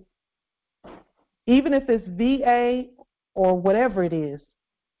thing. Even if it's VA or whatever it is,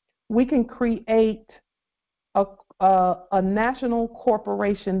 we can create a national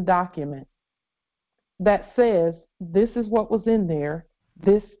corporation document that says this is what was in there,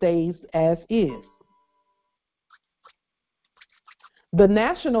 this stays as is. The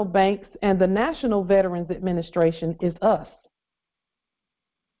national banks and the National Veterans Administration is us.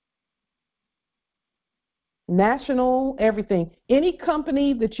 National everything. Any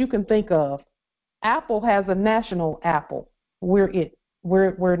company that you can think of, Apple has a national Apple. We're it.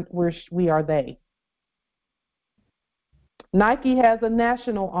 We are they. Nike has a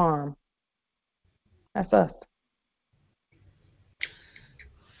national arm. That's us.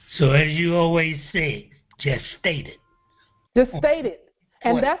 So as you always say, just state it. Just state it.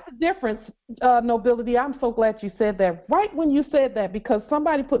 And that's the difference, Nobility. I'm so glad you said that. Right when you said that, because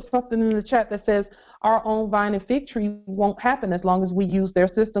somebody put something in the chat that says our own vine and fig tree won't happen as long as we use their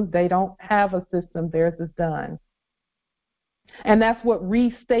system. They don't have a system. Theirs is done. And that's what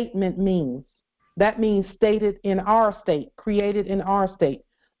restatement means. That means stated in our state, created in our state.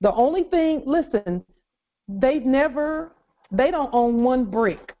 The only thing, listen, they don't own one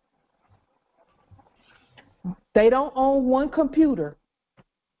brick. They don't own one computer.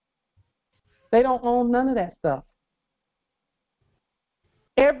 They don't own none of that stuff.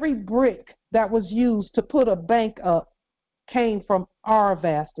 Every brick that was used to put a bank up came from our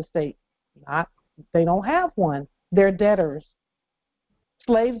vast estate. They don't have one. They're debtors.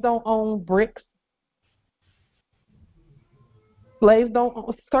 Slaves don't own bricks.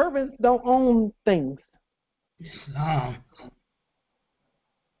 Servants don't own things.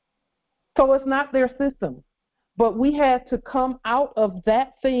 So it's not their system. But we had to come out of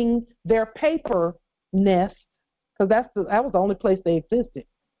that thing, their paper nest, because that was the only place they existed.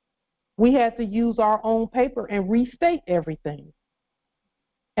 We had to use our own paper and restate everything.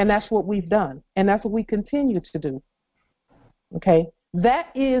 And that's what we've done. And that's what we continue to do. Okay? That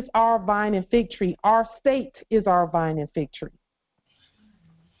is our vine and fig tree. Our state is our vine and fig tree.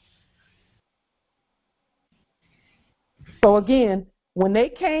 So again, when they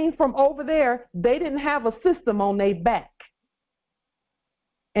came from over there, they didn't have a system on their back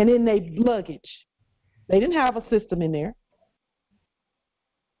and in their luggage. They didn't have a system in there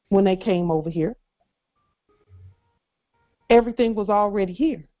when they came over here. Everything was already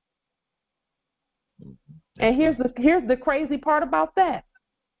here. And here's the crazy part about that.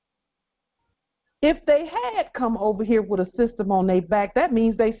 If they had come over here with a system on their back, that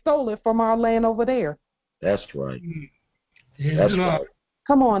means they stole it from our land over there. That's right. That's right.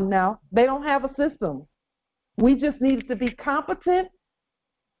 Come on now. They don't have a system. We just needed to be competent,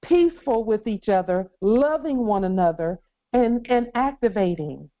 peaceful with each other, loving one another, and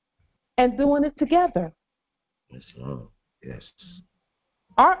activating and doing it together. Yes, Lord. Yes.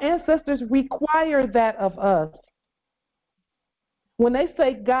 Our ancestors require that of us. When they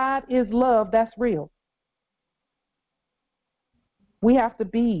say God is love, that's real. We have to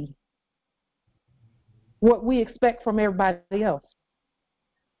be what we expect from everybody else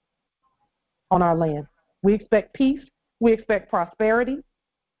on our land. We expect peace. We expect prosperity.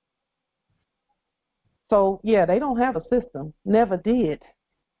 So, yeah, they don't have a system. Never did.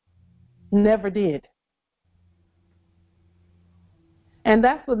 Never did. And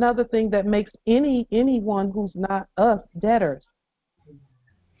that's another thing that makes anyone who's not us debtors.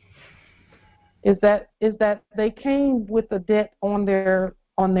 Is that they came with a debt on their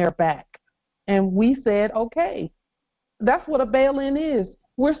back. And we said, okay, that's what a bail-in is.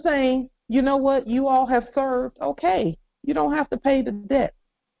 We're saying, you know what, you all have served, okay, you don't have to pay the debt.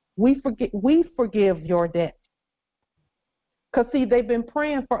 We forgive your debt. Because, see, they've been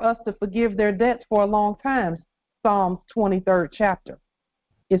praying for us to forgive their debts for a long time. Psalms 23rd chapter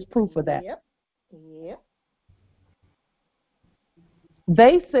is proof of that. Yep.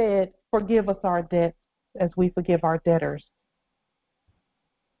 They said, forgive us our debts as we forgive our debtors.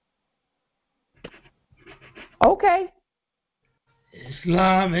 Okay.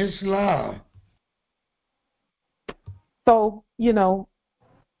 Islam. So,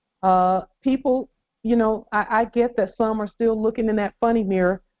 people, I get that some are still looking in that funny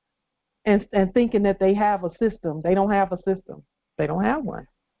mirror and thinking that they have a system. They don't have a system. They don't have one.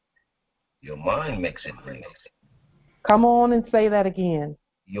 Your mind makes it real. Come on and say that again.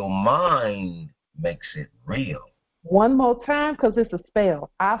 Your mind makes it real. One more time, because it's a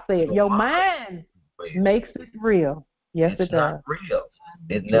spell. I'll say it. Your mind makes it real. Yes, it does. It's not real.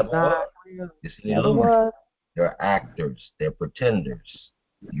 It never was. Real. It's an Never illusion. was. They're actors. They're pretenders.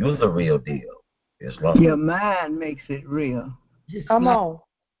 You're the real deal. Islam. Your mind makes it real. Come on.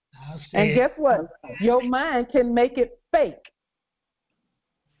 And guess what? Your mind can make it fake.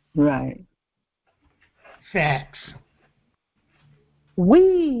 Right. Facts.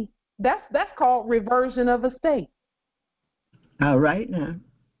 That's called reversion of a state. All right now.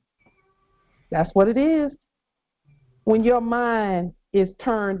 That's what it is. When your mind is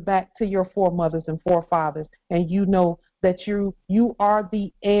turned back to your foremothers and forefathers, and you know that you are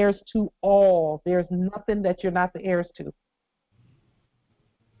the heirs to all. There's nothing that you're not the heirs to.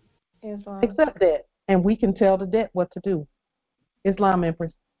 Islam. Except that. And we can tell the debt what to do. Islam,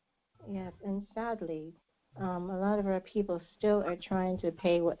 Empress. Yes, and sadly, a lot of our people still are trying to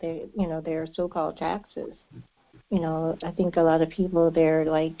pay what their so-called taxes. I think a lot of people, they're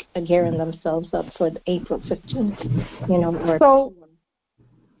like gearing themselves up for the April 15th, So,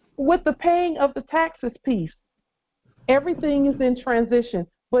 with the paying of the taxes piece, everything is in transition.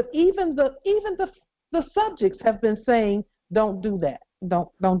 But even the subjects have been saying, don't do that.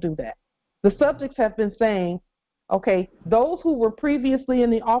 Don't do that. The subjects have been saying, okay, those who were previously in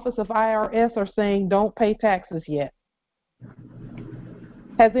the office of IRS are saying don't pay taxes yet.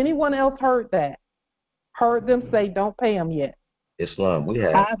 Has anyone else heard that? Heard them say don't pay them yet? Islam, we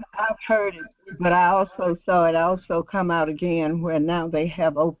have. I've heard it, but I also saw it also come out again where now they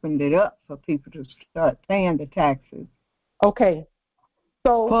have opened it up for people to start paying the taxes. Okay.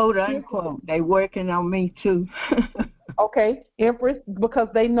 So quote unquote, they working on me too. Okay, Empress, because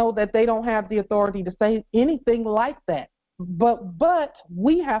they know that they don't have the authority to say anything like that. But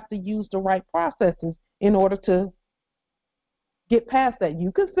we have to use the right processes in order to get past that.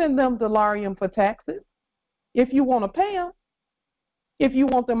 You can send them delarium for taxes if you want to pay them, if you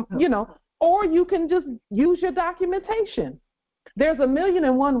want them, or you can just use your documentation. There's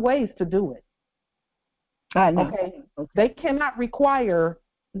 1,000,001 ways to do it. I know. Okay? They cannot require.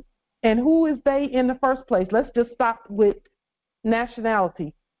 And who is they in the first place? Let's just stop with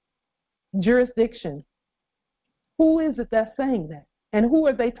nationality, jurisdiction. Who is it that's saying that? And who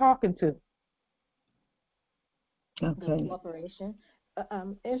are they talking to? The corporation.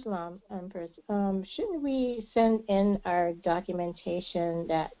 Islam, Empress, shouldn't we send in our documentation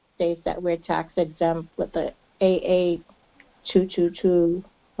that states that we're tax exempt with the AA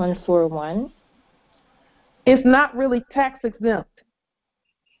 222141? It's not really tax exempt.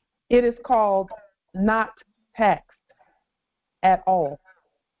 It is called not taxed at all.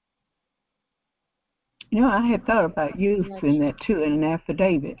 I had thought about using that too in an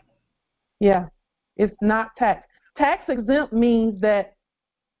affidavit. Yeah, it's not taxed. Tax exempt means that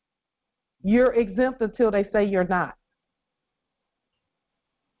you're exempt until they say you're not.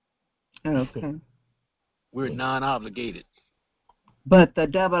 Okay. We're non-obligated. But the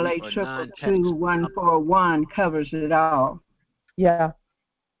AA 222141 covers it all. Yeah.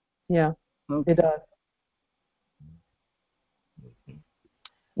 Yeah, okay. It does.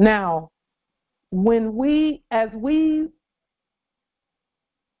 Now, as we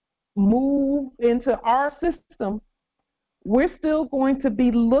move into our system, we're still going to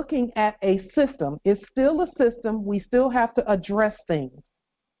be looking at a system. It's still a system. We still have to address things.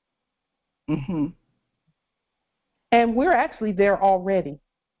 Mm-hmm. And we're actually there already.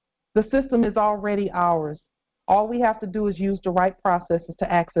 The system is already ours. All we have to do is use the right processes to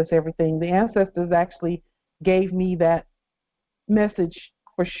access everything. The ancestors actually gave me that message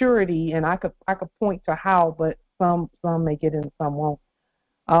for surety, and I could point to how, but some may get in, some won't.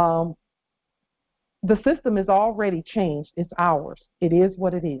 The system is already changed. It's ours. It is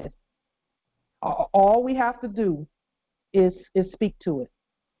what it is. All we have to do is speak to it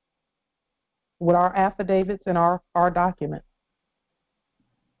with our affidavits and our documents.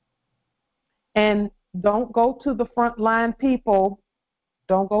 And don't go to the front line people.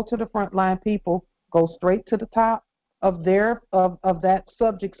 Don't go to the front line people. Go straight to the top of that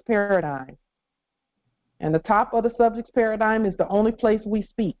subject's paradigm. And the top of the subject's paradigm is the only place we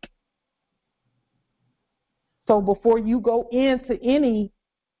speak. So before you go into any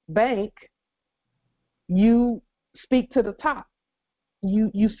bank, you speak to the top.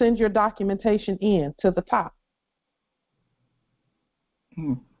 You send your documentation in to the top.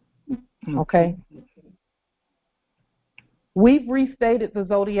 Okay? We've restated the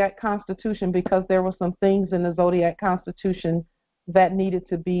Zodiac Constitution because there were some things in the Zodiac Constitution that needed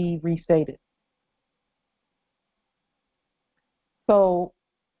to be restated. So,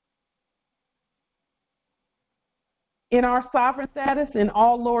 in our sovereign status, in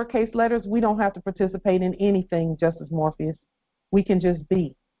all lowercase letters, we don't have to participate in anything, Justice Morpheus. We can just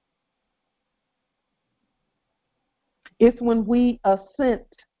be. It's when we assent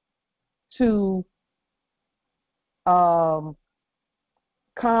to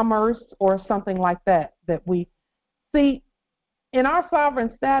commerce or something like that, that we see in our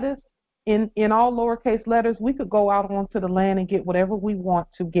sovereign status, in all lowercase letters, we could go out onto the land and get whatever we want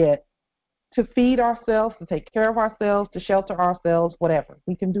to get, to feed ourselves, to take care of ourselves, to shelter ourselves, whatever.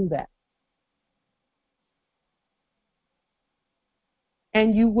 We can do that.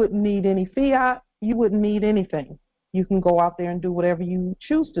 And you wouldn't need any fiat. You wouldn't need anything. You can go out there and do whatever you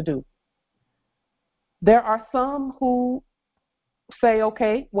choose to do. There are some who say,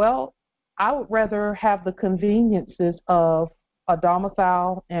 okay, well, I would rather have the conveniences of a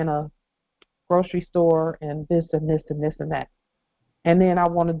domicile and a grocery store and this and this and this and that. And then I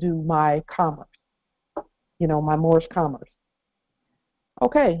want to do my commerce, my Moorish commerce.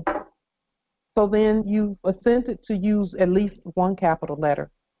 Okay. So then you've assented to use at least one capital letter,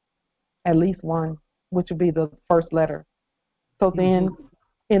 at least one, which would be the first letter. So then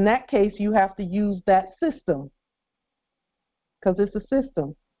in that case, you have to use that system because it's a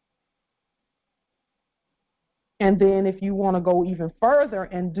system. And then if you want to go even further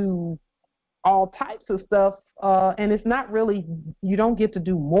and do all types of stuff, and it's not really, you don't get to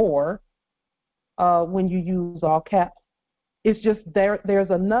do more when you use all caps. It's just there's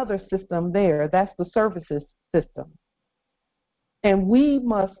another system there. That's the services system. And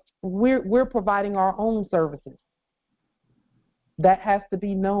we're providing our own services. That has to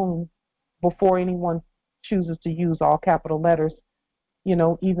be known before anyone chooses to use all capital letters,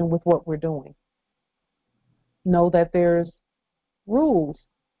 even with what we're doing. Know that there's rules.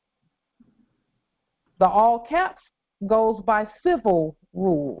 The all caps goes by civil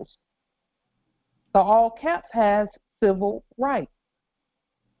rules. The all caps has civil rights.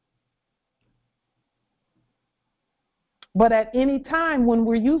 But at any time when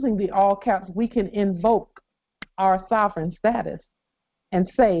we're using the all caps, we can invoke our sovereign status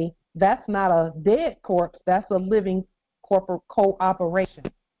and say, that's not a dead corpse, that's a living cooperation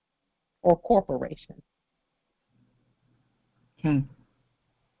or corporation.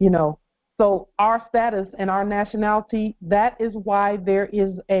 So our status and our nationality, that is why there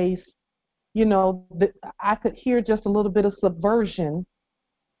is I could hear just a little bit of subversion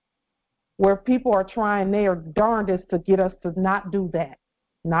where people are trying their darndest to get us to not do that,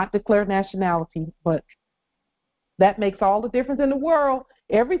 not declare nationality, but that makes all the difference in the world.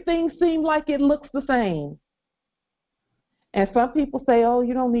 Everything seems like it looks the same. And some people say, oh,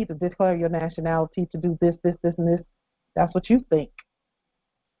 you don't need to declare your nationality to do this, this, this, and this. That's what you think.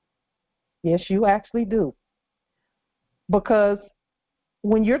 Yes, you actually do. Because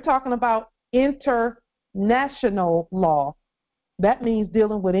when you're talking about international law, that means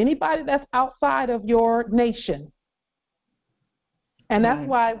dealing with anybody that's outside of your nation. And that's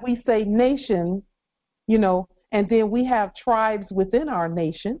why we say nation, and then we have tribes within our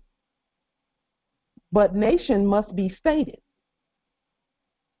nation. But nation must be stated.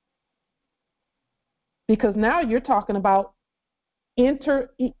 Because now you're talking about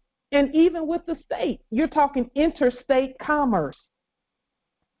and even with the state, you're talking interstate commerce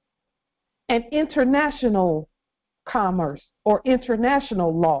and international commerce or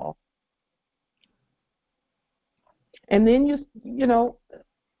international law. And then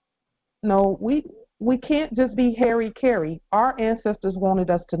we can't just be Harry Carey. Our ancestors wanted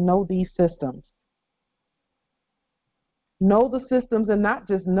us to know these systems. Know the systems and not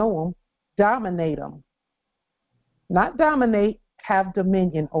just know them, dominate them. Not dominate, have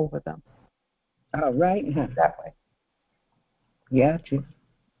dominion over them. All right. That way. Gotcha.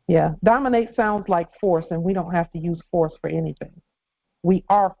 Yeah. Dominate sounds like force, and we don't have to use force for anything. We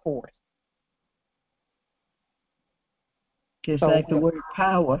are force. Just like the word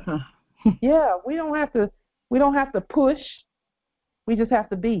power, huh? Yeah, we don't have to push. We just have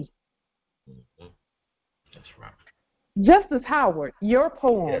to be. Mm-hmm. That's right. Justice Howard, your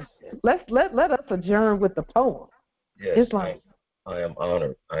poem. Yes. Let us adjourn with the poem. Yes, Islam. I am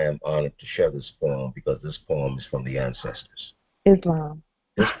honored. I am honored to share this poem because this poem is from the ancestors. Islam.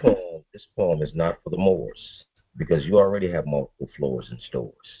 This poem is not for the Moors because you already have multiple floors and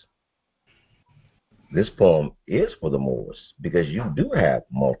stores. This poem is for the Moors because you do have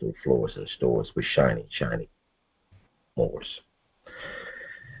multiple floors and stores with shiny, shiny Moors.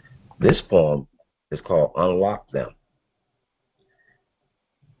 This poem is called Unlock Them.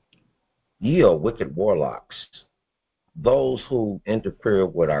 Ye are wicked warlocks, those who interfere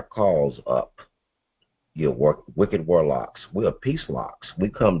with our cause up. Ye are wicked warlocks. We are peace locks. We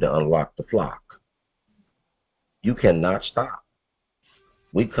come to unlock the flock. You cannot stop.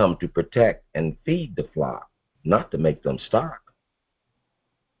 We come to protect and feed the flock, not to make them stock.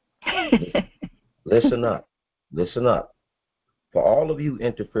 Listen up. Listen up. For all of you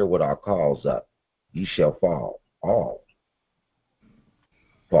interfere with our cause up, ye shall fall, all.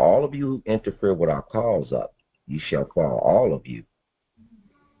 For all of you who interfere with our cause up, ye shall fall, all of you.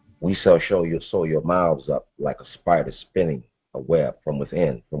 We shall sew your mouths up like a spider spinning a web from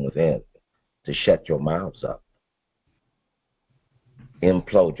within, to shut your mouths up.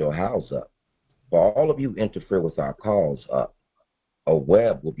 Implode your house up. For all of you interfere with our cause up, a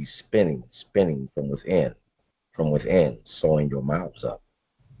web will be spinning from within, sewing your mouths up.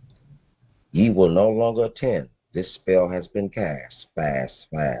 Ye will no longer attend. This spell has been cast. Fast,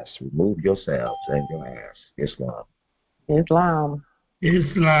 fast. Remove yourselves and your ass. Islam. Islam.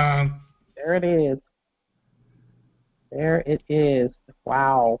 Islam. There it is. There it is.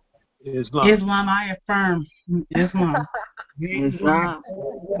 Wow. Islam, I affirm. Islam. Islam.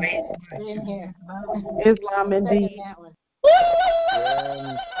 Islam indeed.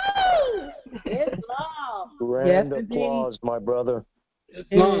 Islam. Yes, applause, my brother.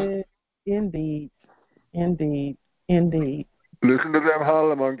 Islam. Indeed. Indeed. Indeed. Listen to them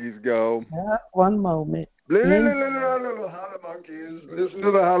holla monkeys go. One moment. Holla monkeys. Listen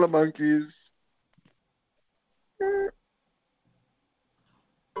to the holla monkeys.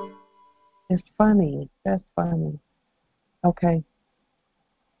 It's funny. That's funny. Okay.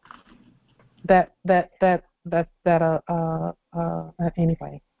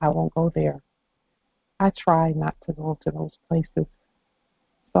 Anyway, I won't go there. I try not to go to those places,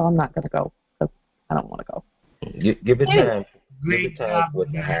 so I'm not going to go because I don't want to go. Give it time. Give it time for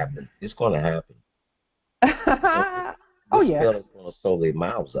it to happen. It's going to happen. Oh, yeah. This spell is going to sew their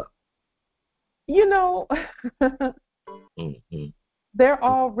mouths up. You know, Mm-hmm. they're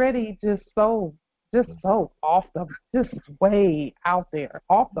already just so off the, just way out there,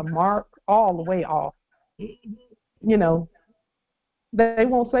 off the mark, all the way off. You know, they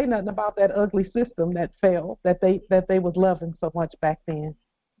won't say nothing about that ugly system that failed, that they was loving so much back then.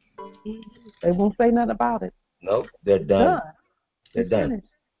 They won't say nothing about it. Nope, they're done. They're done. Finished.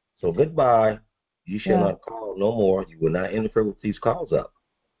 So goodbye. You shall not call no more. You will not interfere with these calls up.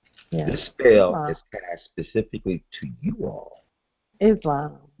 Yeah. This spell is cast specifically to you all.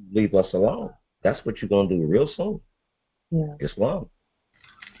 Islam. Leave us alone. That's what you're going to do real soon. Yeah. Islam.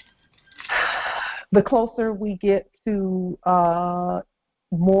 The closer we get to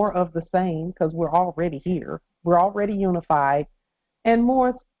more of the same, because we're already here, we're already unified, and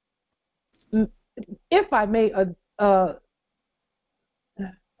more, if I may,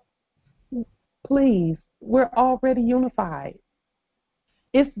 please, we're already unified.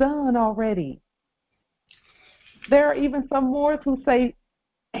 It's done already. There are even some Moors who say,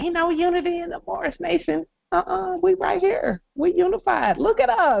 ain't no unity in the Moorish nation. We right here. We unified. Look at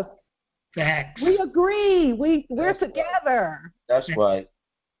us. Facts. We agree. We're together. That's right.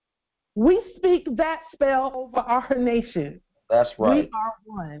 We speak that spell over our nation. That's right. We are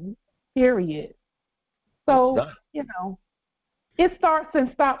one. Period. So, you know, it starts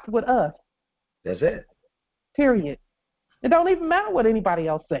and stops with us. That's it. Period. It don't even matter what anybody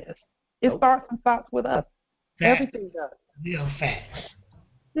else says. It starts and stops with us. Facts. Everything does. Real facts.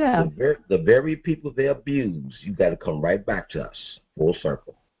 Yeah. The very people they abuse, you got to come right back to us, full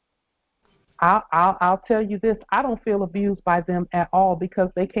circle. I'll tell you this. I don't feel abused by them at all because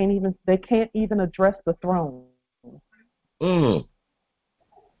they can't even address the throne. I'm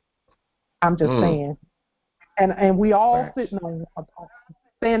just saying. And we all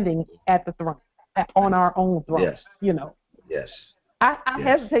standing at the throne, on our own throne. Yes. You know. Yes. I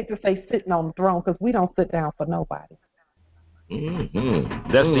hesitate to say sitting on the throne because we don't sit down for nobody.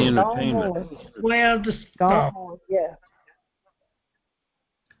 That's the entertainment. Well, yeah.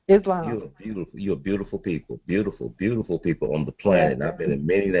 Islam. You're beautiful people. Beautiful, beautiful people on the planet. Yeah. I've been in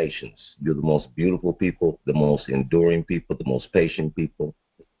many nations. You're the most beautiful people, the most enduring people, the most patient people.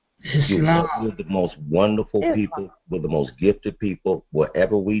 You're the most wonderful people. We're the most gifted people.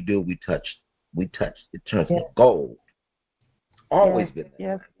 Whatever we do, we touch. It turns to gold. Always been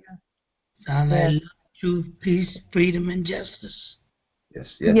that. Sound like truth, peace, freedom, and justice. Yes,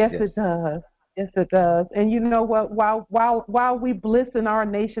 it does. Yes, it does. And you know what? While we bliss in our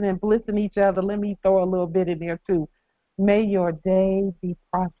nation and bliss in each other, let me throw a little bit in there too. May your day be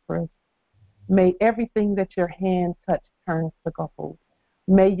prosperous. May everything that your hand touch turn to gold.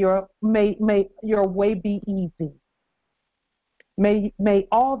 May your way be easy. May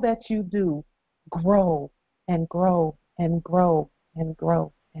all that you do grow and grow and grow and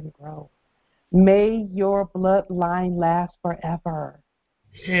grow and grow. May your bloodline last forever.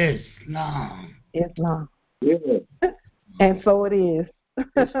 Islam. Yeah. And so it is.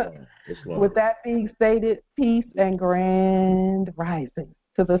 Islam. With that being stated, peace and grand rising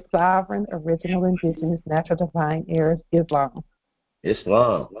to the sovereign, original, indigenous, natural, divine heirs, Islam.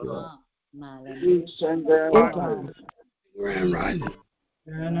 Islam. Peace and grand rising. Grand rising.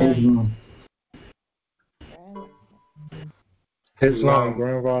 Islam,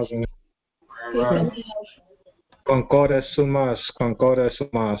 grand rising. Concordes sumas, concordes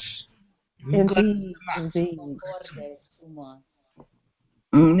sumas. Indeed, indeed.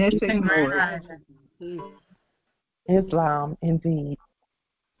 Islam, indeed.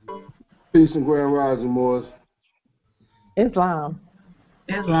 Peace and grand rising, Moors. Islam.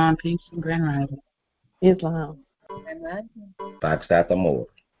 Islam, peace and grand rising. Islam. Pax at the Moor.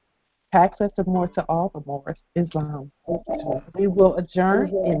 Pax at the Moor to all the Moors. Islam. We will adjourn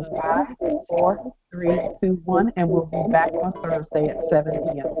in 5, 4, 3, 2, 1, and we'll be back on Thursday at 7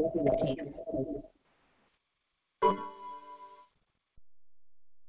 p.m.